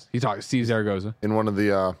down. Sanchez. He talks to Steve Zaragoza. In one of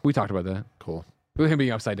the... We talked about that. Cool. With him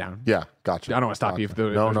being upside down. Yeah, gotcha. I don't want to stop you if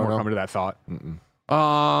there's more coming to that thought.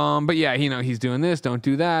 Mm-mm. But yeah, he's doing this, don't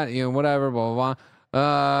do that, whatever, blah, blah,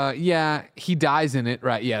 blah. Yeah, he dies in it,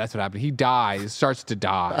 right? Yeah, that's what happened. He dies, starts to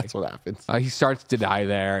die. That's what happens. He starts to die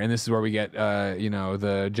there, and this is where we get,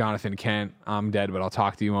 the Jonathan Kent, I'm dead, but I'll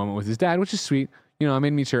talk to you moment with his dad, which is sweet. It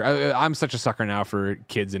made me tear. I'm such a sucker now for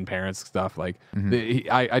kids and parents stuff. Like,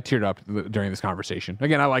 I teared up during this conversation.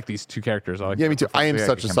 Again, I like these two characters. Yeah, me too. I am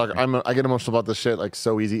such a sucker. I get emotional about this shit like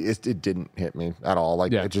so easy. It didn't hit me at all.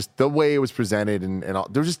 Like, it just the way it was presented and all.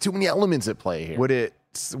 There's just too many elements at play here. Would it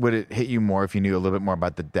hit you more if you knew a little bit more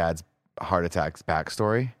about the dad's heart attack's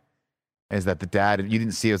backstory? Is that the dad? You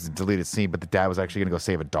didn't see it as a deleted scene, but the dad was actually going to go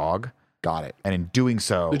save a dog. Got it. And in doing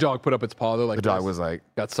so, the dog put up its paw though. Like the dog was like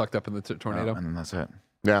got sucked up in the tornado, and then that's it.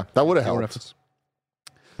 Yeah, that would have helped.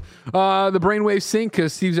 The brainwaves sink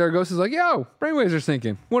because Steve Zaragoza is like, "Yo, brainwaves are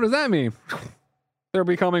sinking. What does that mean? They're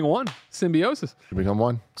becoming one. Symbiosis. Should become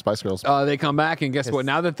one. Spice Girls. They come back and guess what?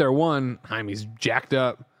 Now that they're one, Jaime's jacked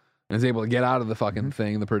up and is able to get out of the fucking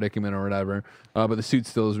thing, the predicament or whatever. But the suit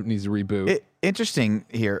still needs to reboot. Interesting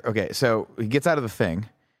here. Okay, so he gets out of the thing,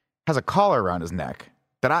 has a collar around his neck.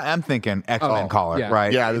 That I'm thinking X-Men collar,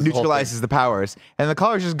 right? Yeah, neutralizes the powers, and the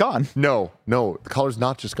collar's just gone. No, the collar's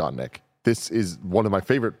not just gone, Nick. This is one of my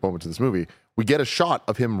favorite moments of this movie. We get a shot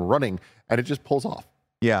of him running, and it just pulls off.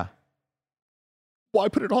 Yeah. Why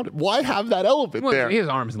put it on? Why have that element there? His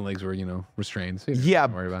arms and legs were, restrained. So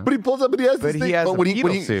but he pulls up and he has this thing. But when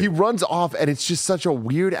he runs off, and it's just such a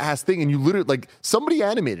weird ass thing, and you literally like somebody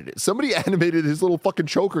animated it. Somebody animated his little fucking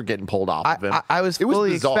choker getting pulled off of him. I was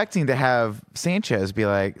fully expecting to have Sanchez be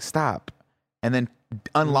like, "Stop," and then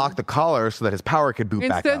unlock the collar so that his power could boot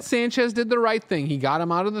back up. Instead, Sanchez did the right thing. He got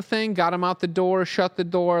him out of the thing, got him out the door, shut the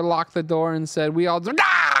door, locked the door, and said, "We all,"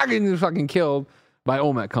 and he was fucking killed by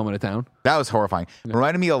Olmec coming to town. That was horrifying. Yeah.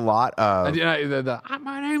 Reminded me a lot of...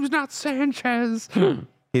 my name's not Sanchez.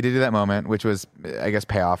 He did do that moment, which was, I guess,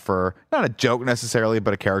 payoff for, not a joke necessarily,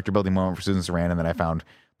 but a character building moment for Susan Sarandon that I found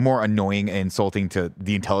more annoying and insulting to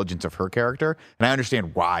the intelligence of her character. And I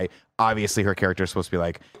understand why. Obviously, her character is supposed to be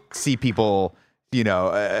like, see people,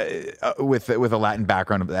 with a Latin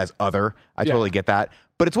background as other. I totally get that.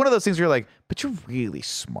 But it's one of those things where you're like, but you're really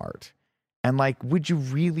smart. And like, would you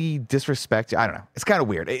really disrespect? I don't know. It's kind of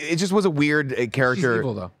weird. It just was a weird character. She's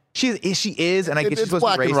evil, though. She is, and I guess she's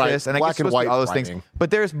supposed to be racist, and I guess she's supposed to be all those things.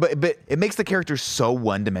 But it makes the character so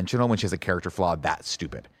one dimensional when she has a character flaw that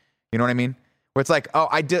stupid. You know what I mean? Where it's like, oh,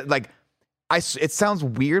 I did like, it sounds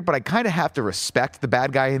weird, but I kind of have to respect the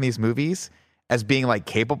bad guy in these movies as being like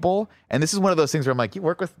capable. And this is one of those things where I'm like,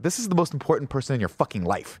 this is the most important person in your fucking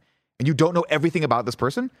life, and you don't know everything about this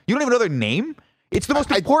person. You don't even know their name. It's the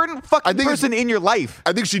most important fucking person in your life.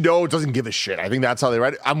 I think she doesn't give a shit. I think that's how they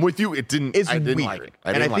write it. I'm with you. I didn't weird. Like it.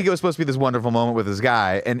 I think it was supposed to be this wonderful moment with this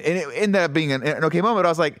guy, and it ended up being an okay moment. I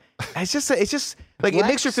was like, it's just like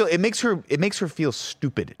it makes her feel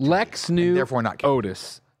stupid. Lex knew, therefore not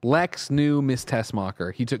Otis. Lex knew Miss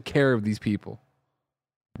Tessmacher. He took care of these people.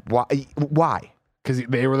 Why? Because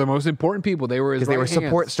they were the most important people. They were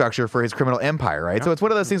support structure for his criminal empire, right? Yeah. So it's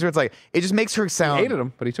one of those things where it's like, it just makes her sound... He hated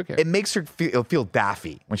him, but he took care. It makes her feel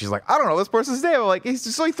daffy when she's like, I don't know, this person's dead. I'm like, he's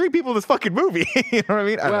just like 3 people in this fucking movie. You know what I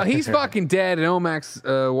mean? Well, he's fucking dead, and Omac's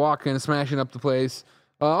walking, smashing up the place.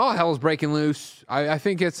 all hell's breaking loose. I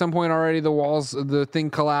think at some point already the thing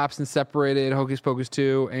collapsed and separated Hocus Pocus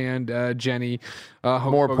 2 and Jenny.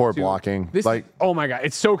 More poor blocking. Oh my God,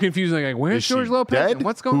 it's so confusing. Like, where's George Lopez? Dead?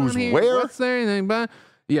 What's going Who's on here? where? What's there? Anything?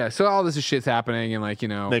 Yeah, so all this shit's happening, and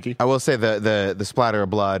Nikki. I will say the splatter of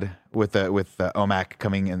blood with the Omak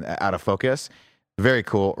coming in out of focus, very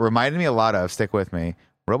cool. Reminded me a lot of, stick with me,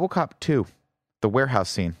 RoboCop 2, the warehouse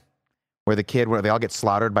scene where they all get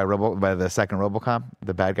slaughtered by the second RoboCop,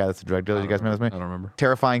 the bad guy that's the drug dealer. You guys remember this? I don't remember.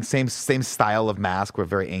 Terrifying, same style of mask, but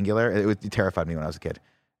very angular. It terrified me when I was a kid,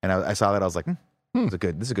 and I saw that I was like, this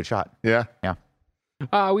is a good shot. Yeah.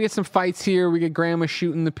 We get some fights here. We get Grandma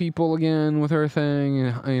shooting the people again with her thing,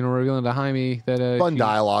 and revealing to Jaime that fun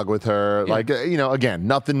dialogue with her. Yeah. Again,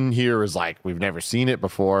 nothing here is like we've never seen it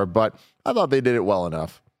before, but I thought they did it well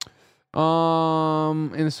enough.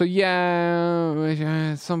 And so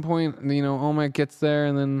at some point, Omek gets there,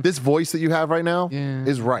 and then this voice that you have right now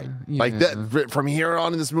is right. Like that from here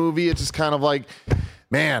on in this movie, it's just kind of like,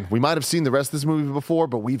 man, we might have seen the rest of this movie before,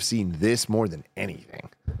 but we've seen this more than anything.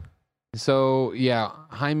 So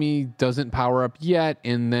Jaime doesn't power up yet,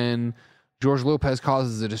 and then George Lopez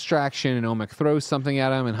causes a distraction, and Omek throws something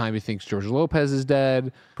at him, and Jaime thinks George Lopez is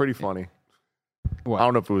dead. Pretty funny. What? I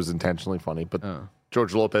don't know if it was intentionally funny, but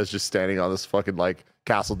George Lopez just standing on this fucking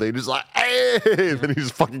castle thing, just like, hey, and then he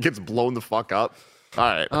just fucking gets blown the fuck up. All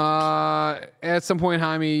right. At some point,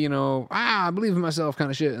 Jaime, I believe in myself kind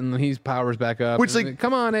of shit, and he powers back up. Which,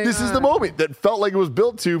 come on, this is the moment that felt like it was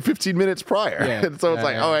built to 15 minutes prior. Yeah. And so it's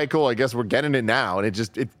all right, cool. I guess we're getting it now. And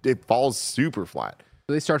it falls super flat.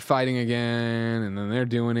 So they start fighting again, and then they're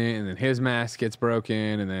doing it, and then his mask gets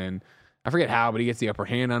broken, and then I forget how, but he gets the upper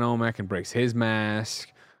hand on Omek and breaks his mask.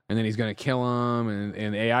 And then he's going to kill him.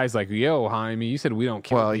 And AI's like, yo, Jaime, you said we don't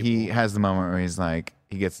kill people. He has the moment where he's like,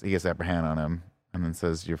 he gets the upper hand on him and then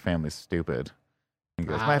says, your family's stupid. He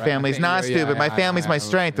goes, my family's not stupid. My family's my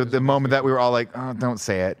strength. At the moment that we were all like, oh, don't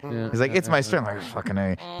say it. He's like, it's my strength. I'm like, fucking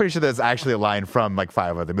A. Pretty sure that's actually a line from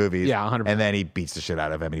 5 other movies. Yeah, 100%. And then he beats the shit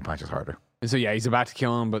out of him and he punches harder. And so, he's about to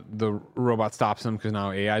kill him, but the robot stops him because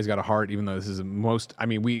now AI's got a heart, even though this is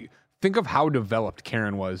we think of how developed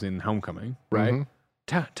Karen was in Homecoming, right? Mm-hmm.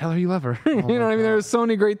 Tell her you love her. You know what I mean? There's so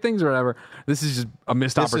many great things or whatever. This is just a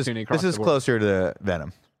missed opportunity. This is closer to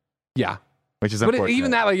Venom. Yeah. Which is unfortunate. But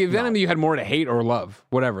even that, Venom, you had more to hate or love,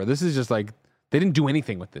 whatever. This is just they didn't do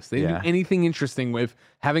anything with this. They didn't do anything interesting with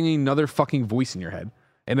having another fucking voice in your head.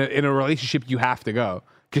 In a relationship, you have to go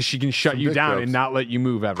because she can shut you down and not let you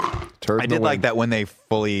move ever. I did like that when they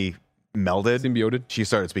fully melded. Symbioted. She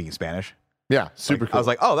started speaking Spanish. Yeah, super cool. I was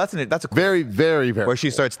like, oh, that's a cool very, very, very where she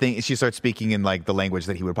starts speaking in the language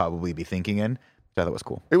that he would probably be thinking in, which I thought was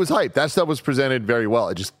cool. It was hype. That stuff was presented very well.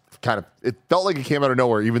 It just it felt like it came out of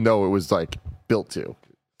nowhere, even though it was built to.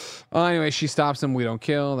 Anyway, she stops him. We don't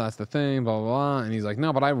kill. That's the thing. Blah blah blah. And he's like,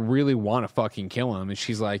 no, but I really want to fucking kill him. And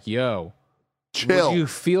she's like, yo, chill. Would you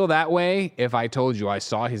feel that way if I told you I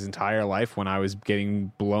saw his entire life when I was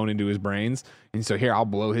getting blown into his brains? And so here, I'll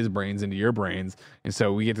blow his brains into your brains. And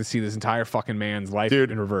so we get to see this entire fucking man's life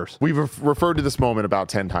in reverse. We've referred to this moment about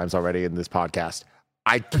 10 times already in this podcast.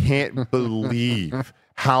 I can't believe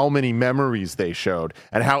how many memories they showed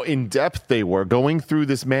and how in-depth they were going through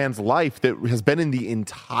this man's life that has been in the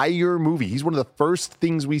entire movie. He's one of the first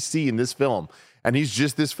things we see in this film. And he's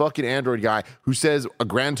just this fucking android guy who says a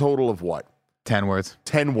grand total of what? 10 words.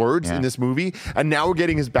 10 words in this movie. And now we're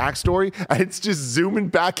getting his backstory. And it's just zooming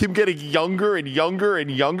back, him getting younger and younger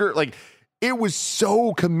and younger. It was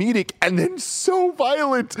so comedic and then so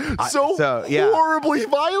violent. Horribly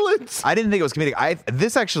violent. I didn't think it was comedic.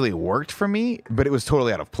 This actually worked for me, but it was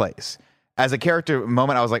totally out of place. As a character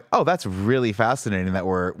moment, I was like, oh, that's really fascinating that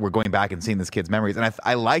we're going back and seeing this kid's memories. And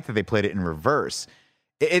I like that they played it in reverse.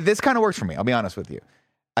 This kind of works for me, I'll be honest with you.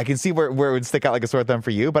 I can see where it would stick out like a sore thumb for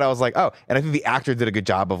you, but I was like, oh, and I think the actor did a good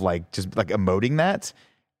job of just emoting that.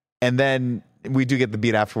 And then we do get the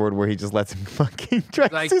beat afterward where he just lets him fucking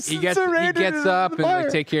he gets up and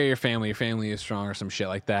take care of your family. Your family is strong or some shit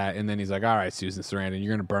like that. And then he's like, all right, Susan Sarandon,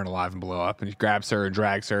 you're gonna burn alive and blow up. And he grabs her and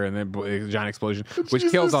drags her, and then giant explosion, which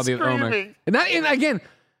kills all the Omek. And again,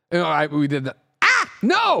 we did that.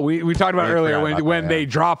 No, we talked about earlier when they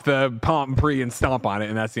drop the pomp pre and stomp on it,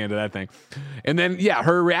 and that's the end of that thing. And then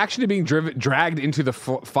her reaction to being dragged into the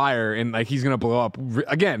fire and he's gonna blow up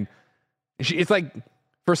again. It's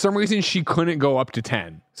for some reason she couldn't go up to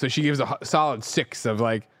 10, so she gives a solid 6 of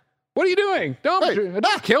what are you doing? Don't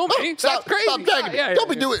kill me. That's crazy. Stop dragging me. Don't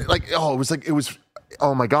be doing it.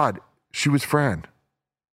 Oh my God, she was Fran.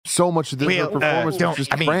 so much of this performance was just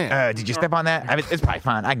did you step on that? I mean, it's probably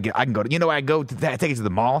fine. I can go to, I go to take it to the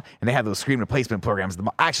mall, and they have those screen replacement programs at the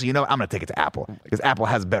mall. Actually, I'm going to take it to Apple, because Apple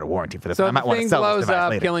has a better warranty for this. So I might the want to thing sell blows this device up,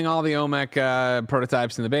 later. killing all the OMEC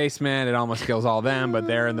prototypes in the basement. It almost kills all them, but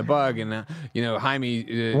they're in the bug. And,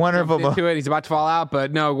 Jaime Wonderful. into it. He's about to fall out,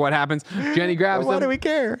 but no, what happens? Jenny grabs him. Why do we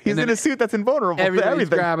care? He's in a suit that's invulnerable to Everybody's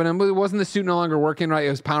everything. grabbing him. But wasn't the suit no longer working right? It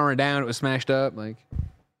was powering down. It was smashed up.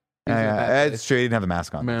 It's true. He didn't have the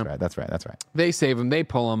mask on. Man. That's right. They save him. They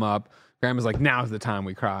pull him up. Grandma's like, now's the time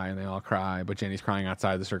we cry. And they all cry. But Jenny's crying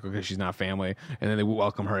outside the circle because she's not family. And then they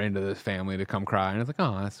welcome her into the family to come cry. And it's like,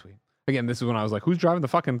 oh, that's sweet. Again, this is when I was like, who's driving the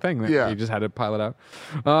fucking thing? Yeah. You just had to pile it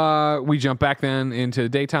out. We jump back then into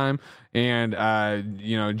daytime. And,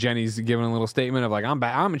 Jenny's giving a little statement of like,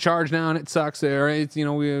 I'm in charge now and it sucks. Or it's,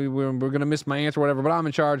 we're going to miss my aunt or whatever, but I'm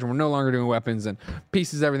in charge and we're no longer doing weapons and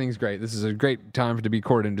pieces. Everything's great. This is a great time to be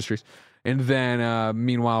Cord Industries. And then,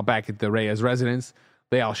 meanwhile, back at the Reyes residence,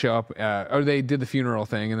 they all show up, or they did the funeral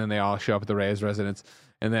thing, and then they all show up at the Reyes residence,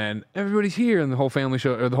 and then everybody's here, and the whole family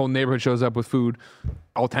the whole neighborhood shows up with food,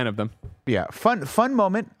 all 10 of them. Yeah, fun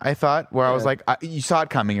moment, I thought, where I was like, you saw it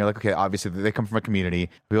coming. You're like, okay, obviously they come from a community,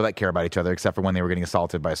 people that care about each other, except for when they were getting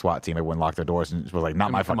assaulted by a SWAT team. Everyone locked their doors and was like,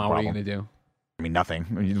 not my fucking problem. What are you going to do? I mean, nothing.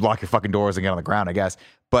 You lock your fucking doors and get on the ground, I guess.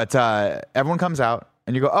 But everyone comes out,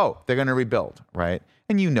 and you go, oh, they're going to rebuild, right?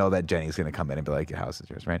 And you know that Jenny's going to come in and be like, your house is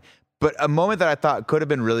yours, right? But a moment that I thought could have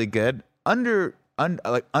been really good, undercut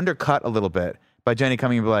a little bit by Jenny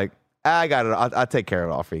coming and be like, I got it. I'll take care of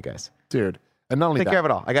it all for you guys. Dude. And not only take care of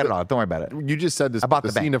it all. I got it all. Don't worry about it. You just said this. About the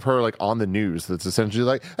the scene bank. of her like on the news that's essentially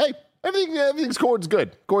like, hey, everything's Cord's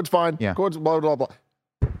good. Cord's fine. Yeah. Cord's blah, blah, blah.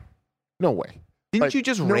 No way. Didn't you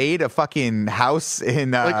just raid a fucking house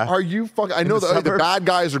in are you fucking... I know the bad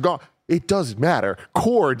guys are gone. It doesn't matter.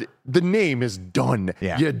 Cord, the name is done.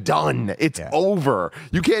 Yeah. You're done. It's over.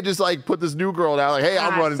 You can't just like put this new girl down like, hey,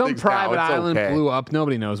 I'm running some things private now. It's island okay. blew up.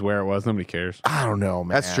 Nobody knows where it was. Nobody cares. I don't know,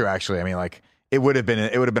 man. That's true, actually. I mean, like, it would have been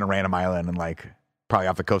a random island and like probably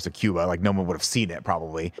off the coast of Cuba. Like, no one would have seen it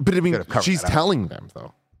probably. But I mean, she's telling them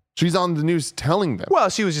though. She's on the news telling them. Well,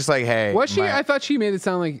 she was just like, hey. Was she? I thought she made it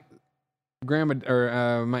sound like grandma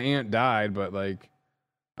or my aunt died, but like,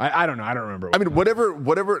 I don't know. I don't remember. I mean,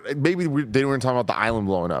 whatever. Maybe they weren't talking about the island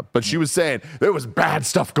blowing up, but she was saying there was bad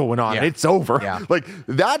stuff going on. Yeah. It's over. Yeah. Like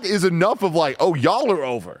that is enough of like, oh, y'all are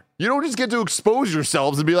over. You don't just get to expose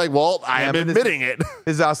yourselves and be like, well, I am admitting it.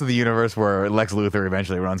 This is also the universe where Lex Luthor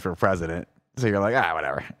eventually runs for president. So you're like,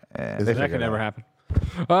 whatever. That could never happen.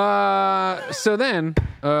 So then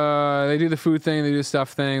they do the food thing, they do the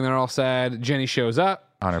stuff thing. They're all sad. Jenny shows up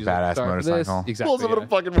on her badass motorcycle. Exactly. Pulls up on a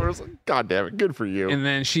fucking motorcycle. God damn it, good for you. And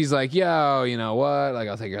then she's like, yo, you know what? Like,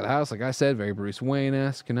 I'll take care of the house. Like I said, very Bruce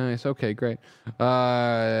Wayne-esque. Nice. Okay, great.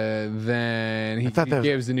 Then he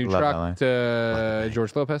gives the new truck to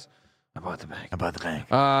George Lopez. I bought the bank.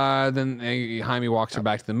 Then Jaime walks her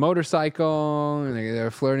back to the motorcycle, and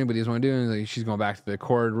they're flirting, but he doesn't want to do it. Like, she's going back to the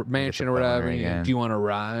Cord mansion or whatever. And, do you want to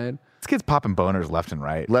ride? This kid's popping boners left and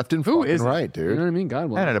right. Left and fucking right, dude. You know what I mean? God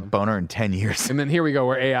bless. I hadn't had a boner in 10 years. And then here we go,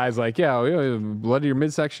 where AI's like, yeah, blood to your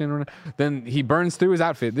midsection. Then he burns through his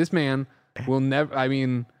outfit. This man will never. I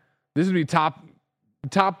mean, this would be top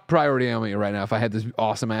priority on me right now if I had this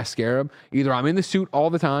awesome ass scarab. Either I'm in the suit all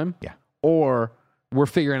the time, or we're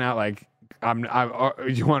figuring out like, do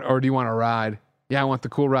you want to ride? Yeah, I want the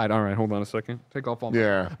cool ride. All right, hold on a second. Take off all.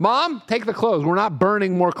 Yeah. Mom, take the clothes. We're not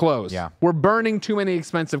burning more clothes. Yeah. We're burning too many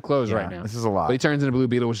expensive clothes right now. This is a lot. But he turns into Blue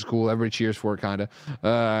Beetle, which is cool. Everybody cheers for it, kind of.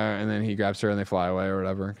 And then he grabs her and they fly away or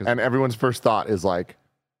whatever. And everyone's first thought is like,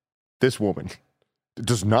 this woman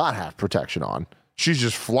does not have protection on. She's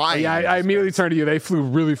just flying. Yeah, I immediately turned to you. They flew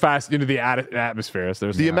really fast into the atmosphere.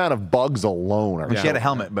 So the amount of bugs alone. She had a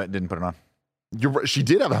helmet, but didn't put it on. She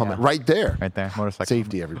did have a helmet right there. Right there. Motorcycle.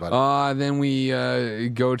 Safety, everybody. Then we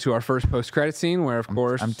go to our first post-credit scene where, of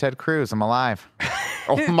course... I'm Ted Cruz. I'm alive.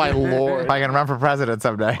 Oh, my Lord. I can run for president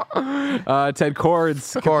someday. Ted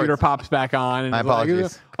Cord's computer pops back on. And my apologies.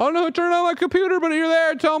 Like, I don't know how to turn on my computer, but you're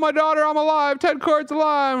there. Tell my daughter I'm alive. Ted Cord's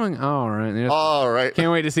alive. I'm like, all right. All right.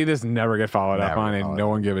 Can't wait to see this never get followed up on, and no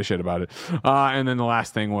one give a shit about it. And then the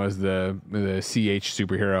last thing was the CH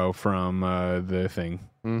superhero from the thing,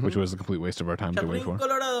 which was a complete waste of our time to wait for.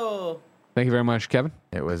 Colorado. Thank you very much, Kevin.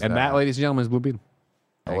 It was, and that, ladies and gentlemen, is Blue Beetle.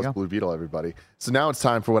 That was Blue Beetle, everybody. So now it's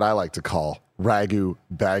time for what I like to call Ragu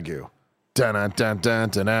Bagu. Dun dun dun dun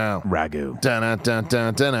dun. Ragu. Dun dun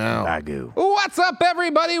dun dun dun. Ragu. Ooh, What's up,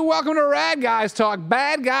 everybody? Welcome to Rad Guys Talk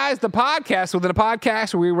Bad Guys, the podcast within a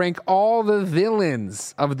podcast where we rank all the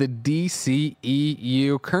villains of the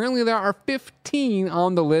DCEU. Currently, there are 15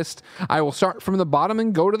 on the list. I will start from the bottom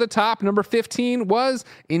and go to the top. Number 15 was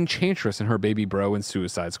Enchantress and her baby bro in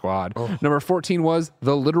Suicide Squad. Oh. Number 14 was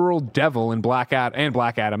the literal devil in Black Adam in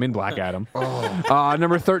Black Adam.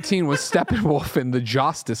 Number 13 was Steppenwolf in the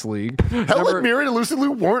Justice League. Helen Mirren and Lucy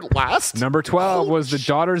Liu weren't last. Number 12 was the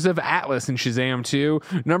Daughters of Atlas in Shazam 2.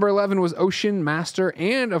 Number 11 was Ocean Master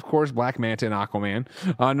and, of course, Black Manta and Aquaman.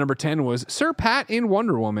 Number 10 was Sir Pat in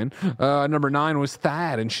Wonder Woman. Number 9 was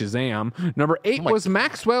Thad in Shazam. Number 8 was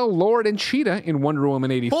Maxwell Lord and Cheetah in Wonder Woman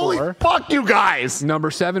 84. Holy fuck, you guys! Number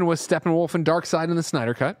 7 was Steppenwolf and Darkseid in the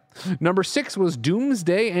Snyder Cut. Number 6 was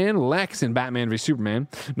Doomsday and Lex in Batman v Superman.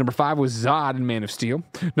 Number 5 was Zod in Man of Steel.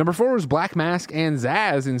 Number 4 was Black Mask and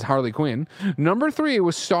Zaz in Harley Quinn. Number 3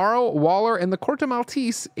 was Starro, Waller, and the Corto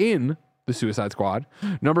Maltese in the Suicide Squad.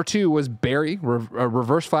 Number 2 was Barry,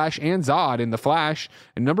 Reverse Flash, and Zod in The Flash.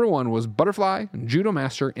 And number 1 was Butterfly, Judo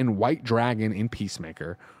Master, and White Dragon in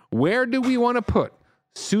Peacemaker. Where do we want to put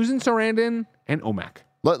Susan Sarandon and OMAC?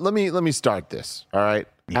 Let me start this, all right?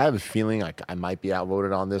 I have a feeling I might be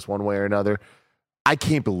outvoted on this one way or another. I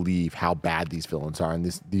can't believe how bad these villains are in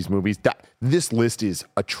these movies. This list is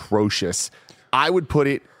atrocious. I would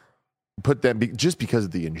put them just because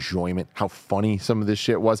of the enjoyment, how funny some of this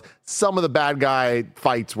shit was. Some of the bad guy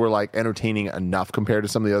fights were like entertaining enough compared to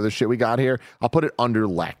some of the other shit we got here. I'll put it under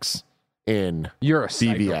Lex in You're a BVS.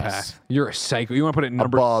 psychopath. You're a psycho. You want to put it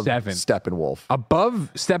number Above 7. Steppenwolf.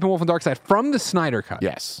 Above Steppenwolf and Darkseid from the Snyder Cut.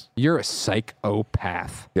 Yes. You're a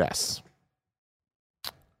psychopath. Yes.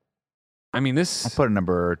 I mean, this. I'll put it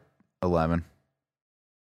number 11.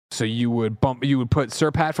 So you would put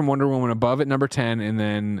Sir Pat from Wonder Woman above at number 10, and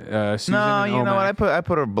then Susan. No, and you know OMAC. what? I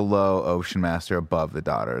put her below Ocean Master, above the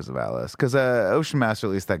Daughters of Atlas, because Ocean Master,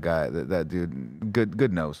 at least that guy, that dude,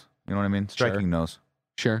 good nose. You know what I mean? Striking nose.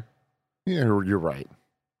 Sure. Yeah, you're right.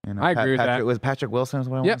 You know, I agree with that. Was Patrick Wilson is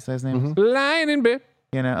what I want to say his name? Lying in bed.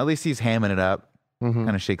 You know, at least he's hamming it up, kind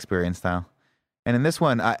of Shakespearean style. And in this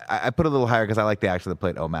one, I put a little higher because I like the actor that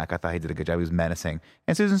played OMAC. I thought he did a good job. He was menacing.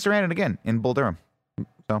 And Susan Sarandon again in Bull Durham.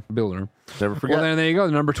 So Builder. Never forget. Well, then there you go.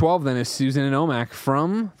 Number 12 then is Susan and OMAC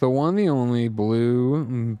from the one, the only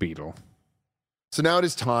Blue Beetle. So now it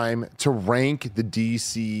is time to rank the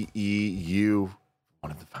DCEU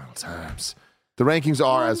one of the final times. The rankings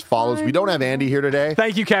are as follows. We don't have Andy here today.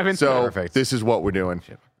 Thank you, Kevin. So Perfect. This is what we're doing,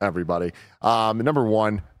 everybody. Number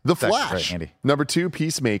 1, The Flash. Right, Andy. Number 2,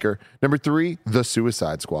 Peacemaker. Number 3, The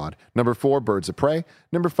Suicide Squad. Number 4, Birds of Prey.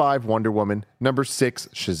 Number 5, Wonder Woman. Number 6,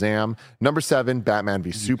 Shazam. Number 7, Batman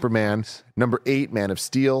v Superman. Number 8, Man of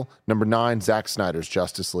Steel. Number 9, Zack Snyder's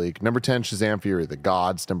Justice League. Number 10, Shazam Fury of the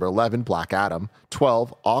Gods. Number 11, Black Adam.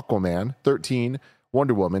 12, Aquaman. 13,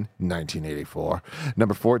 Wonder Woman, 1984.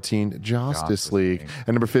 Number 14, Justice League.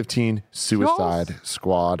 And number 15, Suicide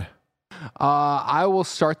Squad. I will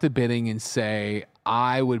start the bidding and say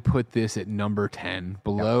I would put this at number 10,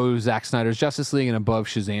 below Zack Snyder's Justice League and above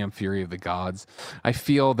Shazam Fury of the Gods. I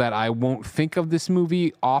feel that I won't think of this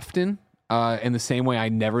movie often in the same way I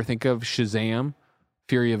never think of Shazam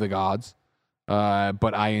Fury of the Gods.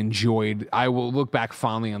 But I will look back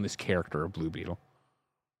fondly on this character of Blue Beetle.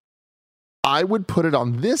 I would put it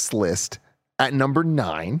on this list at number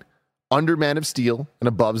 9, under Man of Steel and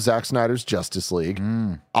above Zack Snyder's Justice League.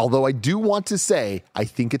 Although I do want to say, I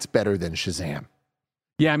think it's better than Shazam.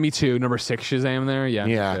 Yeah, me too. Number 6 Shazam there. Yeah,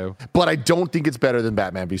 me too. But I don't think it's better than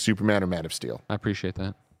Batman v Superman or Man of Steel. I appreciate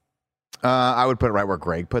that. I would put it right where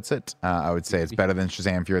Greg puts it. I would say it's better than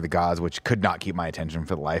Shazam Fury of the Gods, which could not keep my attention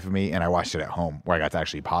for the life of me. And I watched it at home where I got to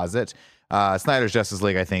actually pause it. Snyder's Justice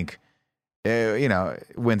League, I think,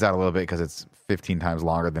 wins out a little bit because it's 15 times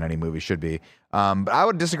longer than any movie should be. But I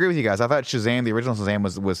would disagree with you guys. I thought Shazam, the original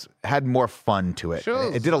Shazam, had more fun to it.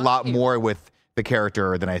 Sure, it did a lot more with the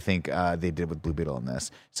character than I think they did with Blue Beetle in this.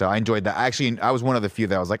 So I enjoyed that. Actually, I was one of the few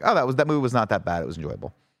that was like, oh, that movie was not that bad. It was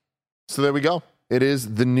enjoyable. So there we go. It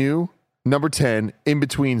is the new number 10 in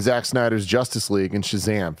between Zack Snyder's Justice League and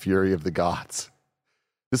Shazam Fury of the Gods.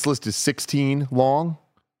 This list is 16 long.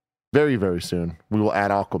 Very, very soon, we will add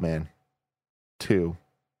Aquaman 2,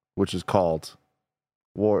 which is called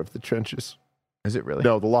War of the Trenches. Is it really?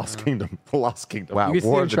 No, The Lost Kingdom. The Lost Kingdom. Wow, You can see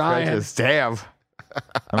War him of the trying. Trenches. Damn.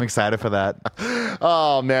 I'm excited for that.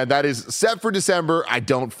 Oh, man, that is set for December. I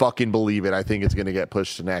don't fucking believe it. I think it's going to get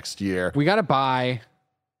pushed to next year. We got to buy.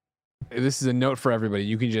 This is a note for everybody.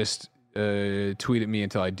 You can just tweet at me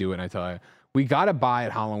until I do it and I tell you. We got to buy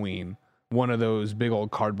at Halloween one of those big old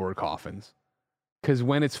cardboard coffins Because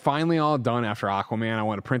when it's finally all done after Aquaman, I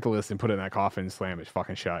want to print the list and put it in that coffin and slam it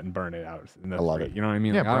fucking shut and burn it out. I love it. You know what I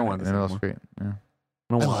mean? Yeah, Like, I don't want this anymore. Street. Yeah.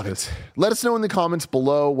 I don't I want love this. it. Let us know in the comments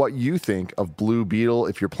below what you think of Blue Beetle.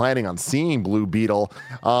 If you're planning on seeing Blue Beetle,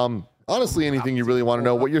 honestly, anything you really want to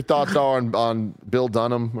know, what your thoughts are on Bill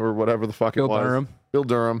Dunham or whatever the fuck it was. Bill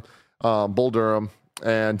Durham, Bull Durham.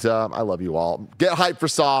 And I love you all. Get hyped for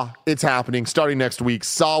Saw. It's happening starting next week.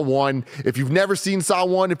 Saw 1. If you've never seen Saw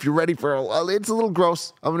 1, if you're ready for it's a little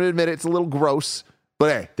gross. I'm going to admit it, it's a little gross. But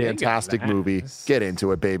hey, fantastic movie. Get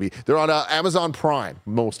into it, baby. They're on Amazon Prime,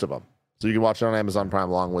 most of them. So you can watch it on Amazon Prime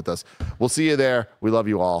along with us. We'll see you there. We love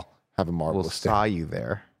you all. Have a marvelous day. We'll saw you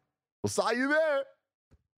there. We'll saw you there.